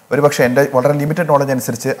ശേഷം ഒരുപക്ഷെ എൻ്റെ വളരെ ലിമിറ്റഡ് നോളജ്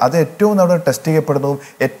അനുസരിച്ച് അത് ഏറ്റവും നമ്മൾ ടെസ്റ്റ് ചെയ്യപ്പെടുന്നതും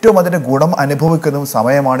ഏറ്റവും അതിൻ്റെ ഗുണം അനുഭവിക്കുന്നതും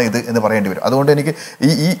സമയമാണ് ഇത് എന്ന് പറയേണ്ടി വരും. അതുകൊണ്ട് എനിക്ക്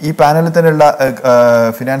ഈ പാനലിൽ തന്നെയുള്ള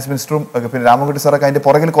ഫിനാൻസ് മിനിസ്റ്ററും പിന്നെ രാമൻകുട്ടി സാറൊക്കെ അതിൻ്റെ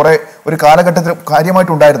പുറകിൽ കുറേ ഒരു കാലഘട്ടത്തിൽ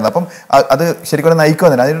കാര്യമായിട്ടുണ്ടായിരുന്നു. അപ്പം അത് ശരിക്കും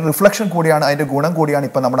നയിക്കുന്നില്ല. അതിൻ്റെ റിഫ്ലക്ഷൻ കൂടിയാണ്, അതിൻ്റെ ഗുണം കൂടിയാണ്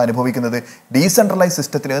ഇപ്പം നമ്മൾ അനുഭവിക്കുന്നത്. ഡീസെൻട്രലൈസ്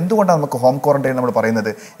സിസ്റ്റത്തിൽ എന്തുകൊണ്ടാണ് നമുക്ക് ഹോം ക്വാറന്റൈൻ നമ്മൾ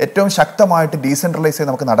പറയുന്നത്? ഏറ്റവും ശക്തമായിട്ട് ഡീസെൻട്രലൈസ് ചെയ്ത്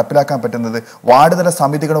നമുക്ക് നടപ്പിലാക്കാൻ പറ്റുന്നത്, വാർഡ് തല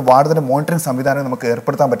സമിതികളും വാർഡ് തല മോണിറ്ററിംഗ് സംവിധാനവും നമുക്ക്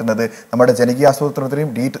ഏർപ്പെടുത്താൻ പറ്റുന്നത് നമ്മുടെ ജനകീയ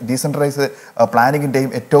ആസൂത്രണത്തിൻ്റെയും ഡീസെൻട്രലൈസ്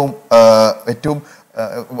പ്ലാനിങ്ങിൻ്റെയും ഏറ്റവും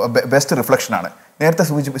ബെസ്റ്റ് റിഫ്ലക്ഷനാണ്. നേരത്തെ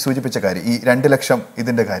സൂചിപ്പിച്ച കാര്യം, ഈ 2 ലക്ഷം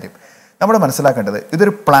ഇതിൻ്റെ കാര്യം നമ്മൾ മനസ്സിലാക്കേണ്ടത്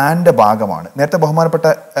ഇതൊരു പ്ലാന്റെ ഭാഗമാണ്. നേരത്തെ ബഹുമാനപ്പെട്ട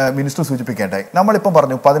മിനിസ്റ്റർ സൂചിപ്പിക്കേണ്ടായി. നമ്മളിപ്പം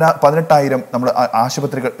പറഞ്ഞു 18,000 നമ്മൾ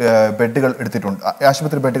ആശുപത്രികൾ ബെഡുകൾ എടുത്തിട്ടുണ്ട്,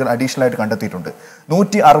 ആശുപത്രി ബെഡുകൾ അഡീഷണൽ ആയിട്ട് കണ്ടെത്തിയിട്ടുണ്ട്.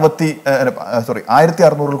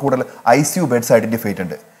 1600 കൂടുതൽ ICU ബെഡ്സ് ഐഡന്റിഫൈ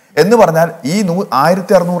ചെയ്തിട്ടുണ്ട്. എന്ന് പറഞ്ഞാൽ ഈ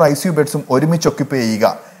 1600 ICU ബെഡ്സും ഒരുമിച്ച് ഒക്യുപ്പൈ ചെയ്യുക,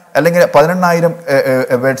 അല്ലെങ്കിൽ 18,000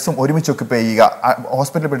 ബെഡ്സും ഒരുമിച്ച് ഒക്യുപ്പൈ ചെയ്യുക,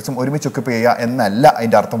 ഹോസ്പിറ്റൽ ബെഡ്സും ഒരുമിച്ച് ഒക്യുപ്പൈ ചെയ്യുക എന്നല്ല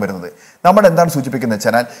അതിൻ്റെ അർത്ഥം വരുന്നത്. നമ്മൾ എന്താണ് സൂചിപ്പിക്കുന്നത്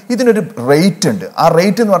വെച്ചാൽ ഇതിനൊരു റേറ്റ് ഉണ്ട്. ആ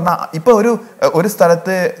റേറ്റ് എന്ന് പറഞ്ഞാൽ ഇപ്പോൾ ഒരു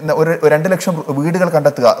സ്ഥലത്ത് ഒരു 2 ലക്ഷം വീടുകൾ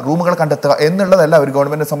കണ്ടെത്തുക, റൂമുകൾ കണ്ടെത്തുക എന്നുള്ളതല്ല ഒരു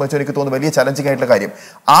ഗവൺമെന്റിനെ സംബന്ധിച്ച് എനിക്ക് തോന്നുന്നു വലിയ ചലഞ്ചിങ് ആയിട്ടുള്ള കാര്യം.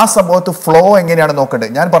 ആ സംഭവത്ത് ഫ്ലോ എങ്ങനെയാണ്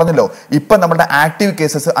നോക്കേണ്ടത്? ഞാൻ പറഞ്ഞല്ലോ, ഇപ്പം നമ്മുടെ ആക്റ്റീവ്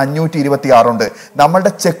കേസസ് 526 ഉണ്ട്.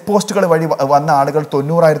 നമ്മളുടെ ചെക്ക് പോസ്റ്റുകൾ വഴി വന്ന ആളുകൾ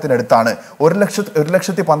 90,000-അടുത്താണ്.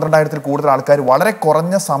 1,12,000 കൂടുതൽ ആൾക്കാർ വളരെ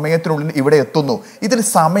കുറഞ്ഞ സമയത്തിനുള്ളിൽ ഇവിടെ എത്തുന്നു. ഇതിൽ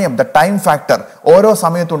സമയം, ദ ടൈം ഫാക്ടർ, ഓരോ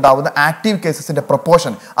സമയത്തുണ്ടാവുന്ന ആക്റ്റീവ് കേസസിന്റെ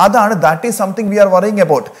പ്രൊപ്പോർഷൻ, അതാണ് that is something we R worrying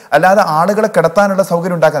about. അല്ലാതെ ആളുകളെ കിടത്താനുള്ള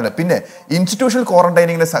സൗകര്യം ഉണ്ടാക്കാനില്ല. പിന്നെ ഇൻസ്റ്റിറ്റ്യൂഷണൽ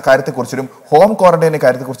ക്വാറന്റൈനിങ്ങിന്റെ കാര്യത്തെക്കുറിച്ചും ഹോം ക്വാറന്റൈനിന്റെ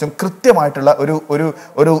കാര്യത്തെക്കുറിച്ചും കൃത്യമായിട്ടുള്ള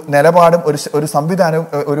ഒരു നിലപാടും ഒരു സംവിധാനവും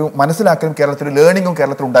ഒരു മനസ്സിലാക്കലും കേരളത്തിൽ, ലേണിംഗും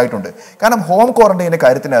കേരളത്തിൽ ഉണ്ടായിട്ടുണ്ട്. കാരണം ഹോം ക്വാറന്റൈനിന്റെ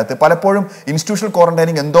കാര്യത്തിനകത്ത് പലപ്പോഴും ഇൻസ്റ്റിറ്റ്യൂഷണൽ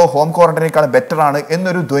ക്വാറന്റൈനിങ് എന്തോ ഹോം ക്വാറന്റൈനേക്കാളും ബെറ്റർ ആണ്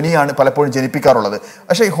എന്നൊരു ധ്വനിയാണ് പലപ്പോഴും ജനിപ്പിക്കാറുള്ളത്.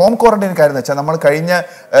 പക്ഷേ ഈ ഹോം ക്വാറന്റൈൻ കാര്യം എന്ന് വെച്ചാൽ നമ്മൾ കഴിഞ്ഞ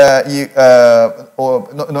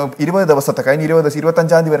 20 ദിവസത്തെ 25-ാം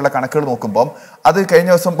തീയതി വരെയുള്ള കണക്കുകൾ നോക്കുമ്പോൾ അത് കഴിഞ്ഞ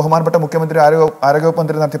ദിവസം ബഹുമാനപ്പെട്ട മുഖ്യമന്ത്രി ആരോഗ്യവകുപ്പ്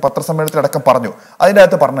മന്ത്രി നടത്തിയ പത്രസമ്മേളനത്തിലടക്കം പറഞ്ഞു. അതിൻ്റെ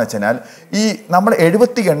അകത്ത് പറഞ്ഞു വെച്ചാൽ ഈ നമ്മൾ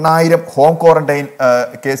 78,000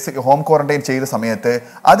 ഹോം ക്വാറന്റൈൻ ചെയ്ത സമയത്ത്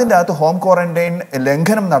അതിൻ്റെ അകത്ത് ഹോം ക്വാറന്റൈൻ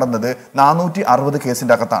ലംഘനം നടന്നത് 460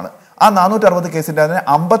 കേസിൻ്റെ അകത്താണ്. ആ 460 കേസിൻ്റെ അതിന്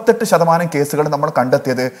 58% കേസുകൾ നമ്മൾ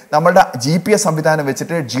കണ്ടെത്തിയത് നമ്മളുടെ GPS സംവിധാനം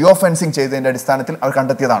വെച്ചിട്ട് ജിയോ ഫെൻസിങ് ചെയ്തതിൻ്റെ അടിസ്ഥാനത്തിൽ അവർ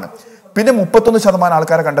കണ്ടെത്തിയതാണ്. പിന്നെ 31%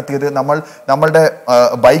 ആൾക്കാരെ കണ്ടെത്തിയത് നമ്മളുടെ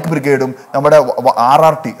ബൈക്ക് ബ്രിഗേഡും നമ്മുടെ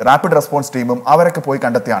RRT റാപ്പിഡ് റെസ്പോൺസ് ടീമും അവരൊക്കെ പോയി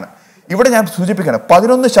കണ്ടെത്തിയാണ്. ഇവിടെ ഞാൻ സൂചിപ്പിക്കണം,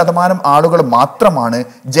 11% ആളുകൾ മാത്രമാണ്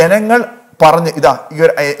ജനങ്ങൾ പറഞ്ഞ് ഇതാ ഈ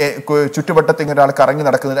ചുറ്റുവട്ടത്ത് ഇങ്ങനെ ഒരാൾ കറങ്ങി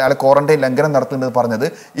നടക്കുന്നത്, അയാൾ ക്വാറന്റൈൻ ലംഘനം നടത്തുന്നത് പറഞ്ഞത്.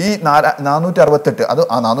 ഈ 468 അത്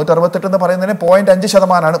ആ 468 എന്ന് പറയുന്നതിന്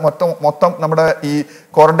 0.5% മൊത്തം നമ്മുടെ ഈ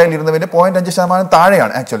ക്വാറന്റൈനിൽ ഇരുന്നതിന് 0.5%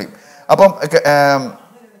 താഴെയാണ് ആക്ച്വലി. അപ്പോൾ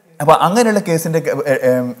അങ്ങനെയുള്ള കേസിൻ്റെ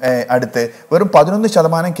അടുത്ത് വെറും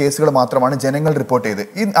 11% കേസുകൾ മാത്രമാണ് ജനങ്ങൾ റിപ്പോർട്ട് ചെയ്ത്.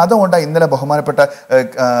 അതുകൊണ്ടാണ് ഇന്നലെ ബഹുമാനപ്പെട്ട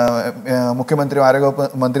മുഖ്യമന്ത്രി ആരോഗ്യവകുപ്പ്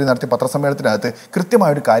മന്ത്രി നടത്തിയ പത്രസമ്മേളനത്തിനകത്ത്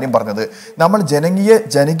കൃത്യമായൊരു കാര്യം പറഞ്ഞത്. നമ്മൾ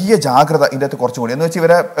ജനകീയ ജാഗ്രത ഇതിൻ്റെ അകത്ത് കുറച്ചും കൂടി എന്ന് വെച്ചാൽ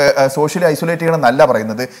ഇവരെ സോഷ്യലി ഐസൊലേറ്റ് ചെയ്യണമെന്നല്ല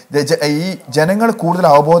പറയുന്നത്. ഈ ജനങ്ങൾ കൂടുതൽ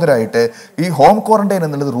അവബോധരായിട്ട് ഈ ഹോം ക്വാറന്റൈൻ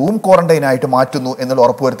എന്നുള്ളത് റൂം ക്വാറന്റൈൻ ആയിട്ട് മാറ്റുന്നു എന്നുള്ള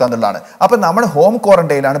ഉറപ്പുവരുത്താന്നുള്ളതാണ്. അപ്പം നമ്മൾ ഹോം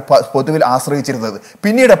ക്വാറന്റൈനാണ് പൊതുവിൽ ആശ്രയിച്ചിരുന്നത്.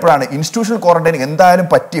 പിന്നീട് എപ്പോഴാണ് ഇൻസ്റ്റിറ്റ്യൂഷണൽ ക്വാറന്റൈൻ എന്തായാലും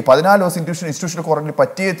പറ്റി 14 ദിവസം ഇൻസ്റ്റിറ്റ്യൂഷണൽ ക്വാറന്റൈൻ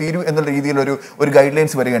പറ്റിയേ തീരൂ എന്നുള്ള രീതിയിലൊരു ഗൈഡ്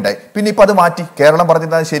ലൈൻസ് വരികയുണ്ടായി. പിന്നെ ഇപ്പോൾ അത് മാറ്റി കേരളം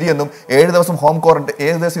പറഞ്ഞിരുന്നത് ശരിയെന്നും 7 ദിവസം ഹോം ക്വാറന്റൈൻ,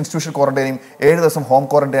 7 ദിവസം ഇൻസ്റ്റിറ്റ്യൂഷണൽ ക്വാറന്റൈനും 7 ദിവസം ഹോം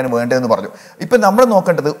ക്വാറന്റൈനും വേണ്ടതെന്ന് പറഞ്ഞു. ഇപ്പം നമ്മൾ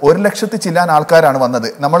നോക്കേണ്ടത് 1,00,000 ചില്ലാൻ ആൾക്കാരാണ് വന്നത്.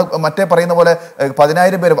 നമ്മൾ മറ്റേ പറയുന്ന പോലെ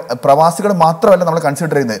 10,000 പേര് പ്രവാസികൾ മാത്രമല്ല നമ്മൾ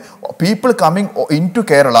കൺസിഡർ ചെയ്യുന്നത്. People coming in to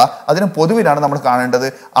Kerala അതിന് പൊതുവിലാണ് നമ്മൾ കാണേണ്ടത്.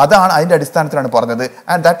 അതാണ് അതിൻ്റെ അടിസ്ഥാനത്തിലാണ് പറഞ്ഞത്.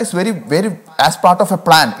 And that is very as part of A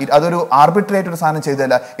plan. അതൊരു ആർബിട്രറി ആയിട്ട് ഒരു സാധനം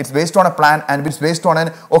ചെയ്തതല്ല. It's based on A plan and it's based on an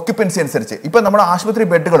occupancy അനുസരിച്ച്. ഇപ്പം നമ്മുടെ ആശുപത്രി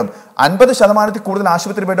ബെഡുകളും 50% കൂടുതൽ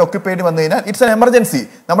ആശുപത്രി ബെഡ് ഒക്യുപ്പൈഡ് വന്നു കഴിഞ്ഞാൽ ഇറ്റ്സ് എൻ എമർജൻസി.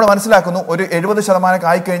 നമ്മൾ മനസ്സിലാക്കുന്നു ഒരു 70%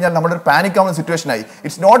 ആയി കഴിഞ്ഞാൽ നമ്മളൊരു പാനിക് ആവുന്ന സിറ്റുവേഷൻ ആയി.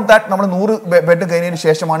 ഇറ്റ്സ് നോട്ട് ദാറ്റ് നമ്മൾ 100 ബെഡ് കഴിഞ്ഞതിന്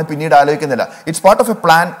ശേഷമാണ് പിന്നീട് ആലോചിക്കുന്നില്ല. It's part of A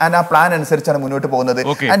plan and ആ പ്ലാൻ അനുസരിച്ചാണ് മുന്നോട്ട് പോകുന്നത്.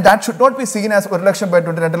 And that should not be seen as 1,00,000 bed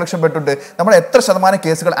ഉണ്ട്, 2,00,000 ബെഡ് ഉണ്ട്. നമ്മൾ എത്ര ശതമാനം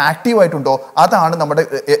കേസുകൾ ആക്റ്റീവ് ആയിട്ടുണ്ടോ അതാണ് നമ്മുടെ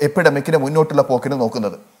എപ്പിഡമിക്കിന്റെ മുന്നോട്ടുള്ള പോക്കിന്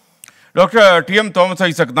നോക്കുന്നത്. ഡോക്ടർ TM തോമസ്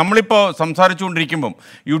ഐസക്, നമ്മളിപ്പോൾ സംസാരിച്ചുകൊണ്ടിരിക്കുമ്പം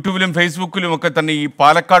യൂട്യൂബിലും ഫേസ്ബുക്കിലും ഒക്കെ തന്നെ ഈ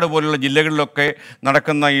പാലക്കാട് പോലുള്ള ജില്ലകളിലൊക്കെ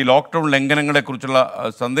നടക്കുന്ന ഈ ലോക്ക്ഡൗൺ ലംഘനങ്ങളെക്കുറിച്ചുള്ള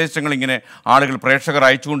സന്ദേശങ്ങൾ ഇങ്ങനെ ആളുകൾ പ്രേക്ഷകർ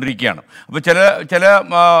അയച്ചുകൊണ്ടിരിക്കുകയാണ്. അപ്പോൾ ചില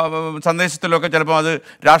സന്ദേശത്തിലൊക്കെ ചിലപ്പോൾ അത്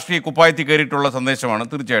രാഷ്ട്രീയ കുപ്പായത്തിൽ കയറിയിട്ടുള്ള സന്ദേശമാണ്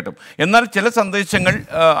തീർച്ചയായിട്ടും. എന്നാൽ ചില സന്ദേശങ്ങൾ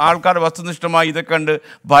ആൾക്കാർ വസ്തുനിഷ്ഠമായി ഇതൊക്കെ കണ്ട്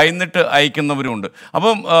ഭയന്നിട്ട് അയക്കുന്നവരുമുണ്ട്.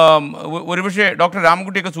 അപ്പം ഒരുപക്ഷെ ഡോക്ടർ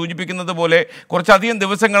രാമൻകുട്ടിയൊക്കെ സൂചിപ്പിക്കുന്നത് പോലെ കുറച്ചധികം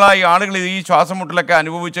ദിവസങ്ങളായി ആളുകൾ ഈ ശ്വാസം മുട്ടലൊക്കെ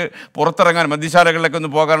അനുഭവിച്ച് പുറത്തിറങ്ങാൻ മദ്യശാലകളിലൊക്കെ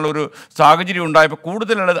ഒന്ന് പോകാനുള്ള ഒരു സാഹചര്യം ഉണ്ടായപ്പോൾ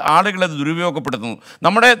കൂടുതൽ ആളുകൾ അത് ദുരുപയോഗപ്പെടുത്തുന്നു.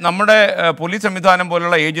 നമ്മുടെ പോലീസ് സംവിധാനം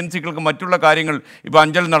പോലുള്ള ഏജൻസികൾക്ക് മറ്റുള്ള കാര്യങ്ങൾ ഇപ്പോൾ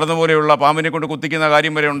അഞ്ചൽ നടന്ന പോലെയുള്ള പാമ്പിനെ കൊണ്ട് കുത്തിക്കുന്ന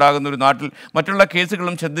കാര്യം വരെ ഉണ്ടാകുന്ന ഒരു നാട്ടിൽ മറ്റുള്ള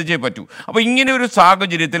കേസുകളും ശ്രദ്ധിച്ചേ പറ്റൂ. അപ്പോൾ ഇങ്ങനെ ഒരു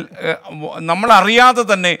സാഹചര്യത്തിൽ നമ്മളറിയാതെ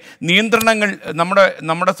തന്നെ നിയന്ത്രണങ്ങൾ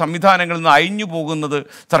നമ്മുടെ സംവിധാനങ്ങളിൽ നിന്ന് അയഞ്ഞു പോകുന്നത്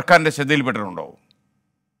സർക്കാരിൻ്റെ ശ്രദ്ധയിൽപ്പെട്ടിട്ടുണ്ടോ?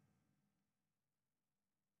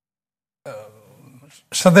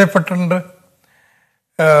 ശ്രദ്ധയപ്പെട്ടിട്ടുണ്ട്.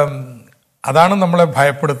 അതാണ് നമ്മളെ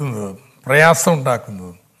ഭയപ്പെടുത്തുന്നത്, പ്രയാസം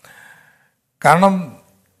ഉണ്ടാക്കുന്നത്. കാരണം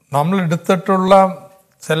നമ്മൾ എടുത്തിട്ടുള്ള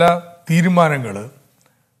ചില തീരുമാനങ്ങൾ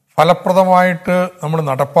ഫലപ്രദമായിട്ട് നമ്മൾ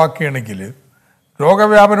നടപ്പാക്കുകയാണെങ്കിൽ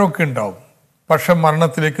രോഗവ്യാപനമൊക്കെ ഉണ്ടാവും, പക്ഷെ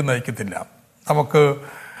മരണത്തിലേക്ക് നയിക്കത്തില്ല. നമുക്ക്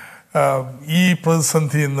ഈ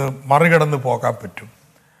പ്രതിസന്ധിയിൽ നിന്ന് മറികടന്ന് പോകാൻ പറ്റും.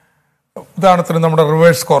 ഉദാഹരണത്തിന് നമ്മുടെ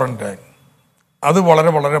റിവേഴ്സ് ക്വാറന്റൈൻ, അത്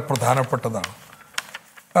വളരെ വളരെ പ്രധാനപ്പെട്ടതാണ്.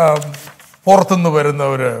 പുറത്തുനിന്ന്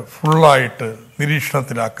വരുന്നവർ ഫുള്ളായിട്ട്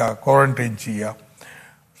നിരീക്ഷണത്തിലാക്കുക, ക്വാറന്റൈൻ ചെയ്യുക,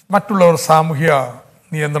 മറ്റുള്ളവർ സാമൂഹ്യ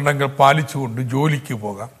നിയന്ത്രണങ്ങൾ പാലിച്ചുകൊണ്ട് ജോലിക്ക്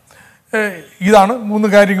പോകാം. ഇതാണ് 3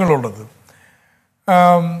 കാര്യങ്ങളുള്ളത്.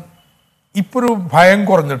 ഇപ്പോൾ ഒരു ഭയം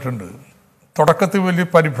കുറഞ്ഞിട്ടുണ്ട്. തുടക്കത്തിൽ വലിയ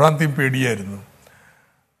പരിഭ്രാന്തിയും പേടിയായിരുന്നു.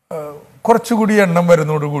 കുറച്ചുകൂടി എണ്ണം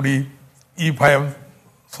വരുന്നതോടുകൂടി ഈ ഭയം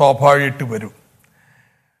സ്വാഭാവികമായിട്ട് വരും.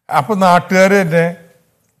 അപ്പോൾ നാട്ടുകാർ തന്നെ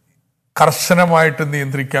കർശനമായിട്ട്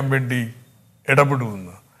നിയന്ത്രിക്കാൻ വേണ്ടി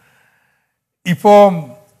ഇടപെടുമെന്ന്. ഇപ്പോൾ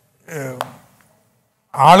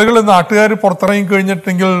ആളുകൾ, നാട്ടുകാർ പുറത്തിറങ്ങി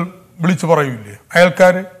കഴിഞ്ഞിട്ടെങ്കിൽ വിളിച്ചു പറയൂലേ,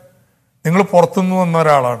 അയൽക്കാർ നിങ്ങൾ പുറത്തുനിന്ന് വന്ന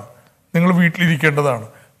ഒരാളാണ്, നിങ്ങൾ വീട്ടിലിരിക്കേണ്ടതാണ്.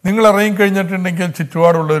 നിങ്ങൾ ഇറങ്ങിക്കഴിഞ്ഞിട്ടുണ്ടെങ്കിൽ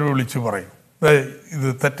ചുറ്റുപാടുള്ളവർ വിളിച്ചു പറയും, ഇത്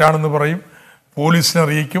തെറ്റാണെന്ന് പറയും, പോലീസിനെ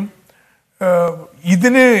അറിയിക്കും.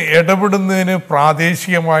 ഇതിന് ഇടപെടുന്നതിന്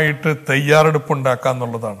പ്രാദേശികമായിട്ട് തയ്യാറെടുപ്പ് ഉണ്ടാക്കുക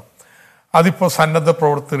എന്നുള്ളതാണ്. അതിപ്പോൾ സന്നദ്ധ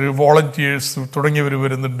പ്രവർത്തകർ, വോളണ്ടിയേഴ്സ് തുടങ്ങിയവർ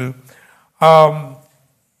വരുന്നുണ്ട്.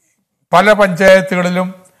 പല പഞ്ചായത്തുകളിലും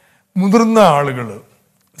മുതിർന്ന ആളുകൾ,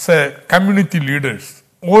 കമ്മ്യൂണിറ്റി ലീഡേഴ്സ്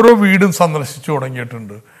ഓരോ വീടും സന്ദർശിച്ചു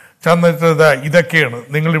തുടങ്ങിയിട്ടുണ്ട്. ചെന്നിട്ട് ഇതൊക്കെയാണ്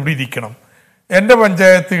നിങ്ങളിവിടെ ഇരിക്കണം. എൻ്റെ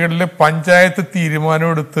പഞ്ചായത്തുകളിൽ പഞ്ചായത്ത്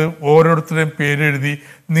തീരുമാനമെടുത്ത് ഓരോരുത്തരുടെയും പേരെഴുതി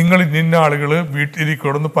നിങ്ങൾ ഇന്ന ആളുകൾ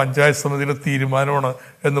വീട്ടിലിരിക്കണമെന്ന് പഞ്ചായത്ത് സമിതിയിലെ തീരുമാനമാണ്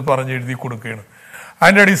എന്ന് പറഞ്ഞ് എഴുതി കൊടുക്കുകയാണ്.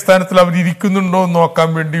 അതിൻ്റെ അടിസ്ഥാനത്തിൽ അവരിയ്ക്കുന്നുണ്ടോ എന്ന് നോക്കാൻ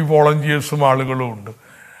വേണ്ടി വോളണ്ടിയേഴ്സും ആളുകളും ഉണ്ട്.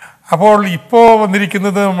 അപ്പോൾ ഇപ്പോൾ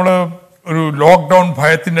വന്നിരിക്കുന്നത് നമ്മൾ ഒരു ലോക്ക്ഡൗൺ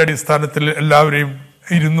ഭയത്തിൻ്റെ അടിസ്ഥാനത്തിൽ എല്ലാവരെയും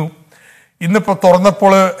ഇരുന്നു. ഇന്നിപ്പോൾ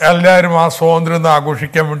തുറന്നപ്പോൾ എല്ലാവരും ആ സ്വാതന്ത്ര്യം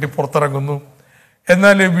ആഘോഷിക്കാൻ വേണ്ടി പുറത്തിറങ്ങുന്നു.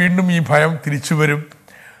 എന്നാൽ വീണ്ടും ഈ ഭയം തിരിച്ചു വരും.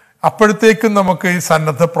 അപ്പോഴത്തേക്കും നമുക്ക് ഈ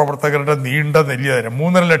സന്നദ്ധ പ്രവർത്തകരുടെ നീണ്ട നിര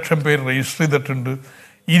 3.5 ലക്ഷം പേര് രജിസ്റ്റർ ചെയ്തിട്ടുണ്ട്.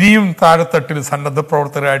 ഇനിയും താഴെത്തട്ടിൽ സന്നദ്ധ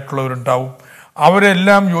പ്രവർത്തകരായിട്ടുള്ളവരുണ്ടാവും.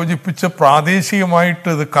 അവരെല്ലാം യോജിപ്പിച്ച് പ്രാദേശികമായിട്ട്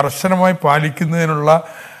ഇത് കർശനമായി പാലിക്കുന്നതിനുള്ള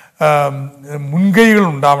മുൻകൈകൾ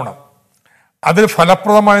ഉണ്ടാവണം. അതിൽ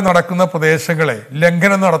ഫലപ്രദമായി നടക്കുന്ന പ്രദേശങ്ങളെ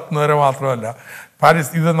ലംഘനം നടത്തുന്നവരെ മാത്രമല്ല,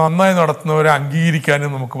 ഇത് നന്നായി നടത്തുന്നവരെ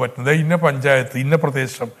അംഗീകരിക്കാനും നമുക്ക് പറ്റുന്നത്. ഇന്ന പഞ്ചായത്ത്, ഇന്ന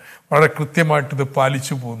പ്രദേശം വളരെ കൃത്യമായിട്ട് ഇത്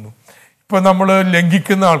പാലിച്ചു പോകുന്നു. ഇപ്പം നമ്മൾ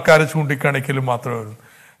ലംഘിക്കുന്ന ആൾക്കാരെ ചൂണ്ടിക്കാണിക്കലും മാത്രമേ ഉള്ളൂ.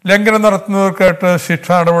 ലംഘനം നടത്തുന്നവർക്കായിട്ട്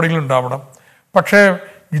ശിക്ഷാ നടപടികൾ ഉണ്ടാവണം. പക്ഷേ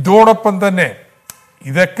ഇതോടൊപ്പം തന്നെ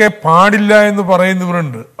ഇതൊക്കെ പാടില്ല എന്ന്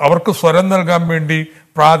പറയുന്നവരുണ്ട്. അവർക്ക് സ്വരം നൽകാൻ വേണ്ടി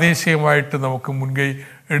പ്രാദേശികമായിട്ട് നമുക്ക് മുൻകൈ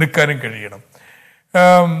എടുക്കാനും കഴിയണം.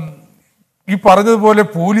 ഈ പറഞ്ഞതുപോലെ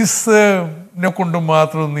പോലീസിനെ കൊണ്ട്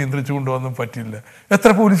മാത്രം നിയന്ത്രിച്ചു കൊണ്ടുവന്നും പറ്റില്ല. എത്ര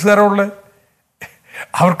പോലീസുകാരുള്ളത്?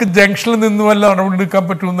 അവർക്ക് ജംഗ്ഷനിൽ നിന്നുമല്ല നടപടിയെടുക്കാൻ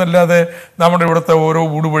പറ്റുമെന്നല്ലാതെ നമ്മുടെ ഇവിടുത്തെ ഓരോ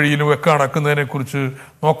ഊടുവഴിയിലും ഒക്കെ നടക്കുന്നതിനെ കുറിച്ച്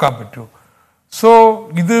നോക്കാൻ പറ്റുമോ? സോ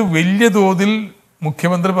ഇത് വലിയ തോതിൽ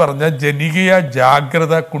മുഖ്യമന്ത്രി പറഞ്ഞ ജനകീയ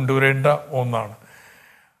ജാഗ്രത കൊണ്ടുവരേണ്ട ഒന്നാണ്.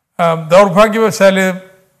 ദൗർഭാഗ്യവശാല്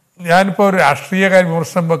ഞാനിപ്പോൾ ഒരു രാഷ്ട്രീയകാര്യ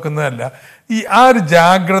വിമർശനം വെക്കുന്നതല്ല, ആ ഒരു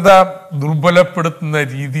ജാഗ്രത ദുർബലപ്പെടുത്തുന്ന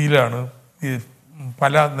രീതിയിലാണ് ഈ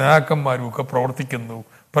പല നേതാക്കന്മാരും ഒക്കെ പ്രവർത്തിക്കുന്നു,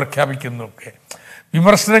 പ്രഖ്യാപിക്കുന്നു ഒക്കെ.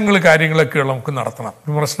 വിമർശനങ്ങൾ കാര്യങ്ങളൊക്കെ നമുക്ക് നടത്തണം.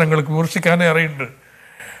 വിമർശനങ്ങൾക്ക് വിമർശിക്കാനേ അറിയുന്നുണ്ട്.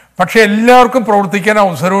 പക്ഷെ എല്ലാവർക്കും പ്രവർത്തിക്കാൻ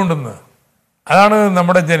അവസരമുണ്ടെന്ന്. അതാണ്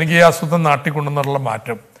നമ്മുടെ ജനകീയാസൂത്രം നാട്ടിക്കൊണ്ടെന്നുള്ള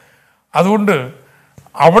മാറ്റം. അതുകൊണ്ട്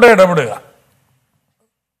അവിടെ ഇടപെടുക,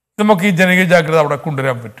 നമുക്ക് ഈ ജനകീയ ജാഗ്രത അവിടെ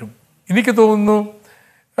കൊണ്ടുവരാൻ പറ്റും. എനിക്ക് തോന്നുന്നു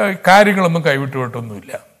കാര്യങ്ങളൊന്നും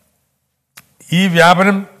കൈവിട്ടുപോയിട്ടൊന്നുമില്ല. ഈ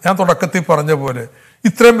വ്യാപനം ഞാൻ തുടക്കത്തിൽ പറഞ്ഞ പോലെ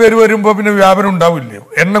ഇത്രയും പേര് വരുമ്പോൾ പിന്നെ വ്യാപനം ഉണ്ടാവില്ലേ,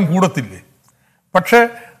 എണ്ണം കൂടത്തില്ലേ? പക്ഷെ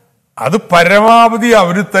അത് പരമാവധി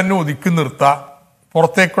അവർ തന്നെ ഒതുക്കി നിർത്താം.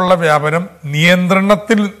 പുറത്തേക്കുള്ള വ്യാപനം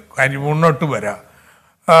നിയന്ത്രണത്തിൽ മുന്നോട്ട് വരാം.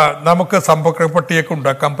 നമുക്ക് സമ്പർക്ക പട്ടികയൊക്കെ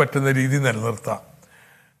ഉണ്ടാക്കാൻ പറ്റുന്ന രീതി നിലനിർത്താം.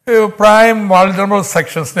 പ്രായം വാൾഡറബിൾ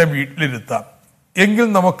സെക്ഷൻസിനെ വീട്ടിലിരുത്താം. എങ്കിൽ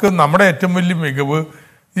നമുക്ക് നമ്മുടെ ഏറ്റവും വലിയ മികവ്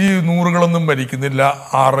ഈ 100കളൊന്നും ഭരിക്കുന്നില്ല,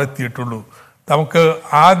 6 എത്തിയിട്ടുള്ളൂ. നമുക്ക്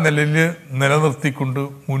ആ നിലയിൽ നിലനിർത്തിക്കൊണ്ട്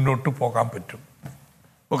മുന്നോട്ട് പോകാൻ പറ്റും.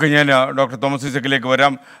 ഓക്കെ, ഞാൻ ഡോക്ടർ തോമസ് ഐസക്കിലേക്ക്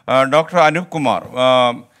വരാം. ഡോക്ടർ അനൂപ് കുമാർ,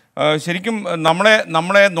 ശരിക്കും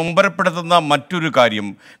നമ്മളെ നൊമ്പരപ്പെടുത്തുന്ന മറ്റൊരു കാര്യം,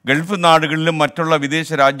 ഗൾഫ് നാടുകളിലും മറ്റുള്ള വിദേശ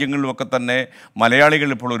രാജ്യങ്ങളിലുമൊക്കെ തന്നെ മലയാളികൾ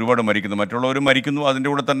ഇപ്പോൾ ഒരുപാട് മരിക്കുന്നു. മറ്റുള്ളവരും മരിക്കുന്നു, അതിൻ്റെ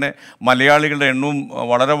കൂടെ തന്നെ മലയാളികളുടെ എണ്ണവും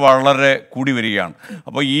വളരെ വളരെ കൂടി വരികയാണ്.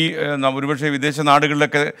 അപ്പോൾ ഈ ഒരുപക്ഷെ വിദേശ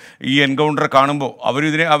നാടുകളിലൊക്കെ ഈ എൻകൗണ്ടർ കാണുമ്പോൾ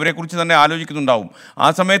അവരെക്കുറിച്ച് തന്നെ ആലോചിക്കുന്നുണ്ടാവും. ആ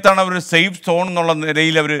സമയത്താണ് അവർ സേഫ് സോൺ എന്നുള്ള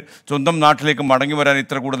നിലയിൽ അവർ സ്വന്തം നാട്ടിലേക്ക് മടങ്ങി വരാൻ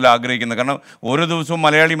ഇത്ര കൂടുതൽ ആഗ്രഹിക്കുന്നത്. കാരണം ഓരോ ദിവസവും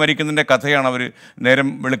മലയാളി മരിക്കുന്നതിൻ്റെ കഥയാണ് അവർ നേരം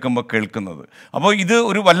വെളുക്കുമ്പോൾ കേൾക്കുന്നത്. അപ്പോൾ ഇത്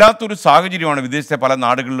ഒരു വല്ലാത്തൊരു സാഹചര്യമാണ് വിദേശത്തെ പല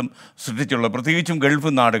നാടുകളിലും സൃഷ്ടിച്ചുള്ളത്, പ്രത്യേകിച്ചും ഗൾഫ്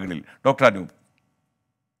നാടുകളിൽ. ഡോക്ടർ അനൂപ്.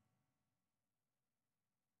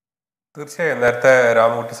 തീർച്ചയായും നേരത്തെ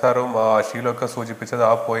രാമകുട്ടി സാറും അഷീലും ഒക്കെ സൂചിപ്പിച്ചത്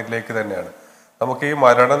ആ പോയിന്റിലേക്ക് തന്നെയാണ്. നമുക്ക് ഈ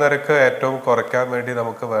മരണനിരക്ക് ഏറ്റവും കുറയ്ക്കാൻ വേണ്ടി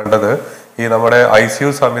നമുക്ക് വേണ്ടത് ഈ നമ്മുടെ ICU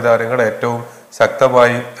സംവിധാനങ്ങൾ ഏറ്റവും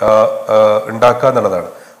ശക്തമായി ഉണ്ടാക്കുക എന്നുള്ളതാണ്.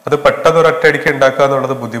 അത് പെട്ടെന്ന് ഒരൊറ്റയടിക്ക് ഉണ്ടാക്കുക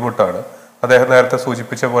എന്നുള്ളത് ബുദ്ധിമുട്ടാണ്. അദ്ദേഹം നേരത്തെ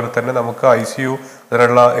സൂചിപ്പിച്ച പോലെ തന്നെ നമുക്ക് ICU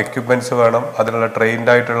അതിനുള്ള എക്യുപ്മെന്റ്സ് വേണം, അതിനുള്ള ട്രെയിൻഡ്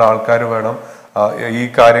ആയിട്ടുള്ള ആൾക്കാർ വേണം, ഈ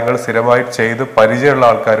കാര്യങ്ങൾ സ്ഥിരമായി ചെയ്ത് പരിചയമുള്ള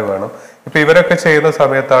ആൾക്കാർ വേണം. ഇപ്പൊ ഇവരൊക്കെ ചെയ്യുന്ന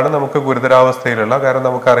സമയത്താണ് നമുക്ക് ഗുരുതരാവസ്ഥയിലുള്ള, കാരണം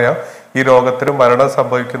നമുക്കറിയാം ഈ രോഗത്തിന് മരണം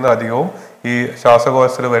സംഭവിക്കുന്ന അധികവും ഈ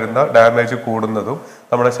ശ്വാസകോശത്തിൽ വരുന്ന ഡാമേജ് കൂടുന്നതും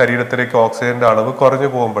നമ്മുടെ ശരീരത്തിലേക്ക് ഓക്സിജന്റെ അളവ് കുറഞ്ഞു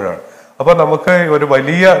പോകുമ്പോഴാണ്. അപ്പൊ നമുക്ക് ഒരു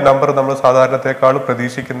വലിയ നമ്പർ നമ്മൾ സാധാരണത്തെക്കാൾ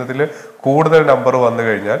പ്രതീക്ഷിക്കുന്നതിൽ കൂടുതൽ നമ്പർ വന്നു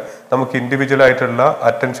കഴിഞ്ഞാൽ നമുക്ക് ഇൻഡിവിജ്വൽ ആയിട്ടുള്ള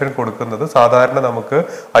അറ്റൻഷൻ കൊടുക്കുന്നത് സാധാരണ നമുക്ക്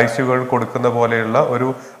ICUകൾ കൊടുക്കുന്ന പോലെയുള്ള ഒരു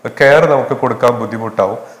കെയർ നമുക്ക് കൊടുക്കാൻ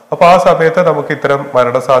ബുദ്ധിമുട്ടാവും. അപ്പൊ ആ സമയത്ത് നമുക്ക് ഇത്തരം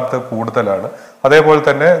മരണസാധ്യത കൂടുതലാണ്. അതേപോലെ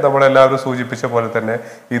തന്നെ നമ്മളെല്ലാവരും സൂചിപ്പിച്ച പോലെ തന്നെ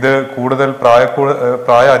ഇത് കൂടുതൽ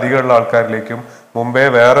പ്രായ അധികമുള്ള ആൾക്കാരിലേക്കും മുമ്പേ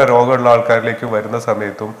വേറെ രോഗമുള്ള ആൾക്കാരിലേക്കും വരുന്ന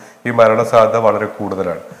സമയത്തും ഈ മരണസാധ്യത വളരെ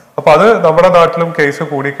കൂടുതലാണ്. അപ്പൊ അത് നമ്മുടെ നാട്ടിലും കേസ്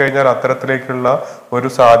കൂടിക്കഴിഞ്ഞാൽ അത്തരത്തിലേക്കുള്ള ഒരു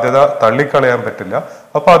സാധ്യത തള്ളിക്കളയാൻ പറ്റില്ല.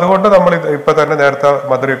 അപ്പൊ അതുകൊണ്ട് നമ്മൾ ഇപ്പൊ തന്നെ നേരത്തെ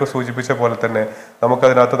മധുരയൊക്കെ സൂചിപ്പിച്ച പോലെ തന്നെ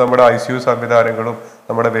നമുക്കതിനകത്ത് നമ്മുടെ ICU സംവിധാനങ്ങളും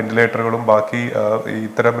നമ്മുടെ വെന്റിലേറ്ററുകളും ബാക്കി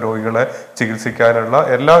ഇത്തരം രോഗികളെ ചികിത്സിക്കാനുള്ള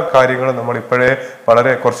എല്ലാ കാര്യങ്ങളും നമ്മൾ ഇപ്പോഴേ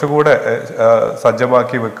വളരെ കുറച്ചുകൂടെ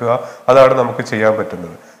സജ്ജമാക്കി വെക്കുക. അതാണ് നമുക്ക് ചെയ്യാൻ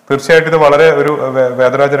പറ്റുന്നത്. തീർച്ചയായിട്ടും ഇത് വളരെ ഒരു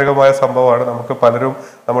വേദനാജനകമായ സംഭവമാണ്. നമുക്ക് പലരും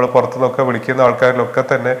നമ്മൾ പുറത്തുനിന്നൊക്കെ വിളിക്കുന്ന ആൾക്കാരിലൊക്കെ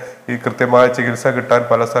തന്നെ ഈ കൃത്യമായ ചികിത്സ കിട്ടാൻ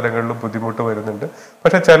പല സ്ഥലങ്ങളിലും ബുദ്ധിമുട്ട് വരുന്നുണ്ട്.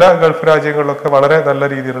 പക്ഷെ ചില ഗൾഫ് രാജ്യങ്ങളിലൊക്കെ വളരെ നല്ല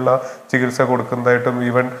രീതിയിലുള്ള ചികിത്സ കൊടുക്കുന്നതായിട്ടും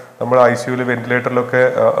ഈവൻ നമ്മൾ ICUവിൽ വെന്റിലേറ്ററിലൊക്കെ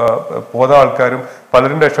പോകുന്ന ആൾക്കാരും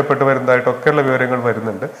പലരും രക്ഷപ്പെട്ടു വരുന്നതായിട്ടൊക്കെയുള്ള വിവരങ്ങൾ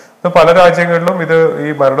വരുന്നുണ്ട്. പല രാജ്യങ്ങളിലും ഇത്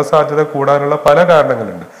ഈ മരണസാധ്യത കൂടാനുള്ള പല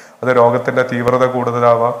കാരണങ്ങളുണ്ട്. അത് രോഗത്തിന്റെ തീവ്രത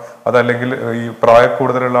കൂടുതലാവാം, അതല്ലെങ്കിൽ ഈ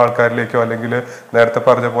കൂടുതലുള്ള ആൾക്കാരിലേക്കോ അല്ലെങ്കിൽ നേരത്തെ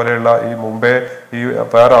പറഞ്ഞ പോലെയുള്ള ഈ മുമ്പേ ഈ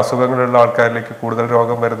വേറെ അസുഖങ്ങളുള്ള ആൾക്കാരിലേക്ക് കൂടുതൽ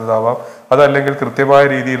രോഗം വരുന്നതാവാം, അതല്ലെങ്കിൽ കൃത്യമായ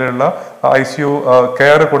രീതിയിലുള്ള ICU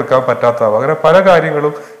കെയർ കൊടുക്കാൻ പറ്റാത്തതാവാം. അങ്ങനെ പല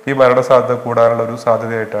കാര്യങ്ങളും ഈ മരണസാധ്യത കൂടാനുള്ള ഒരു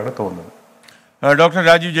സാധ്യതയായിട്ടാണ് തോന്നുന്നത്. ഡോക്ടർ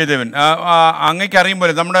രാജീവ് ജയദേവൻ, അങ്ങേക്ക്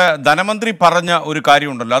അറിയുമ്പോൾ നമ്മുടെ ധനമന്ത്രി പറഞ്ഞ ഒരു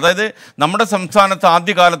കാര്യമുണ്ടല്ലോ, അതായത് നമ്മുടെ സംസ്ഥാനത്ത്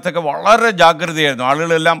ആദ്യകാലത്തൊക്കെ വളരെ ജാഗ്രതയായിരുന്നു,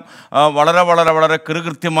 ആളുകളെല്ലാം വളരെ വളരെ വളരെ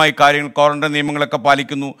കൃത്യമായി കാര്യങ്ങൾ ക്വാറന്റൈൻ നിയമങ്ങളൊക്കെ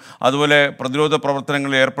പാലിക്കുന്നു, അതുപോലെ പ്രതിരോധ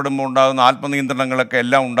പ്രവർത്തനങ്ങളിൽ ഏർപ്പെടുമ്പോൾ ഉണ്ടാകുന്ന ആത്മനിയന്ത്രണങ്ങളൊക്കെ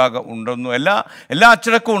എല്ലാം ഉണ്ടെന്നു എല്ലാ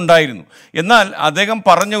അച്ചടക്കവും ഉണ്ടായിരുന്നു. എന്നാൽ അദ്ദേഹം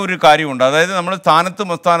പറഞ്ഞ ഒരു കാര്യമുണ്ട്, അതായത് നമ്മൾ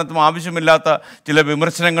സ്ഥാനത്തും അസ്ഥാനത്തും ആവശ്യമില്ലാത്ത ചില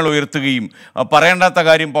വിമർശനങ്ങൾ ഉയർത്തുകയും പറയേണ്ടാത്ത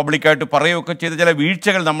കാര്യം പബ്ലിക്കായിട്ട് പറയുകയൊക്കെ ചെയ്ത ചില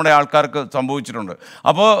വീഴ്ചകൾ നമ്മുടെ ആൾക്കാർക്ക് സംഭവിച്ചു.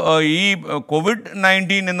 അപ്പോൾ ഈ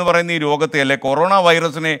COVID-19 എന്ന് പറയുന്ന ഈ രോഗത്തെ അല്ലെ കൊറോണ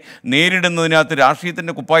വൈറസിനെ നേരിടുന്നതിനകത്ത്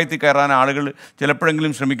രാഷ്ട്രീയത്തിൻ്റെ കുപ്പായത്തിൽ കയറാൻ ആളുകൾ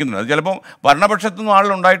ചിലപ്പോഴെങ്കിലും ശ്രമിക്കുന്നുണ്ട്. അത് ചിലപ്പോൾ ഭരണപക്ഷത്തും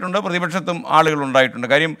ആളുകളുണ്ടായിട്ടുണ്ട്, പ്രതിപക്ഷത്തും ആളുകളുണ്ടായിട്ടുണ്ട്.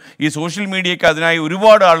 കാര്യം ഈ സോഷ്യൽ മീഡിയയ്ക്ക് അതിനായി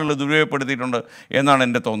ഒരുപാട് ആളുകൾ ദുരുപയോഗപ്പെടുത്തിയിട്ടുണ്ട് എന്നാണ്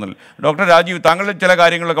എൻ്റെ തോന്നൽ. ഡോക്ടർ രാജീവ്, താങ്കൾ ചില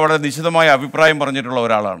കാര്യങ്ങളൊക്കെ വളരെ നിശിതമായ അഭിപ്രായം പറഞ്ഞിട്ടുള്ള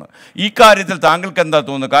ഒരാളാണ്. ഈ കാര്യത്തിൽ താങ്കൾക്ക് എന്താ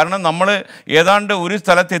തോന്നുന്നത്? കാരണം നമ്മൾ ഏതാണ്ട് ഒരു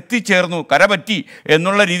സ്ഥലത്ത് എത്തിച്ചേർന്നു, കരപറ്റി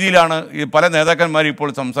എന്നുള്ള രീതിയിലാണ് പല നേതാക്കന്മാരും ഇപ്പോൾ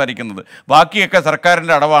സംസാരിക്കുന്നത്. ബാക്കിയൊക്കെ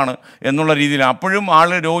സർക്കാരിൻ്റെ അടവാണ് എന്നുള്ള രീതിയിൽ അപ്പോഴും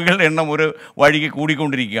രോഗികളുടെ എണ്ണം ഒരു വഴിക്ക്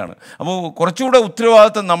കൂടിക്കൊണ്ടിരിക്കുകയാണ്. അപ്പോൾ കുറച്ചുകൂടെ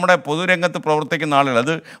ഉത്തരവാദിത്വം നമ്മുടെ പൊതുരംഗത്ത് പ്രവർത്തിക്കുന്ന ആളുകൾ,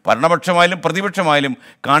 അത് ഭരണപക്ഷമായാലും പ്രതിപക്ഷമായാലും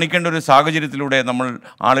കാണിക്കേണ്ട ഒരു സാഹചര്യത്തിലൂടെ നമ്മൾ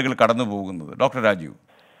ആളുകൾ കടന്നു പോകുന്നത്. ഡോക്ടർ രാജീവ്,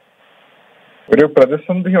 ഒരു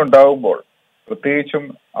പ്രതിസന്ധി ഉണ്ടാകുമ്പോൾ, പ്രത്യേകിച്ചും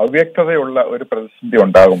അവ്യക്തതയുള്ള ഒരു പ്രതിസന്ധി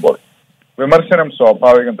ഉണ്ടാകുമ്പോൾ വിമർശനം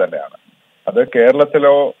സ്വാഭാവികം തന്നെയാണ്. അത്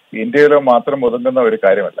കേരളത്തിലോ ഇന്ത്യയിലോ മാത്രം ഒതുങ്ങുന്ന ഒരു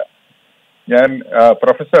കാര്യമല്ല. ഞാൻ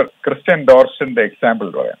പ്രൊഫസർ ക്രിസ്ത്യൻ ഡോർസിന്റെ എക്സാമ്പിൾ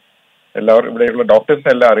പറയാം. എല്ലാവരും ഇവിടെയുള്ള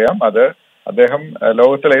ഡോക്ടേഴ്സിനെല്ലാം അറിയാം. അദ്ദേഹം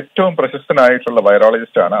ലോകത്തിലെ ഏറ്റവും പ്രശസ്തനായിട്ടുള്ള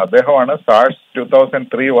വൈറോളജിസ്റ്റ് ആണ്. അദ്ദേഹമാണ് SARS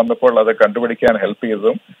 2003 വന്നപ്പോൾ അത് കണ്ടുപിടിക്കാൻ ഹെൽപ്പ്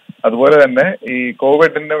ചെയ്തതും, അതുപോലെ തന്നെ ഈ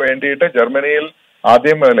കോവിഡിന് വേണ്ടിയിട്ട് ജർമ്മനിയിൽ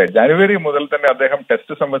ആദ്യം മുതലേ ജനുവരി മുതൽ തന്നെ അദ്ദേഹം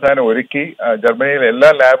ടെസ്റ്റ് സംവിധാനം ഒരുക്കി ജർമ്മനിയിലെ എല്ലാ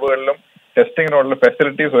ലാബുകളിലും ടെസ്റ്റിങ്ങിനുള്ള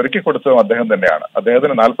ഫെസിലിറ്റീസ് ഒരുക്കി കൊടുത്തതും അദ്ദേഹം തന്നെയാണ്.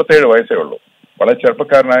 അദ്ദേഹത്തിന് 47 വയസ്സേ ഉള്ളൂ. വളരെ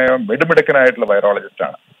ചെറുപ്പക്കാരനായ മിടുമിടുക്കനായിട്ടുള്ള വൈറോളജിസ്റ്റ്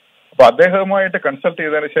ആണ്. അപ്പൊ അദ്ദേഹവുമായിട്ട് കൺസൾട്ട്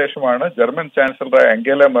ചെയ്തതിനു ശേഷമാണ് ജർമ്മൻ ചാൻസലറായ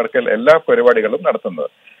അംഗേല മെർക്കൽ എല്ലാ പരിപാടികളും നടത്തുന്നത്.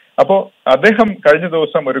 അപ്പോ അദ്ദേഹം കഴിഞ്ഞ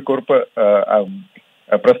ദിവസം ഒരു കുറിപ്പ്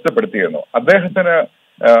പ്രസിദ്ധപ്പെടുത്തിയിരുന്നു. അദ്ദേഹത്തിന്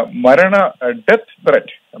ഡെത്ത്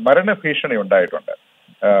ത്രെറ്റ്, മരണ ഭീഷണി ഉണ്ടായിട്ടുണ്ട്.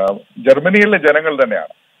 ജർമ്മനിയിലെ ജനങ്ങൾ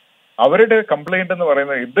തന്നെയാണ്. അവരുടെ കംപ്ലൈന്റ് എന്ന്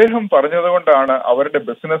പറയുന്നത് ഇദ്ദേഹം പറഞ്ഞതുകൊണ്ടാണ് അവരുടെ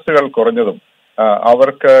ബിസിനസ്സുകൾ കുറഞ്ഞതും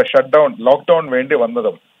അവർക്ക് ലോക്ക്ഡൌൺ വേണ്ടി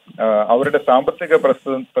വന്നതും അവരുടെ സാമ്പത്തിക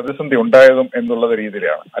പ്രതിസന്ധി ഉണ്ടായതും എന്നുള്ള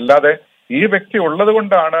രീതിയിലാണ്. അല്ലാതെ ഈ വ്യക്തി ഉള്ളത്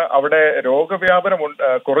കൊണ്ടാണ് അവിടെ രോഗവ്യാപനം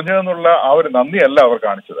കുറഞ്ഞതെന്നുള്ള ആ ഒരു നന്ദിയല്ല അവർ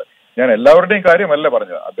കാണിച്ചത്. ഞാൻ എല്ലാവരുടെയും കാര്യമല്ല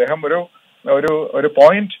പറഞ്ഞത്. അദ്ദേഹം ഒരു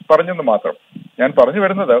പോയിന്റ് പറഞ്ഞെന്ന് മാത്രം. ഞാൻ പറഞ്ഞു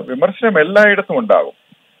വരുന്നത് വിമർശനം എല്ലായിടത്തും ഉണ്ടാകും.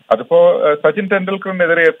 അതിപ്പോ സച്ചിൻ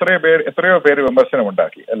ടെണ്ടുൽക്കറിനെതിരെ എത്രയോ പേര് വിമർശനം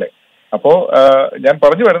ഉണ്ടാക്കി അല്ലെ. അപ്പോ ഞാൻ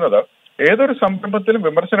പറഞ്ഞു വരുന്നത് ഏതൊരു സംരംഭത്തിലും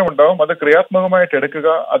വിമർശനം ഉണ്ടാവും. അത് ക്രിയാത്മകമായിട്ട് എടുക്കുക.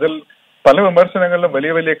 അതിൽ പല വിമർശനങ്ങളിലും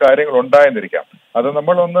വലിയ വലിയ കാര്യങ്ങൾ ഉണ്ടായെന്നിരിക്കാം. അത്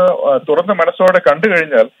നമ്മളൊന്ന് തുറന്ന മനസ്സോടെ കണ്ടു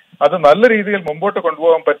കഴിഞ്ഞാൽ അത് നല്ല രീതിയിൽ മുമ്പോട്ട്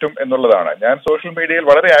കൊണ്ടുപോകാൻ പറ്റും എന്നുള്ളതാണ്. ഞാൻ സോഷ്യൽ മീഡിയയിൽ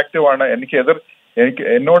വളരെ ആക്റ്റീവാണ്.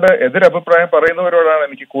 എന്നോട് എതിരഭിപ്രായം പറയുന്നവരോടാണ്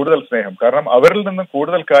എനിക്ക് കൂടുതൽ സ്നേഹം. കാരണം അവരിൽ നിന്നും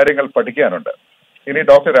കൂടുതൽ കാര്യങ്ങൾ പഠിക്കാനുണ്ട്. ഇനി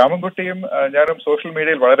ഡോക്ടർ രാമൻകുട്ടിയും ഞാനും സോഷ്യൽ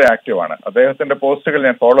മീഡിയയിൽ വളരെ ആക്റ്റീവാണ്. അദ്ദേഹത്തിന്റെ പോസ്റ്റുകൾ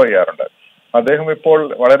ഞാൻ ഫോളോ ചെയ്യാറുണ്ട്. അദ്ദേഹം ഇപ്പോൾ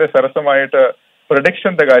വളരെ സരസമായിട്ട്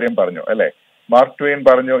പ്രഡിക്ഷന്റെ കാര്യം പറഞ്ഞു അല്ലെ. മാർക്ക് ട്വെയിൻ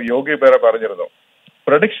പറഞ്ഞു, യോഗി ബെറ പറഞ്ഞിരുന്നു,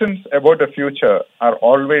 predictions about A future are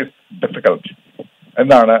always difficult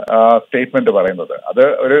എന്നാണ് ആ സ്റ്റേറ്റ്മെന്റ് പറയുന്നത്. അത്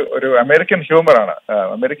ഒരു American ഹ്യൂമറാണ്,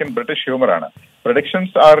 American British ഹ്യൂമറാണ്.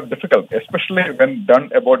 Predictions R difficult especially when done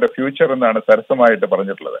about A future എന്നാണ് സരസമായിട്ട്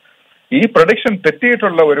പറഞ്ഞിട്ടുള്ളത്. ഈ പ്രഡിക്ഷൻ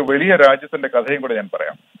തെറ്റിയിട്ടുള്ള ഒരു വലിയ രാജ്യത്തിന്റെ കഥയും കൂടെ ഞാൻ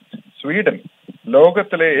പറയാം. സ്വീഡൻ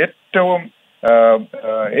ലോകത്തിലെ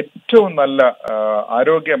ഏറ്റവും നല്ല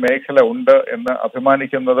ആരോഗ്യ മേഖല ഉണ്ട് എന്ന്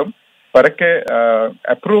അഭിമാനിക്കുന്നതും പരക്കെ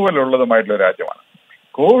അപ്രൂവൽ ഉള്ളതുമായിട്ടുള്ള രാജ്യമാണ്.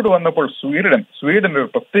 കോവിഡ് വന്നപ്പോൾ സ്വീഡൻ ഒരു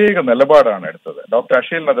പ്രത്യേക നിലപാടാണ് എടുത്തത്. ഡോക്ടർ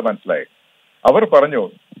അഷീലിന് അത് മനസ്സിലായി. അവർ പറഞ്ഞു,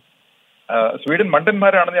 സ്വീഡൻ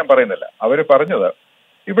മണ്ടന്മാരാണെന്ന് ഞാൻ പറയുന്നില്ല, അവർ പറഞ്ഞത്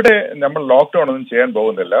ഇവിടെ നമ്മൾ ലോക്ക്ഡൌൺ ഒന്നും ചെയ്യാൻ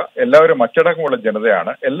പോകുന്നില്ല, എല്ലാവരും അച്ചടക്കമുള്ള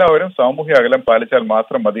ജനതയാണ്, എല്ലാവരും സാമൂഹ്യ അകലം പാലിച്ചാൽ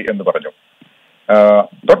മാത്രം മതി എന്ന് പറഞ്ഞു.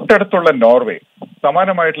 തൊട്ടടുത്തുള്ള നോർവേ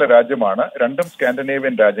സമാനമായിട്ടുള്ള രാജ്യമാണ്. രണ്ടും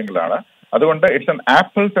സ്കാൻഡിനേവിയൻ രാജ്യങ്ങളാണ്. അതുകൊണ്ട് it's an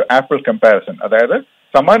apple to apple comparison. അതായത്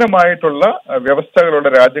സമാനമായിട്ടുള്ള വ്യവസ്ഥകളുള്ള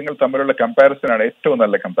രാജ്യങ്ങൾ തമ്മിലുള്ള കമ്പാരിസൺ ആണ് ഏറ്റവും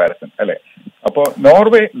നല്ല കമ്പാരിസൺ അല്ലെ. അപ്പോ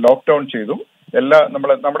നോർവേ ലോക്ക്ഡൌൺ ചെയ്തു.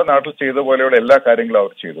 നമ്മുടെ നാട്ടിൽ ചെയ്ത പോലെയുള്ള എല്ലാ കാര്യങ്ങളും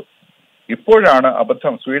അവർ ചെയ്തു. ഇപ്പോഴാണ്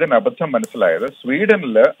സ്വീഡൻ അബദ്ധം മനസ്സിലായത്.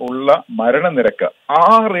 സ്വീഡനിൽ ഉള്ള മരണനിരക്ക്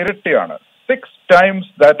 6 ഇരട്ടിയാണ്, 6 times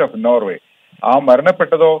ദാറ്റ് ഓഫ് നോർവേ. ആ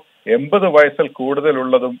മരണപ്പെട്ടതോ 80 വയസ്സിൽ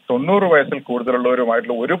കൂടുതലുള്ളതും 90 വയസ്സിൽ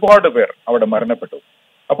കൂടുതലുള്ളവരുമായിട്ടുള്ള ഒരുപാട് പേർ അവിടെ മരണപ്പെട്ടു.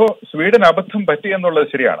 അപ്പോൾ സ്വീഡൻ അബദ്ധം പറ്റി എന്നുള്ളത്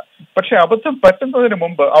ശരിയാണ്. പക്ഷെ അബദ്ധം പറ്റുന്നതിന്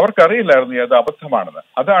മുമ്പ് അവർക്കറിയില്ലായിരുന്നു അത് അബദ്ധമാണെന്ന്.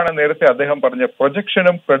 അതാണ് നേരത്തെ അദ്ദേഹം പറഞ്ഞ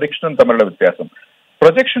പ്രൊജക്ഷനും പ്രഡിക്ഷനും തമ്മിലുള്ള വ്യത്യാസം.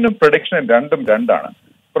 പ്രൊജക്ഷനും പ്രഡിക്ഷനും രണ്ടാണ്.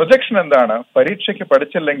 പ്രൊജക്ഷൻ എന്താണ്? പരീക്ഷയ്ക്ക്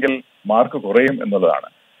പഠിച്ചില്ലെങ്കിൽ മാർക്ക് കുറയും എന്നുള്ളതാണ്.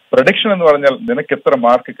 പ്രഡിക്ഷൻ എന്ന് പറഞ്ഞാൽ നിനക്ക് എത്ര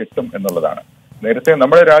മാർക്ക് കിട്ടും എന്നുള്ളതാണ്. നേരത്തെ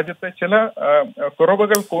നമ്മുടെ രാജ്യത്തെ ചില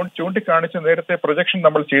കുറവുകൾ ചൂണ്ടിക്കാണിച്ച് നേരത്തെ പ്രൊജക്ഷൻ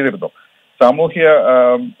നമ്മൾ ചെയ്തിരുന്നു. സാമൂഹ്യ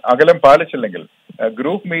അകലം പാലിച്ചില്ലെങ്കിൽ,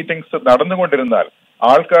 ഗ്രൂപ്പ് മീറ്റിംഗ്സ് നടന്നുകൊണ്ടിരുന്നാൽ,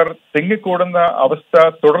 ആൾക്കാർ തിങ്ങിക്കൂടുന്ന അവസ്ഥ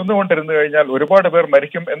തുടർന്നുകൊണ്ടിരുന്നു കഴിഞ്ഞാൽ ഒരുപാട് പേർ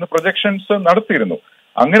മരിക്കും എന്ന് പ്രൊജക്ഷൻസ് നടത്തിയിരുന്നു.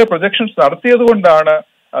 അങ്ങനെ പ്രൊജക്ഷൻസ് നടത്തിയത് കൊണ്ടാണ്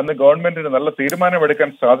അന്ന് ഗവൺമെന്റിന് നല്ല തീരുമാനമെടുക്കാൻ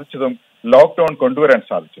സാധിച്ചതും ലോക്ക്ഡൌൺ കൊണ്ടുവരാൻ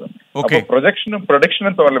സാധിച്ചതും. അപ്പൊ പ്രൊജക്ഷനും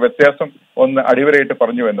പ്രൊഡിക്ഷനും തമ്മിലുള്ള വ്യത്യാസം ഒന്ന് അടിവരയിട്ട്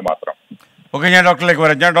പറഞ്ഞു എന്ന് മാത്രം. ഓക്കെ, ഞാൻ ഡോക്ടറിലേക്ക്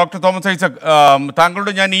വരാം. ഞാൻ ഡോക്ടർ തോമസ് ഐസക്,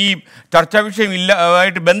 താങ്കളോട് ഞാൻ ഈ ചർച്ചാ വിഷയം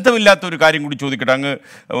ആയിട്ട് ബന്ധമില്ലാത്ത ഒരു കാര്യം കൂടി ചോദിക്കട്ടെ. അങ്ങ്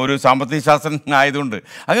ഒരു സാമ്പത്തിക ശാസ്ത്രജ്ഞൻ ആയതുകൊണ്ട്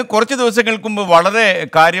അങ്ങ് കുറച്ച് ദിവസങ്ങൾക്ക് മുമ്പ് വളരെ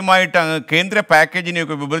കാര്യമായിട്ട് അങ്ങ് കേന്ദ്ര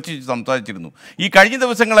പാക്കേജിനെയൊക്കെ വിമർശിച്ച് സംസാരിച്ചിരുന്നു. ഈ കഴിഞ്ഞ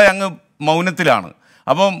ദിവസങ്ങളെ അങ്ങ് മൗനത്തിലാണ്.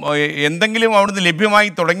 അപ്പം എന്തെങ്കിലും അവിടുന്ന് ലഭ്യമായി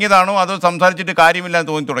തുടങ്ങിയതാണോ അതോ സംസാരിച്ചിട്ട് കാര്യമില്ലാന്ന്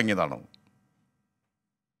തോന്നി തുടങ്ങിയതാണോ?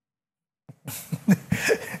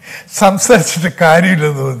 സംസാരിച്ചിട്ട്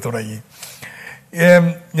കാര്യമില്ലെന്ന് തോന്നി തുടങ്ങി.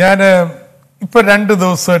 ഞാൻ ഇപ്പൊ 2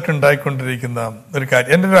 ദിവസമായിട്ട് ഉണ്ടായിക്കൊണ്ടിരിക്കുന്ന ഒരു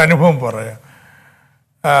കാര്യം, എൻ്റെ ഒരു അനുഭവം പറയാം.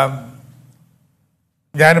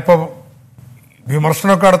 ഞാനിപ്പോ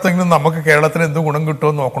വിമർശനമൊക്കെ നടത്തെങ്കിലും നമുക്ക് കേരളത്തിന് എന്ത് ഗുണം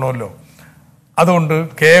കിട്ടുമെന്ന് നോക്കണമല്ലോ. അതുകൊണ്ട്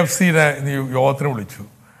KFCനെ യോഗത്തിന് വിളിച്ചു.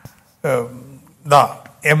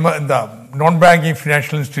 നോൺ ബാങ്കിങ്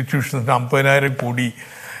ഫിനാൻഷ്യൽ ഇൻസ്റ്റിറ്റ്യൂഷൻസിന് 50,000 കോടി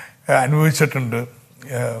അനുവദിച്ചിട്ടുണ്ട്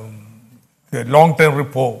ലോങ് ടേം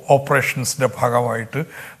റിപ്പോ ഓപ്പറേഷൻസിന്റെ ഭാഗമായിട്ട്.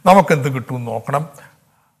 നമുക്കെന്ത് കിട്ടുമെന്ന് നോക്കണം.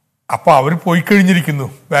 അപ്പോൾ അവർ പോയി കഴിഞ്ഞിരിക്കുന്നു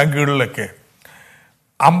ബാങ്കുകളിലൊക്കെ.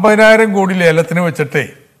 50,000 കോടി ലേലത്തിന് വെച്ചിട്ടേ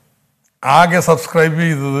ആകെ സബ്സ്ക്രൈബ്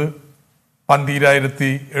ചെയ്തത്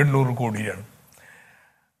 12,800 കോടിയാണ്.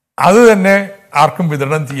 അത് തന്നെ ആർക്കും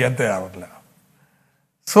വിതരണം ചെയ്യാൻ തയ്യാറില്ല.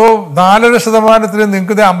 സോ 4.5%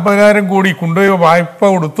 നിങ്ങൾക്ക് 50,000 കോടി കൊണ്ടുപോയി വായ്പ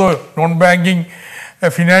കൊടുത്തോ നോൺ ബാങ്കിങ്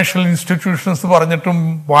ഫിനാൻഷ്യൽ ഇൻസ്റ്റിറ്റ്യൂഷൻസ് പറഞ്ഞിട്ടും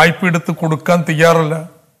വായ്പ എടുത്ത് കൊടുക്കാൻ തയ്യാറല്ല.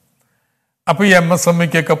 അപ്പൊ ഈ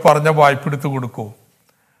MSMEക്കൊക്കെ പറഞ്ഞ വായ്പ എടുത്ത് കൊടുക്കൂ.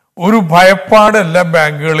 ഒരു ഭയപ്പാട് എല്ലാ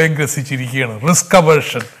ബാങ്കുകളെയും ഗ്രസിച്ചിരിക്കുകയാണ്. Risk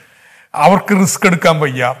aversion. അവർക്ക് റിസ്ക് എടുക്കാൻ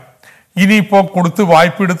വയ്യ. ഇനിയിപ്പോൾ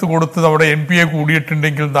വായ്പ എടുത്ത് കൊടുത്ത് നമ്മുടെ NPA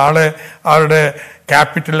കൂടിയിട്ടുണ്ടെങ്കിൽ നാളെ അവരുടെ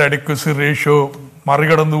ക്യാപിറ്റൽ അഡിക്വസി റേഷ്യോ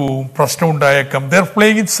മറികടന്നു പോവും, പ്രശ്നം ഉണ്ടായേക്കാം. There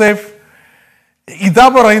playing it safe. ഇതാ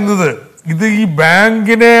പറയുന്നത്. ഇത് ഈ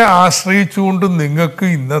ബാങ്കിനെ ആശ്രയിച്ചുകൊണ്ട് നിങ്ങൾക്ക്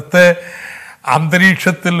ഇന്നത്തെ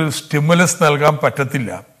അന്തരീക്ഷത്തിൽ സ്റ്റിമുലസ് നൽകാൻ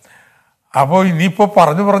പറ്റത്തില്ല. അപ്പോൾ ഇനിയിപ്പോൾ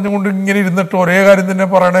പറഞ്ഞുകൊണ്ട് ഇങ്ങനെ ഇരുന്നിട്ട് ഒരേ കാര്യം തന്നെ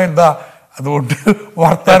പറയണേ എന്താ? അതുകൊണ്ട്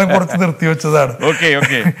വർത്താനം കുറച്ച് നിർത്തിവെച്ചതാണ്.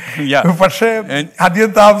 പക്ഷേ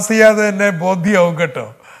അധികം താമസിയാതെ തന്നെ ബോധ്യമാവും കേട്ടോ.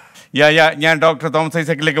 ഞാൻ ഡോക്ടർ തോമസ്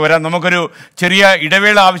ഐസക്കിലേക്ക് വരാം. നമുക്കൊരു ചെറിയ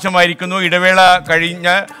ഇടവേള ആവശ്യമായിരിക്കുന്നു. ഇടവേള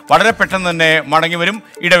കഴിഞ്ഞ് വളരെ പെട്ടെന്ന് തന്നെ മടങ്ങി വരും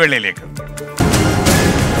ഇടവേളയിലേക്ക്.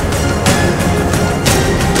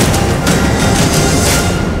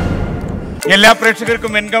 എല്ലാ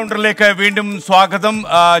പ്രേക്ഷകർക്കും എൻകൗണ്ടറിലേക്ക് വീണ്ടും സ്വാഗതം.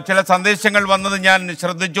 ചില സന്ദേശങ്ങൾ വന്നത് ഞാൻ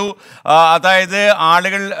ശ്രദ്ധിച്ചു. അതായത്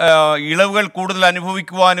ആളുകൾ ഇളവുകൾ കൂടുതൽ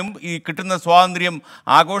അനുഭവിക്കുവാനും ഈ കിട്ടുന്ന സ്വാതന്ത്ര്യം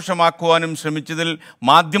ആഘോഷമാക്കുവാനും ശ്രമിച്ചതിൽ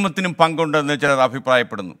മാധ്യമത്തിനും പങ്കുണ്ടെന്ന് ചിലർ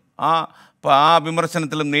അഭിപ്രായപ്പെടുന്നു. ആ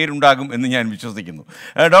വിമർശനത്തിലും നേരുണ്ടാകും എന്ന് ഞാൻ വിശ്വസിക്കുന്നു.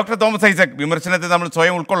 ഡോക്ടർ തോമസ് ഐസക്, വിമർശനത്തെ നമ്മൾ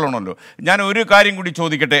സ്വയം ഉൾക്കൊള്ളണമല്ലോ. ഞാൻ ഒരു കാര്യം കൂടി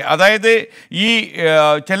ചോദിക്കട്ടെ. അതായത് ഈ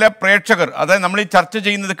ചില പ്രേക്ഷകർ, അതായത് നമ്മൾ ഈ ചർച്ച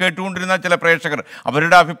ചെയ്യുന്നത് കേട്ടുകൊണ്ടിരുന്ന ചില പ്രേക്ഷകർ,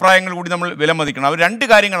 അവരുടെ അഭിപ്രായങ്ങൾ കൂടി നമ്മൾ വിലമതിക്കണം. അവർ രണ്ട്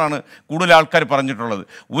കാര്യങ്ങളാണ് കൂടുതൽ ആൾക്കാർ പറഞ്ഞിട്ടുള്ളത്.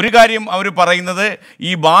 ഒരു കാര്യം അവർ പറയുന്നത്,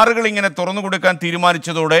 ഈ ബാറുകൾ ഇങ്ങനെ തുറന്നു കൊടുക്കാൻ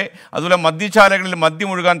തീരുമാനിച്ചതോടെ, അതുപോലെ മദ്യശാലകളിൽ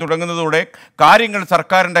മദ്യം ഒഴുകാൻ തുടങ്ങുന്നതോടെ കാര്യങ്ങൾ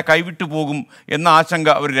സർക്കാരിൻ്റെ കൈവിട്ടു പോകും എന്ന ആശങ്ക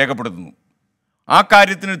അവർ രേഖപ്പെടുത്തുന്നു. ആ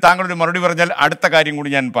കാര്യത്തിന് താങ്കളൊരു മറുപടി പറഞ്ഞാൽ അടുത്ത കാര്യം കൂടി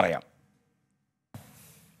ഞാൻ പറയാം.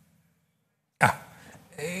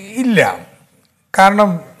 ഇല്ല, കാരണം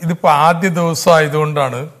ഇതിപ്പോൾ ആദ്യ ദിവസം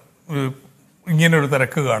ആയതുകൊണ്ടാണ് ഇങ്ങനൊരു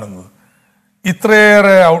തിരക്ക് കാണുന്നത്.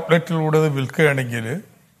 ഇത്രയേറെ ഔട്ട്ലെറ്റിലൂടെ ഇത് വിൽക്കുകയാണെങ്കിൽ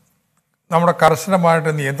നമ്മുടെ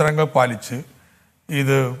കർശനമായിട്ട് നിയന്ത്രണങ്ങൾ പാലിച്ച്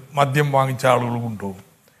ഇത് മദ്യം വാങ്ങിച്ച ആളുകൾ കൊണ്ടുപോകും.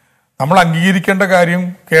 നമ്മൾ അംഗീകരിക്കേണ്ട കാര്യം,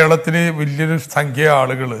 കേരളത്തിൽ വലിയൊരു സംഖ്യ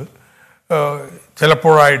ആളുകൾ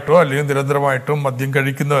ചിലപ്പോഴായിട്ടോ അല്ലെങ്കിൽ നിരന്തരമായിട്ടോ മദ്യം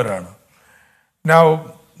കഴിക്കുന്നവരാണ്.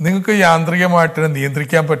 നിങ്ങൾക്ക് യാന്ത്രികമായിട്ട്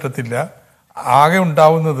നിയന്ത്രിക്കാൻ പറ്റത്തില്ല. ആകെ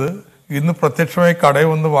ഉണ്ടാവുന്നത് ഇന്ന് പ്രത്യക്ഷമായി കടയിൽ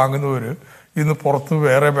വന്ന് വാങ്ങുന്നവർ ഇന്ന് പുറത്ത്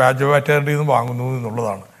വേറെ വ്യാജവാറ്റുകാരുടെ നിന്ന് വാങ്ങുന്നു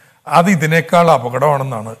എന്നുള്ളതാണ്. അത് ഇതിനേക്കാൾ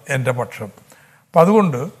അപകടമാണെന്നാണ് എൻ്റെ പക്ഷം. അപ്പം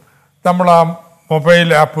അതുകൊണ്ട് നമ്മൾ ആ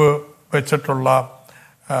മൊബൈൽ ആപ്പ് വെച്ചിട്ടുള്ള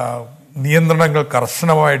നിയന്ത്രണങ്ങൾ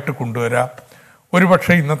കർശനമായിട്ട് കൊണ്ടുവരാം.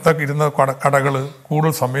 ഒരുപക്ഷെ ഇന്നത്തെ ഇരുന്ന കടകൾ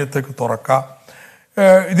കൂടുതൽ സമയത്തേക്ക് തുറക്കാം.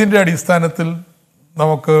 ഇതിൻ്റെ അടിസ്ഥാനത്തിൽ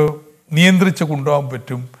നമുക്ക് നിയന്ത്രിച്ച് കൊണ്ടുപോകാൻ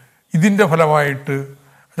പറ്റും. ഇതിൻ്റെ ഫലമായിട്ട്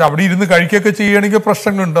അവിടെ ഇരുന്ന് കഴിക്കുകയൊക്കെ ചെയ്യുകയാണെങ്കിൽ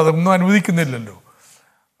പ്രശ്നങ്ങളുണ്ട്, അതൊന്നും അനുവദിക്കുന്നില്ലല്ലോ.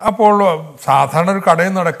 അപ്പോൾ സാധാരണ ഒരു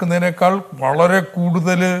കടയിൽ നടക്കുന്നതിനേക്കാൾ വളരെ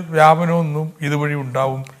കൂടുതൽ വ്യാപനമൊന്നും ഇതുവഴി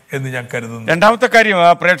ഉണ്ടാവും എന്ന് ഞാൻ കരുതുന്നു. രണ്ടാമത്തെ കാര്യം,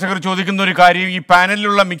 പ്രേക്ഷകർ ചോദിക്കുന്ന ഒരു കാര്യം, ഈ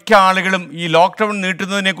പാനലിലുള്ള മിക്ക ആളുകളും ഈ ലോക്ക്ഡൗൺ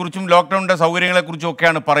നീട്ടുന്നതിനെ കുറിച്ചും ലോക്ക്ഡൗണിൻ്റെ സൗകര്യങ്ങളെക്കുറിച്ചും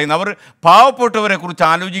ഒക്കെയാണ് പറയുന്നത്. അവർ പാവപ്പെട്ടവരെ കുറിച്ച്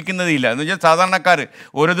ആലോചിക്കുന്നതില്ല. എന്ന് വെച്ചാൽ സാധാരണക്കാർ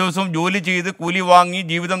ഓരോ ദിവസവും ജോലി ചെയ്ത് കൂലി വാങ്ങി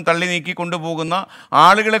ജീവിതം തള്ളി നീക്കി കൊണ്ടുപോകുന്ന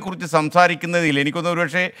ആളുകളെക്കുറിച്ച് സംസാരിക്കുന്നതില്ല. എനിക്കൊന്നും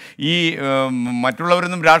ഒരുപക്ഷെ ഈ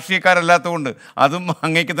മറ്റുള്ളവരൊന്നും രാഷ്ട്രീയക്കാരല്ലാത്തതുകൊണ്ട് അതും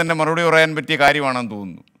അങ്ങേക്ക് തന്നെ മറുപടി പറയാൻ പറ്റിയ കാര്യമാണെന്ന്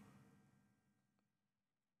തോന്നുന്നു.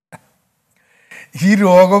 ഈ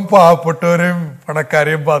രോഗം പാവപ്പെട്ടവരെയും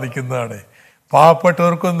പണക്കാരെയും ബാധിക്കുന്നതാണ്.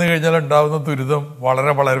 പാവപ്പെട്ടവർക്ക് വന്നു കഴിഞ്ഞാൽ ഉണ്ടാകുന്ന ദുരിതം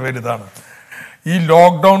വളരെ വളരെ വലുതാണ്. ഈ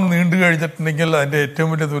ലോക്ക്ഡൗൺ നീണ്ടു കഴിഞ്ഞിട്ടുണ്ടെങ്കിൽ അതിൻ്റെ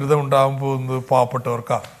ഏറ്റവും വലിയ ദുരിതം ഉണ്ടാകാൻ പോകുന്നത്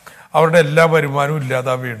പാവപ്പെട്ടവർക്കാണ്. അവരുടെ എല്ലാ വരുമാനവും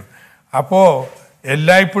ഇല്ലാതാവുകയാണ്. അപ്പോൾ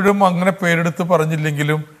എല്ലായ്പ്പോഴും അങ്ങനെ പേരെടുത്ത്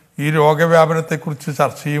പറഞ്ഞില്ലെങ്കിലും ഈ രോഗവ്യാപനത്തെക്കുറിച്ച്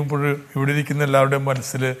ചർച്ച ചെയ്യുമ്പോൾ ഇവിടെ ഇരിക്കുന്ന എല്ലാവരുടെയും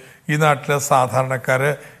മനസ്സിൽ ഈ നാട്ടിലെ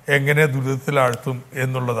സാധാരണക്കാരെ എങ്ങനെ ദുരിതത്തിലാഴ്ത്തും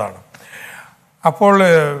എന്നുള്ളതാണ്. അപ്പോൾ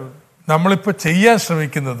നമ്മളിപ്പോൾ ചെയ്യാൻ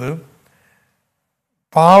ശ്രമിക്കുന്നത്,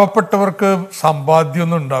 പാവപ്പെട്ടവർക്ക്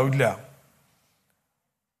സമ്പാദ്യമൊന്നും ഉണ്ടാവില്ല,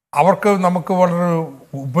 അവർക്ക് നമുക്ക് വളരെ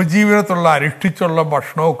ഉപജീവനത്തുള്ള അരിഷ്ടിച്ചുള്ള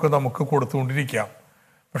ഭക്ഷണമൊക്കെ നമുക്ക് കൊടുത്തുകൊണ്ടിരിക്കാം.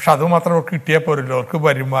 പക്ഷെ അതുമാത്രം അവർക്ക് കിട്ടിയാൽ പോരല്ലോ, അവർക്ക്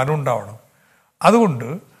വരുമാനം ഉണ്ടാവണം. അതുകൊണ്ട്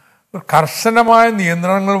കർശനമായ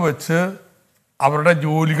നിയന്ത്രണങ്ങൾ വെച്ച് അവരുടെ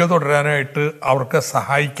ജോലികൾ തുടരാനായിട്ട് അവർക്ക്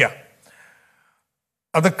സഹായിക്കാം.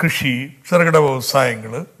 അത് കൃഷി, ചെറുകിട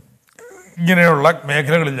വ്യവസായങ്ങൾ, ഇങ്ങനെയുള്ള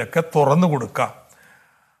മേഖലകളിലൊക്കെ തുറന്നു കൊടുക്കാം.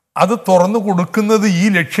 അത് തുറന്നു കൊടുക്കുന്നത് ഈ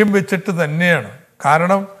ലക്ഷ്യം വെച്ചിട്ട് തന്നെയാണ്.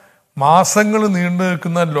 കാരണം മാസങ്ങൾ നീണ്ടു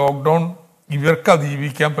നിൽക്കുന്ന ലോക്ക്ഡൗൺ ഇവർക്ക്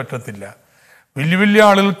അതിജീവിക്കാൻ പറ്റത്തില്ല. വലിയ വലിയ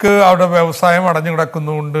ആളുകൾക്ക് അവരുടെ വ്യവസായം അടഞ്ഞു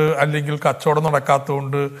കിടക്കുന്നതുകൊണ്ട് അല്ലെങ്കിൽ കച്ചവടം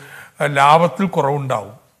നടക്കാത്തതുകൊണ്ട് ലാഭത്തിൽ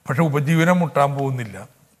കുറവുണ്ടാവും. പക്ഷെ ഉപജീവനം മുട്ടാൻ പോകുന്നില്ല.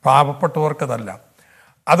 പാവപ്പെട്ടവർക്കതല്ല.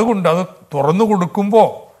 അതുകൊണ്ട് അത് തുറന്നു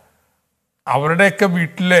കൊടുക്കുമ്പോൾ അവരുടെയൊക്കെ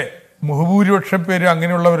വീട്ടിലെ ബഹുഭൂരിപക്ഷം പേര്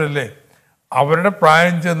അങ്ങനെയുള്ളവരല്ലേ, അവരുടെ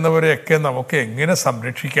പ്രായം ചെന്നവരെയൊക്കെ നമുക്ക് എങ്ങനെ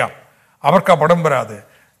സംരക്ഷിക്കാം, അവർക്ക് അപകടം വരാതെ.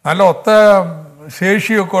 നല്ല ഒത്ത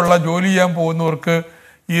ശേഷിയൊക്കെ ഉള്ള ജോലി ചെയ്യാൻ പോകുന്നവർക്ക്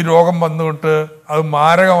ഈ രോഗം വന്നുകൊണ്ട് അത്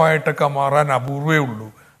മാരകമായിട്ടൊക്കെ മാറാൻ അപൂർവേ ഉള്ളൂ.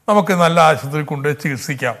 നമുക്ക് നല്ല ആശുപത്രി കൊണ്ടുപോയി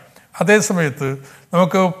ചികിത്സിക്കാം. അതേസമയത്ത്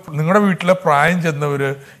നമുക്ക് നിങ്ങളുടെ വീട്ടിലെ പ്രായം ചെന്നവർ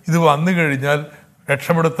ഇത് വന്നു കഴിഞ്ഞാൽ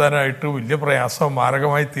രക്ഷപ്പെടുത്താനായിട്ട് വലിയ പ്രയാസം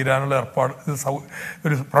മാരകമായി തീരാനുള്ള ഏർപ്പാട്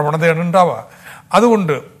ഒരു പ്രവണതയാണ് ഉണ്ടാവുക.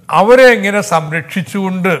 അതുകൊണ്ട് അവരെ എങ്ങനെ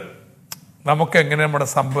സംരക്ഷിച്ചുകൊണ്ട് നമുക്കെങ്ങനെ നമ്മുടെ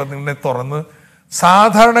സമ്പത്തിനെ തുറന്ന്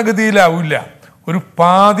സാധാരണഗതിയിലാവില്ല ഒരു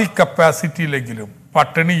പാതി കപ്പാസിറ്റിയിലെങ്കിലും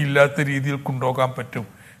പട്ടിണി ഇല്ലാത്ത രീതിയിൽ കൊണ്ടുപോകാൻ പറ്റും.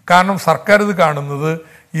 കാരണം സർക്കാർ ഇത് കാണുന്നത്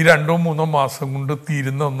ഈ 2-3 മാസം കൊണ്ട്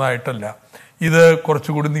തീരുന്ന ഒന്നായിട്ടല്ല, ഇത്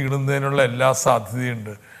കുറച്ചുകൂടി നീളുന്നതിനുള്ള എല്ലാ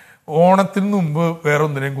സാധ്യതയുണ്ട്. ഓണത്തിന് മുമ്പ് വേറെ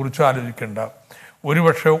ഒന്നിനെയും കുറിച്ച് ആലോചിക്കേണ്ട.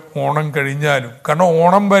 ഒരുപക്ഷെ ഓണം കഴിഞ്ഞാലും, കാരണം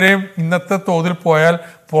ഓണം വരെയും ഇന്നത്തെ തോതിൽ പോയാൽ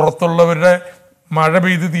പുറത്തുള്ളവരുടെ മഴ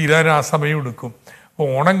പെയ്ത് തീരാൻ ആ സമയം എടുക്കും. അപ്പോൾ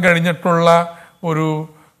ഓണം കഴിഞ്ഞിട്ടുള്ള ഒരു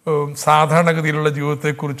സാധാരണഗതിയിലുള്ള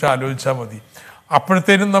ജീവിതത്തെക്കുറിച്ച് ആലോചിച്ചാൽ മതി.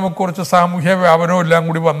 അപ്പോഴത്തേനും നമുക്ക് കുറച്ച് സാമൂഹ്യ വ്യാപനവും എല്ലാം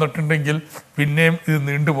കൂടി വന്നിട്ടുണ്ടെങ്കിൽ പിന്നെയും ഇത്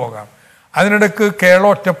നീണ്ടുപോകാം. അതിനിടയ്ക്ക് കേരളം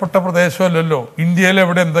ഒറ്റപ്പെട്ട പ്രദേശമല്ലല്ലോ, ഇന്ത്യയിൽ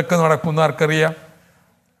എവിടെ എന്തൊക്കെ നടക്കുന്ന ആർക്കറിയാം.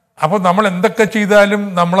 അപ്പോൾ നമ്മൾ എന്തൊക്കെ ചെയ്താലും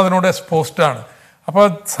നമ്മളതിനോട് എക്സ്പോസ്ഡാണ്. അപ്പോൾ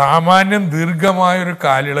സാമാന്യം ദീർഘമായൊരു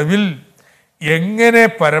കാലയളവിൽ എങ്ങനെ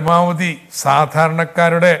പരമാവധി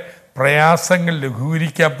സാധാരണക്കാരുടെ പ്രയാസങ്ങൾ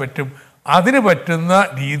ലഘൂകരിക്കാൻ പറ്റും, അതിന് പറ്റുന്ന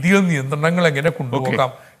രീതിയിൽ നിയന്ത്രണങ്ങൾ എങ്ങനെ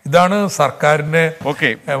കൊണ്ടുപോകാം, ഇതാണ് സർക്കാരിനെ.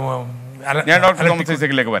 ഞാൻ ഡോക്ടർ തോമസ്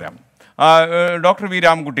ഐസക്കിലേക്ക് വരാം. ഡോക്ടർ വി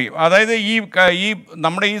രാമൻകുട്ടി, അതായത് ഈ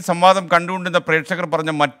നമ്മുടെ ഈ സംവാദം കണ്ടുകൊണ്ടിരുന്ന പ്രേക്ഷകർ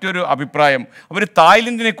പറഞ്ഞ മറ്റൊരു അഭിപ്രായം അവർ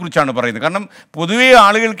തായ്ലൻഡിനെ കുറിച്ചാണ് പറയുന്നത്. കാരണം പൊതുവേ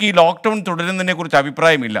ആളുകൾക്ക് ഈ ലോക്ക്ഡൗൺ തുടരുന്നതിനെ കുറിച്ച്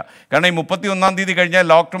അഭിപ്രായമില്ല. കാരണം ഈ 31-ാം തീയതി കഴിഞ്ഞാൽ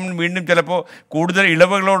ലോക്ക്ഡൗൺ വീണ്ടും ചിലപ്പോൾ കൂടുതൽ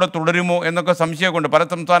ഇളവുകളോടെ തുടരുമോ എന്നൊക്കെ സംശയമൊക്കെയുണ്ട്. പല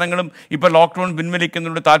സംസ്ഥാനങ്ങളും ഇപ്പോൾ ലോക്ക്ഡൗൺ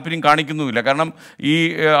പിൻവലിക്കുന്നതിനോട് താല്പര്യം കാണിക്കുന്നുമില്ല. കാരണം ഈ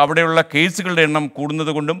അവിടെയുള്ള കേസുകളുടെ എണ്ണം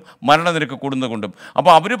കൂടുന്നത് കൊണ്ടും മരണനിരക്ക് കൂടുന്നത് കൊണ്ടും.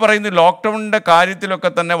 അപ്പോൾ അവർ പറയുന്നത് ലോക്ക്ഡൗണിൻ്റെ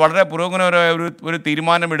കാര്യത്തിലൊക്കെ തന്നെ വളരെ പുരോഗമനപരമായ ഒരു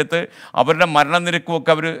തീരുമാനമെടുത്ത് അവരുടെ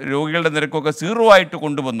മരണനിരക്കുമൊക്കെ രോഗികളുടെ നിരക്കുമൊക്കെ 0 ആയിട്ട്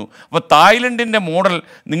കൊണ്ടുവന്നു. അപ്പോൾ തായ്ലൻഡിൻ്റെ മോഡൽ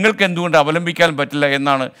നിങ്ങൾക്ക് എന്തുകൊണ്ട് അവലംബിക്കാൻ പറ്റില്ല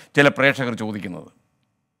എന്നാണ് ചില പ്രേക്ഷകർ ചോദിക്കുന്നത്.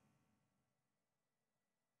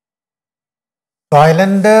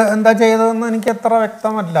 തായ്ലൻഡ് എന്താ ചെയ്തതെന്ന് എനിക്ക് അത്ര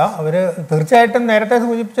വ്യക്തമല്ല. അവർ തീർച്ചയായിട്ടും നേരത്തെ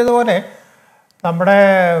സൂചിപ്പിച്ചതുപോലെ നമ്മുടെ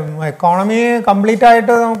എക്കോണമി കംപ്ലീറ്റ്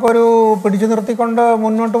ആയിട്ട് നമുക്കൊരു പിടിച്ചു നിർത്തിക്കൊണ്ട്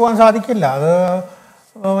മുന്നോട്ട് പോകാൻ സാധിക്കില്ല. അത്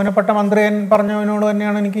ബഹുമാനപ്പെട്ട മന്ത്രി പറഞ്ഞതിനോട്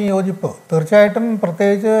തന്നെയാണ് എനിക്ക് യോജിപ്പ്. തീർച്ചയായിട്ടും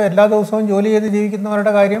പ്രത്യേകിച്ച് എല്ലാ ദിവസവും ജോലി ചെയ്ത്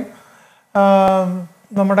ജീവിക്കുന്നവരുടെ കാര്യം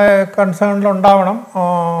നമ്മുടെ കൺസേണിലുണ്ടാവണം.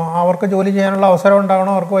 അവർക്ക് ജോലി ചെയ്യാനുള്ള അവസരം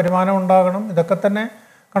ഉണ്ടാകണം, അവർക്ക് വരുമാനം ഉണ്ടാകണം. ഇതൊക്കെ തന്നെ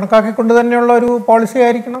കണക്കാക്കിക്കൊണ്ട് തന്നെയുള്ള ഒരു പോളിസി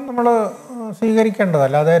ആയിരിക്കണം നമ്മൾ സ്വീകരിക്കേണ്ടത്.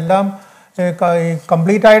 അല്ലാതെ എല്ലാം ഈ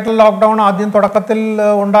കംപ്ലീറ്റ് ആയിട്ടുള്ള ലോക്ക്ഡൗൺ ആദ്യം തുടക്കത്തിൽ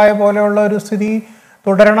ഉണ്ടായ പോലെയുള്ള ഒരു സ്ഥിതി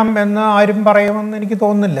തുടരണം എന്ന് ആരും പറയുമെന്ന് എനിക്ക്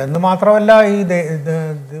തോന്നുന്നില്ല. എന്ന് മാത്രമല്ല, ഈ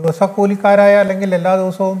ദിവസക്കൂലിക്കാരായ അല്ലെങ്കിൽ എല്ലാ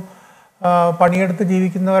ദിവസവും പണിയെടുത്ത്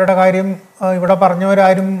ജീവിക്കുന്നവരുടെ കാര്യം ഇവിടെ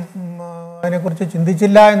പറഞ്ഞവരാരും അതിനെക്കുറിച്ച്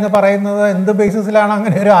ചിന്തിച്ചില്ല എന്ന് പറയുന്നത് എന്ത് ബേസിസിലാണ്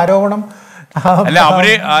അങ്ങനെ ഒരു ആരോപണം?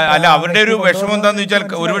 അവരുടെ ഒരു വിഷമം എന്താണെന്ന് വെച്ചാൽ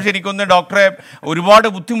ഒരുപക്ഷെ എനിക്കൊന്ന് ഡോക്ടറെ ഒരുപാട്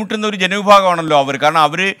ബുദ്ധിമുട്ടുന്ന ഒരു ജനവിഭാഗമാണല്ലോ അവർ. കാരണം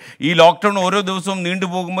അവർ ഈ ലോക്ക്ഡൗൺ ഓരോ ദിവസവും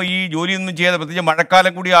നീണ്ടുപോകുമ്പോൾ ഈ ജോലിയൊന്നും ചെയ്യാതെ, പ്രത്യേകിച്ച്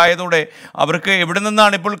മഴക്കാലം കൂടി ആയതോടെ അവർക്ക് എവിടെ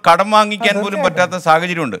നിന്നാണ് ഇപ്പോൾ കടം വാങ്ങിക്കാൻ പോലും പറ്റാത്ത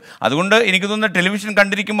സാഹചര്യമുണ്ട്. അതുകൊണ്ട് എനിക്ക് തോന്നുന്ന ടെലിവിഷൻ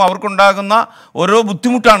കണ്ടിരിക്കുമ്പോൾ അവർക്കുണ്ടാകുന്ന ഓരോ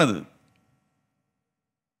ബുദ്ധിമുട്ടാണിത്.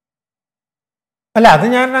 അല്ല, അത്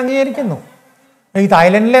ഞാൻ അംഗീകരിക്കുന്നു. ഈ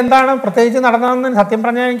തായ്ലൻഡിൽ എന്താണ് പ്രത്യേകിച്ച് നടന്നതെന്ന് സത്യം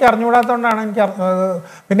പറഞ്ഞാൽ എനിക്ക് അറിഞ്ഞുകൂടാത്തതുകൊണ്ടാണ് എനിക്ക്.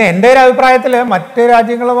 പിന്നെ എൻ്റെ ഒരു അഭിപ്രായത്തിൽ മറ്റ്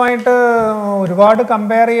രാജ്യങ്ങളുമായിട്ട് ഒരുപാട്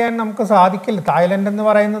കമ്പയർ ചെയ്യാൻ നമുക്ക് സാധിക്കില്ല. തായ്ലൻഡ് എന്ന്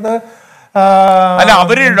പറയുന്നത് അല്ല,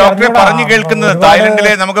 അവര് ഡോക്ടറെ പറഞ്ഞു കേൾക്കുന്നത്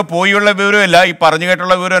തായ്ലൻഡിലെ നമുക്ക് പോയുള്ള വിവരമല്ല, ഈ പറഞ്ഞു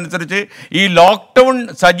കേട്ടുള്ള വിവരം അനുസരിച്ച് ഈ ലോക്ക്ഡൗൺ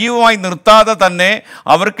സജീവമായി നിർത്താതെ തന്നെ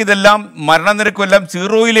അവർക്കിതെല്ലാം മരണനിരക്കെല്ലാം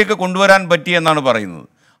 0-യിലേക്ക് കൊണ്ടുവരാൻ പറ്റിയെന്നാണ് പറയുന്നത്.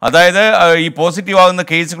 അതായത് ഈ പോസിറ്റീവ് ആകുന്ന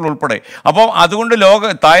കേസുകൾ ഉൾപ്പെടെ. അപ്പോൾ അതുകൊണ്ട്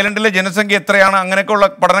തായ്ലൻഡിലെ ജനസംഖ്യ എത്രയാണ്, അങ്ങനെയൊക്കെയുള്ള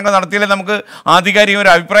പഠനങ്ങൾ നടത്തിയാലേ നമുക്ക് ആധികാരിക ഒരു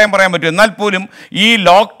അഭിപ്രായം പറയാൻ പറ്റും. എന്നാൽ പോലും ഈ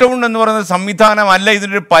ലോക്ക്ഡൗൺ എന്ന് പറയുന്ന സംവിധാനമല്ല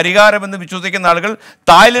ഇതിനൊരു പരിഹാരമെന്ന് വിശ്വസിക്കുന്ന ആളുകൾ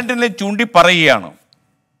തായ്ലൻഡിനെ ചൂണ്ടി പറയുകയാണ്.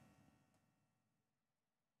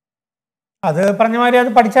 അത് പറഞ്ഞ മാതിരി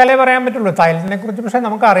അത് പഠിച്ചാലേ പറയാൻ പറ്റുള്ളൂ തായ്ലൻഡിനെ കുറിച്ച്. പക്ഷേ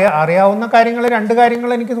നമുക്ക് അറിയാവുന്ന കാര്യങ്ങൾ 2 കാര്യങ്ങൾ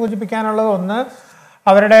എനിക്ക് സൂചിപ്പിക്കാനുള്ളത്. ഒന്ന്,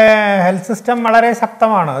 അവരുടെ ഹെൽത്ത് സിസ്റ്റം വളരെ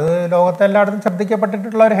ശക്തമാണ്. അത് ലോകത്തെല്ലായിടത്തും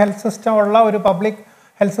ശ്രദ്ധിക്കപ്പെട്ടിട്ടുള്ള ഒരു ഹെൽത്ത് സിസ്റ്റം ഉള്ള, ഒരു പബ്ലിക്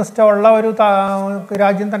ഹെൽത്ത് സിസ്റ്റം ഉള്ള ഒരു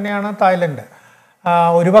രാജ്യം തന്നെയാണ് തായ്ലൻഡ്.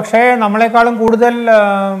 ഒരുപക്ഷെ നമ്മളെക്കാളും കൂടുതൽ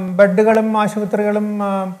ബെഡുകളും ആശുപത്രികളും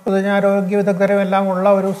പൊതുജനാരോഗ്യ വിദഗ്ധരും എല്ലാം ഉള്ള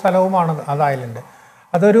ഒരു സ്ഥലവുമാണ് തായ്ലൻഡ്.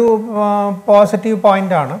 അതൊരു പോസിറ്റീവ്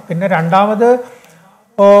പോയിൻ്റാണ്. പിന്നെ രണ്ടാമത്,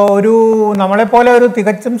 ഒരു നമ്മളെപ്പോലെ ഒരു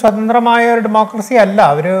തികച്ചും സ്വതന്ത്രമായ ഒരു ഡെമോക്രസി അല്ല.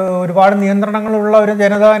 അവർ ഒരുപാട് നിയന്ത്രണങ്ങളുള്ള ഒരു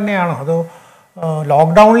ജനത തന്നെയാണ്. അത്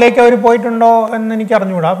ലോക്ക്ഡൗണിലേക്ക് അവർ പോയിട്ടുണ്ടോ എന്ന് എനിക്ക്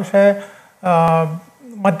അറിഞ്ഞുകൂടാ. പക്ഷേ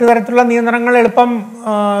മറ്റു തരത്തിലുള്ള നിയന്ത്രണങ്ങൾ എളുപ്പം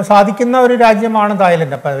സാധിക്കുന്ന ഒരു രാജ്യമാണ്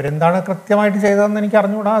തായ്ലൻഡ്. അപ്പോൾ അവരെന്താണ് കൃത്യമായിട്ട് ചെയ്തതെന്ന് എനിക്ക്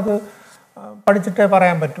അറിഞ്ഞുകൂടാ. അത് പഠിച്ചിട്ടേ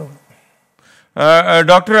പറയാൻ പറ്റുള്ളൂ.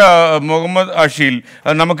 ഡോക്ടർ മുഹമ്മദ് അഷീൽ,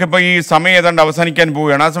 നമുക്കിപ്പോൾ ഈ സമയം ഏതാണ്ട് അവസാനിക്കാൻ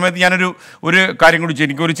പോവുകയാണ്. ആ സമയത്ത് ഞാനൊരു കാര്യം കൂടി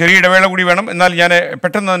എനിക്കൊരു ചെറിയ ഇടവേള കൂടി വേണം. എന്നാൽ ഞാൻ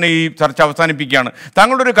പെട്ടെന്ന് തന്നെ ഈ ചർച്ച അവസാനിപ്പിക്കുകയാണ്.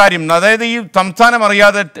 താങ്കളുടെ ഒരു കാര്യം, അതായത് ഈ സംസ്ഥാനം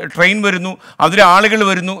അറിയാതെ ട്രെയിൻ വരുന്നു, അതിൽ ആളുകൾ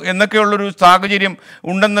വരുന്നു എന്നൊക്കെയുള്ളൊരു സാഹചര്യം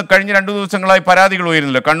ഉണ്ടെന്ന് കഴിഞ്ഞ 2 ദിവസങ്ങളായി പരാതികൾ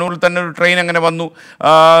ഉയരുന്നില്ല. കണ്ണൂരിൽ തന്നെ ഒരു ട്രെയിൻ അങ്ങനെ വന്നു,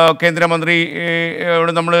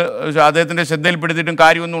 കേന്ദ്രമന്ത്രിയോട് നമ്മൾ അദ്ദേഹത്തിൻ്റെ ശ്രദ്ധയിൽപ്പെടുത്തിയിട്ടും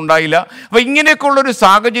കാര്യമൊന്നും ഉണ്ടായില്ല. അപ്പോൾ ഇങ്ങനെയൊക്കെയുള്ളൊരു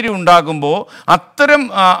സാഹചര്യം ഉണ്ടാകുമ്പോൾ അത്തരം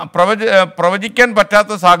പ്രവചിക്കാൻ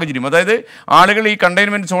പറ്റാത്ത സാഹചര്യം, അതായത് ആളുകൾ ഈ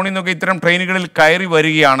കണ്ടെയ്ൻമെൻറ്റ് സോണിൽ നിന്നൊക്കെ ഇത്തരം ട്രെയിനുകളിൽ കയറി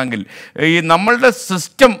വരികയാണെങ്കിൽ ഈ നമ്മളുടെ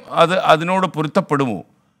സിസ്റ്റം അതിനോട് പൊരുത്തപ്പെടുമോ?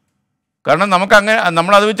 കാരണം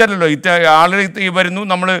നമ്മളത് വെച്ചാലല്ലോ ആളുകൾ വരുന്നു,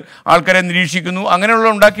 നമ്മൾ ആൾക്കാരെ നിരീക്ഷിക്കുന്നു, അങ്ങനെയുള്ള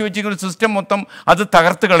ഉണ്ടാക്കി വെച്ചിരിക്കുന്ന സിസ്റ്റം മൊത്തം അത്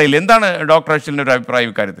തകർത്ത് കളയില്ല. എന്താണ് ഡോക്ടർ അഷീലിൻ്റെ ഒരു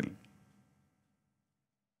അഭിപ്രായം ഇക്കാര്യത്തിൽ?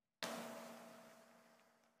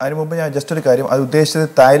 അതിന് മുമ്പ് ഞാൻ ജസ്റ്റ് ഒരു കാര്യം, അത് ഉദ്ദേശിച്ചത്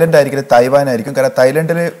തായ്ലൻഡ് ആയിരിക്കും, തൈവാൻ ആയിരിക്കും. കാരണം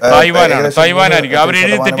തായ്ലൻഡില്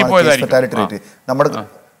നമ്മുടെ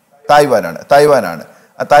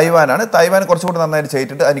തൈവാൻ കുറച്ചുകൂടി നന്നായിട്ട്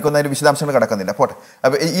ചെയ്തിട്ടുണ്ട്. എനിക്കൊന്നും അതിന്റെ വിശദാംശങ്ങൾ കിടക്കുന്നില്ല, പോട്ടെ.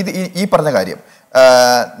 അപ്പൊ ഈ പറഞ്ഞ കാര്യം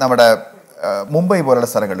നമ്മുടെ മുംബൈ പോലുള്ള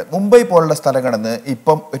സ്ഥലങ്ങളിൽ നിന്ന്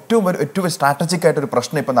ഇപ്പം ഏറ്റവും സ്ട്രാറ്റജിക് ആയിട്ടൊരു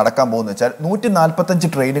പ്രശ്നം ഇപ്പം നടക്കാൻ പോകുന്നത് വെച്ചാൽ 145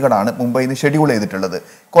 ട്രെയിനുകളാണ് മുംബൈയിൽ നിന്ന് ഷെഡ്യൂൾ ചെയ്തിട്ടുള്ളത്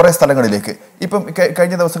കുറേ സ്ഥലങ്ങളിലേക്ക്. ഇപ്പം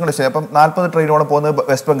കഴിഞ്ഞ ദിവസങ്ങളിൽ അപ്പം 40 ട്രെയിനോളം പോകുന്നത്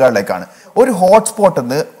വെസ്റ്റ് ബംഗാളിലേക്കാണ്. ഒരു ഹോട്ട്സ്പോട്ടിൽ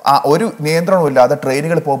നിന്ന് ഒരു നിയന്ത്രണവും ഇല്ലാതെ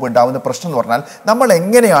ട്രെയിനുകൾ പോകുമ്പോൾ ഉണ്ടാകുന്ന പ്രശ്നം എന്ന് പറഞ്ഞാൽ നമ്മൾ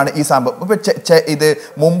എങ്ങനെയാണ് ഈ സംഭവം, ഇപ്പം ഇത്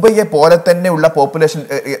മുംബൈയെ പോലെ തന്നെയുള്ള പോപ്പുലേഷൻ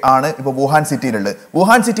ആണ് ഇപ്പോൾ വുഹാൻ സിറ്റിയിലുള്ളത്.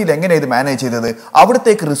 വുഹാൻ സിറ്റിയിൽ എങ്ങനെയാണ് ഇത് മാനേജ് ചെയ്തത്?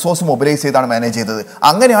 അവിടത്തേക്ക് റിസോഴ്സ് മൊബിലൈസ് ചെയ്താണ് മാനേജ് ചെയ്തത്.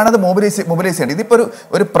 അങ്ങനെയാണ് അത് മൊബിലൈസ് ചെയ്യേണ്ടത്. ഇതിപ്പോൾ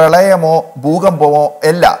ഒരു പ്രളയമോ ഭൂകമ്പമോ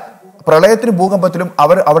അല്ല. പ്രളയത്തിനും ഭൂകമ്പത്തിലും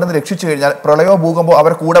അവിടെ നിന്ന് രക്ഷിച്ചു കഴിഞ്ഞാൽ പ്രളയമോ ഭൂകമ്പോ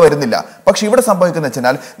അവർ കൂടെ വരുന്നില്ല. പക്ഷെ ഇവിടെ സംഭവിക്കുന്ന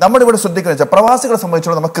വെച്ചാൽ നമ്മളിവിടെ ശ്രദ്ധിക്കുന്ന വെച്ചാൽ പ്രവാസികളെ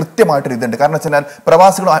സംബന്ധിച്ചോളം നമുക്ക് കൃത്യമായിട്ടൊരു ഇതുണ്ട്. കാരണം വെച്ചാൽ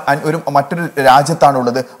പ്രവാസികൾ മറ്റൊരു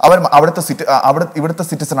രാജ്യത്താണുള്ളത്, അവർ ഇവിടുത്തെ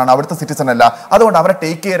സിറ്റിസൺ ആണ്, അവിടുത്തെ സിറ്റിസൺ അല്ല. അതുകൊണ്ട് അവരെ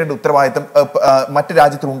ടേക്ക് കെയർ ചെയ്യേണ്ട ഉത്തരവാദിത്തം മറ്റു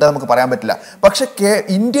രാജ്യത്തിലുണ്ടെന്ന് നമുക്ക് പറയാൻ പറ്റില്ല. പക്ഷെ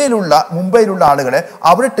ഇന്ത്യയിലുള്ള മുംബൈയിലുള്ള ആളുകളെ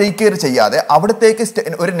അവിടെ ടേക്ക് കെയർ ചെയ്യാതെ, അവിടത്തേക്ക്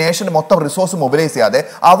ഒരു നേഷന് മൊത്തം റിസോഴ്സ് മൊബിലൈസ് ചെയ്യാതെ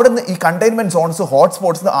അവിടുന്ന് ഈ കണ്ടെയ്ൻമെന്റ് സോൺസ്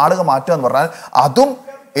ഹോട്ട്സ്പോട്ട്സ് ആളുകൾ മാറ്റുക എന്ന് പറഞ്ഞാൽ അതും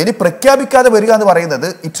ഇനി പ്രഖ്യാപിക്കാതെ വരിക എന്ന് പറയുന്നത്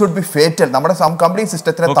ഇറ്റ് ഷുഡ് ബി ഫേറ്റൽ. നമ്മുടെ കംപ്ലീറ്റ്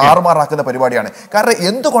സിസ്റ്റത്തിനെ താറുമാറാക്കുന്ന പരിപാടിയാണ്. കാരണം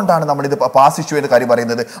എന്തുകൊണ്ടാണ് നമ്മൾ ഇത് പാസ് ഇഷ്യൂ എന്ന കാര്യം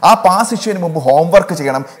പറയുന്നത്? ആ പാസ് ഇഷ്യൂവിന് മുമ്പ് ഹോംവർക്ക്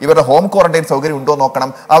ചെയ്യണം, ഇവരുടെ ഹോം ക്വാറന്റൈൻ സൗകര്യം ഉണ്ടോ നോക്കണം,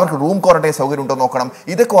 അവർക്ക് റൂം ക്വാറന്റൈൻ സൗകര്യം ഉണ്ടോ നോക്കണം.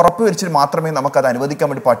 ഇതൊക്കെ ഉറപ്പുവരിച്ചിട്ട് മാത്രമേ നമുക്ക് അത് അനുവദിക്കാൻ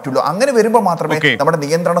വേണ്ടി പറ്റുള്ളൂ. അങ്ങനെ വരുമ്പോൾ മാത്രമേ നമ്മുടെ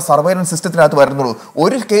നിയന്ത്രണ സർവൈലൻസ് സിസ്റ്റത്തിനകത്ത് വരുന്നുള്ളൂ.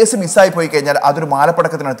 ഒരു കേസ് മിസ്സായി പോയി കഴിഞ്ഞാൽ അതൊരു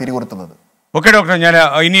മാലപ്പടക്കത്തിനാണ് തിരികൊളുത്തുന്നത്. ഓക്കെ ഡോക്ടർ, ഞാൻ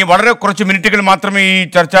ഇനി വളരെ കുറച്ച് മിനിറ്റുകൾ മാത്രമേ ഈ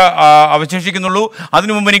ചർച്ച അവശേഷിക്കുന്നുള്ളൂ.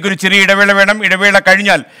 അതിനു മുമ്പ് എനിക്കൊരു ചെറിയ ഇടവേള വേണം. ഇടവേള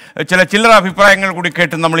കഴിഞ്ഞാൽ ചില്ലറ അഭിപ്രായങ്ങൾ കൂടി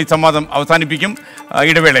കേട്ട് നമ്മൾ ഈ സംവാദം അവസാനിപ്പിക്കും.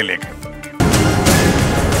 ഇടവേളയിലേക്ക്.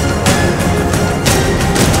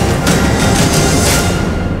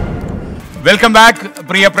 വെൽക്കം ബാക്ക്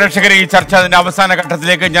പ്രിയ പ്രേക്ഷകരെ. ഈ ചർച്ച അതിൻ്റെ അവസാന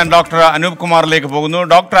ഘട്ടത്തിലേക്ക് ഞാൻ ഡോക്ടർ അനൂപ് കുമാറിലേക്ക് പോകുന്നു.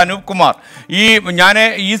 ഡോക്ടർ അനൂപ് കുമാർ,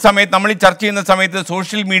 ഈ സമയത്ത് നമ്മൾ ഈ ചർച്ച ചെയ്യുന്ന സമയത്ത്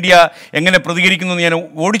സോഷ്യൽ മീഡിയ എങ്ങനെ പ്രതികരിക്കുന്നു എന്ന് ഞാൻ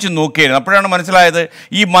ഓടിച്ചു നോക്കിയായിരുന്നു. അപ്പോഴാണ് മനസ്സിലായത്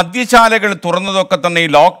ഈ മദ്യശാലകൾ തുറന്നതൊക്കെ തന്നെ ഈ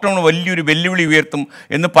ലോക്ക്ഡൗൺ വലിയൊരു വെല്ലുവിളി ഉയർത്തും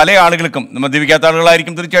എന്ന് പല ആളുകൾക്കും, മദ്യപിക്കാത്ത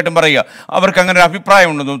ആളുകളായിരിക്കും തീർച്ചയായിട്ടും പറയുക, അവർക്ക് അങ്ങനെ ഒരു അഭിപ്രായം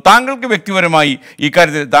ഉണ്ടെന്നും. താങ്കൾക്ക് വ്യക്തിപരമായി ഈ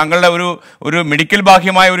കാര്യത്തിൽ താങ്കളുടെ ഒരു മെഡിക്കൽ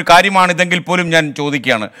ബാഹ്യമായ ഒരു കാര്യമാണിതെങ്കിൽ പോലും ഞാൻ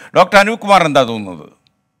ചോദിക്കുകയാണ്, ഡോക്ടർ അനൂപ് കുമാർ എന്താ തോന്നുന്നത്?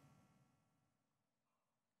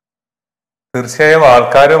 തീർച്ചയായും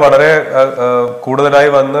ആൾക്കാർ വളരെ കൂടുതലായി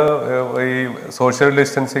വന്ന് ഈ സോഷ്യൽ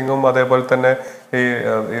ഡിസ്റ്റൻസിങ്ങും അതേപോലെ തന്നെ ഈ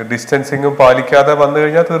ഡിസ്റ്റൻസിങ്ങും പാലിക്കാതെ വന്നു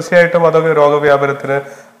കഴിഞ്ഞാൽ തീർച്ചയായിട്ടും അതൊക്കെ രോഗവ്യാപനത്തിന്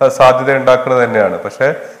സാധ്യത ഉണ്ടാക്കുന്നത് തന്നെയാണ്. പക്ഷെ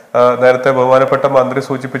നേരത്തെ ബഹുമാനപ്പെട്ട മന്ത്രി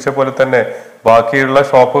സൂചിപ്പിച്ച പോലെ തന്നെ ബാക്കിയുള്ള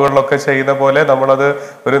ഷോപ്പുകളിലൊക്കെ ചെയ്യുന്ന പോലെ നമ്മളത്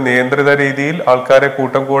ഒരു നിയന്ത്രിത രീതിയിൽ ആൾക്കാരെ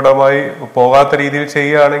കൂട്ടമായി പോകാത്ത രീതിയിൽ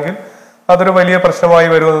ചെയ്യുകയാണെങ്കിൽ അതൊരു വലിയ പ്രശ്നമായി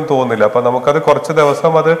വരുമെന്ന് തോന്നുന്നില്ല. അപ്പൊ നമുക്കത് കുറച്ച്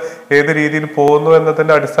ദിവസം അത് ഏത് രീതിയിൽ പോകുന്നു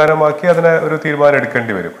എന്നതിന്റെ അടിസ്ഥാനമാക്കി അതിനെ ഒരു തീരുമാനം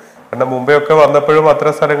എടുക്കേണ്ടി വരും. കാരണം മുമ്പേ ഒക്കെ വന്നപ്പോഴും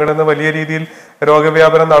അത്തരം സ്ഥലങ്ങളിൽ നിന്ന് വലിയ രീതിയിൽ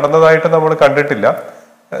രോഗവ്യാപനം നടന്നതായിട്ട് നമ്മൾ കണ്ടിട്ടില്ല.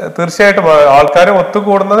 തീർച്ചയായിട്ടും ആൾക്കാരെ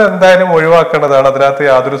ഒത്തുകൂടുന്നത് എന്തായാലും ഒഴിവാക്കേണ്ടതാണ്, അതിനകത്ത്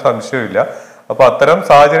യാതൊരു സംശയവും. അപ്പൊ അത്തരം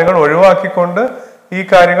സാഹചര്യങ്ങൾ ഒഴിവാക്കിക്കൊണ്ട് ഈ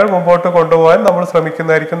കാര്യങ്ങൾ മുമ്പോട്ട് കൊണ്ടുപോകാൻ നമ്മൾ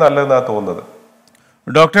ശ്രമിക്കുന്നതായിരിക്കും നല്ലതെന്നാണ് തോന്നുന്നത്.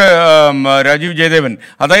 ഡോക്ടർ രാജീവ് ജയദേവൻ,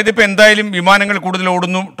 അതായത് ഇപ്പോൾ എന്തായാലും വിമാനങ്ങൾ കൂടുതൽ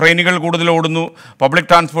ഓടുന്നു, ട്രെയിനുകൾ കൂടുതൽ ഓടുന്നു, പബ്ലിക്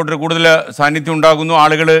ട്രാൻസ്പോർട്ടിൽ കൂടുതൽ സാന്നിധ്യം ഉണ്ടാകുന്നു,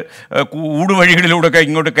 ആളുകൾ ഊടുവഴികളിലൂടെയൊക്കെ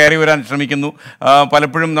ഇങ്ങോട്ട് കയറി വരാൻ ശ്രമിക്കുന്നു.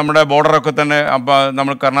 പലപ്പോഴും നമ്മുടെ ബോർഡറൊക്കെ തന്നെ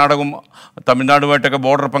നമ്മൾ കർണാടകവും തമിഴ്നാടുമായിട്ടൊക്കെ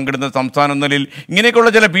ബോർഡർ പങ്കിടുന്ന സംസ്ഥാനം എന്ന നിലയിൽ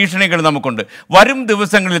ഇങ്ങനെയൊക്കെയുള്ള ചില ഭീഷണികൾ നമുക്കുണ്ട്. വരും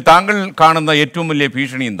ദിവസങ്ങളിൽ താങ്കൾ കാണുന്ന ഏറ്റവും വലിയ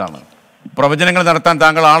ഭീഷണി എന്താണ്? പ്രവചനങ്ങൾ നടത്താൻ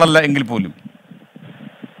താങ്കൾ ആളല്ല എങ്കിൽ പോലും.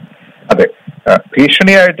 അതെ,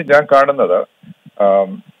 ഭീഷണിയായിട്ട് ഞാൻ കാണുന്നത്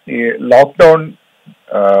ഈ ലോക്ക്ഡൌൺ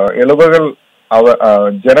ഇളവുകൾ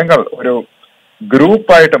ജനങ്ങൾ ഒരു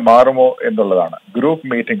ഗ്രൂപ്പായിട്ട് മാറുമോ എന്നുള്ളതാണ്. ഗ്രൂപ്പ്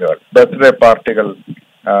മീറ്റിങ്ങുകൾ, ബർത്ത്ഡേ പാർട്ടികൾ,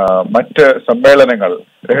 മറ്റ് സമ്മേളനങ്ങൾ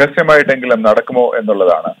രഹസ്യമായിട്ടെങ്കിലും നടക്കുമോ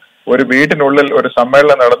എന്നുള്ളതാണ്. ഒരു വീടിനുള്ളിൽ ഒരു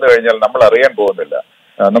സമ്മേളനം നടന്നു കഴിഞ്ഞാൽ നമ്മൾ അറിയാൻ പോകുന്നില്ല.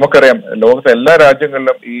 നമുക്കറിയാം ലോകത്തെ എല്ലാ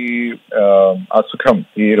രാജ്യങ്ങളിലും ഈ അസുഖം,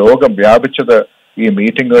 ഈ രോഗം വ്യാപിച്ചത് ഈ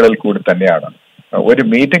മീറ്റിങ്ങുകളിൽ കൂടി തന്നെയാണ്. ഒരു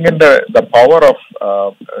മീറ്റിംഗിന്റെ പവർ ഓഫ്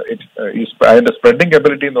അതിന്റെ സ്പ്രെഡിങ്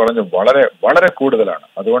എബിലിറ്റി എന്ന് പറഞ്ഞാൽ വളരെ വളരെ കൂടുതലാണ്.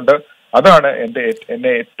 അതുകൊണ്ട് അതാണ് എന്നെ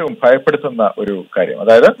ഏറ്റവും ഭയപ്പെടുത്തുന്ന ഒരു കാര്യം.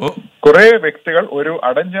 അതായത് കുറെ വ്യക്തികൾ ഒരു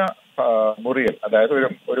അടഞ്ഞ മുറിയിൽ, അതായത്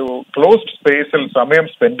ഒരു ക്ലോസ്ഡ് സ്പേസിൽ സമയം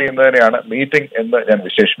സ്പെൻഡ് ചെയ്യുന്നതിനെയാണ് മീറ്റിംഗ് എന്ന് ഞാൻ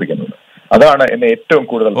വിശേഷിപ്പിക്കുന്നത്. അതാണ് എന്നെ ഏറ്റവും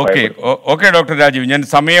കൂടുതൽ. ഓക്കെ ഡോക്ടർ രാജീവ്, ഞാൻ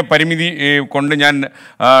സമയപരിമിതി കൊണ്ട് ഞാൻ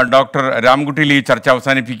ഡോക്ടർ രാംകുട്ടിയിൽ ഈ ചർച്ച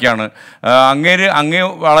അവസാനിപ്പിക്കുകയാണ്. അങ്ങേ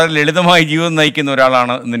വളരെ ലളിതമായി ജീവിതം നയിക്കുന്ന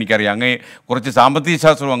ഒരാളാണ് എന്ന് എനിക്കറിയാം. അങ്ങേ കുറച്ച് സാമ്പത്തിക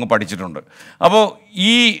ശാസ്ത്രവും അങ്ങ് പഠിച്ചിട്ടുണ്ട്. അപ്പോൾ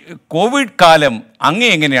ഈ കോവിഡ് കാലം അങ്ങേ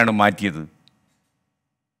എങ്ങനെയാണ് മാറ്റിയത്?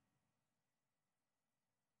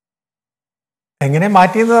 എങ്ങനെ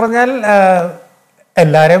മാറ്റിയെന്ന് പറഞ്ഞാൽ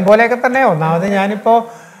എല്ലാവരെയും പോലെയൊക്കെ തന്നെ. ഒന്നാമത് ഞാനിപ്പോൾ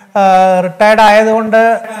റിട്ടയർഡ് ആയതുകൊണ്ട്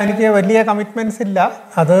എനിക്ക് വലിയ കമ്മിറ്റ്മെൻറ്റ്സ് ഇല്ല.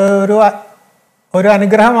 അത് ഒരു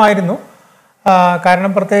അനുഗ്രഹമായിരുന്നു.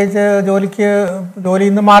 കാരണം പ്രത്യേകിച്ച് ജോലിയിൽ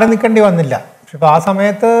നിന്ന് മാറി നിൽക്കേണ്ടി വന്നില്ല. പക്ഷെ ഇപ്പോൾ ആ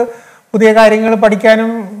സമയത്ത് പുതിയ കാര്യങ്ങൾ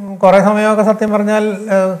പഠിക്കാനും കുറേ സമയമൊക്കെ സത്യം പറഞ്ഞാൽ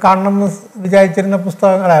കാണണം എന്ന് വിചാരിച്ചിരുന്ന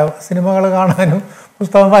സിനിമകൾ കാണാനും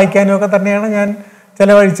പുസ്തകം വായിക്കാനും ഒക്കെ തന്നെയാണ് ഞാൻ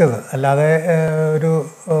ചിലവഴിച്ചത്. അല്ലാതെ ഒരു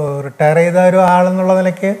റിട്ടയർ ചെയ്ത ഒരു ആളെന്നുള്ള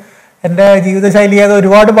നിലയ്ക്ക് എൻ്റെ ജീവിതശൈലിയെ അത്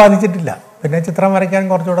ഒരുപാട് ബാധിച്ചിട്ടില്ല. പിന്നെ ചിത്രം വരയ്ക്കാൻ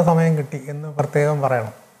കുറച്ചുകൂടെ സമയം കിട്ടി എന്ന് പ്രത്യേകം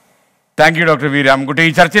പറയണം. Thank you doctor V Ramkutty.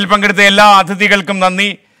 ഈ ചർച്ചയിൽ പങ്കെടുത്ത എല്ലാ അതിഥികൾക്കും നന്ദി.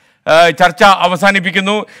 ചർച്ച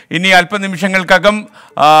അവസാനിപ്പിക്കുന്നു. ഇനി അല്പനിമിഷങ്ങൾക്കകം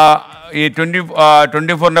ഈ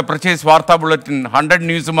 24-ന്റെ പ്രച്ചേസ് വാർത്താ ബുള്ളറ്റിൻ 100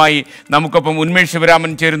 ന്യൂസുമായി നമുക്കൊപ്പം ഉന്മേഷ്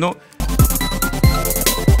ശിവരാമൻ ചേരുന്നു.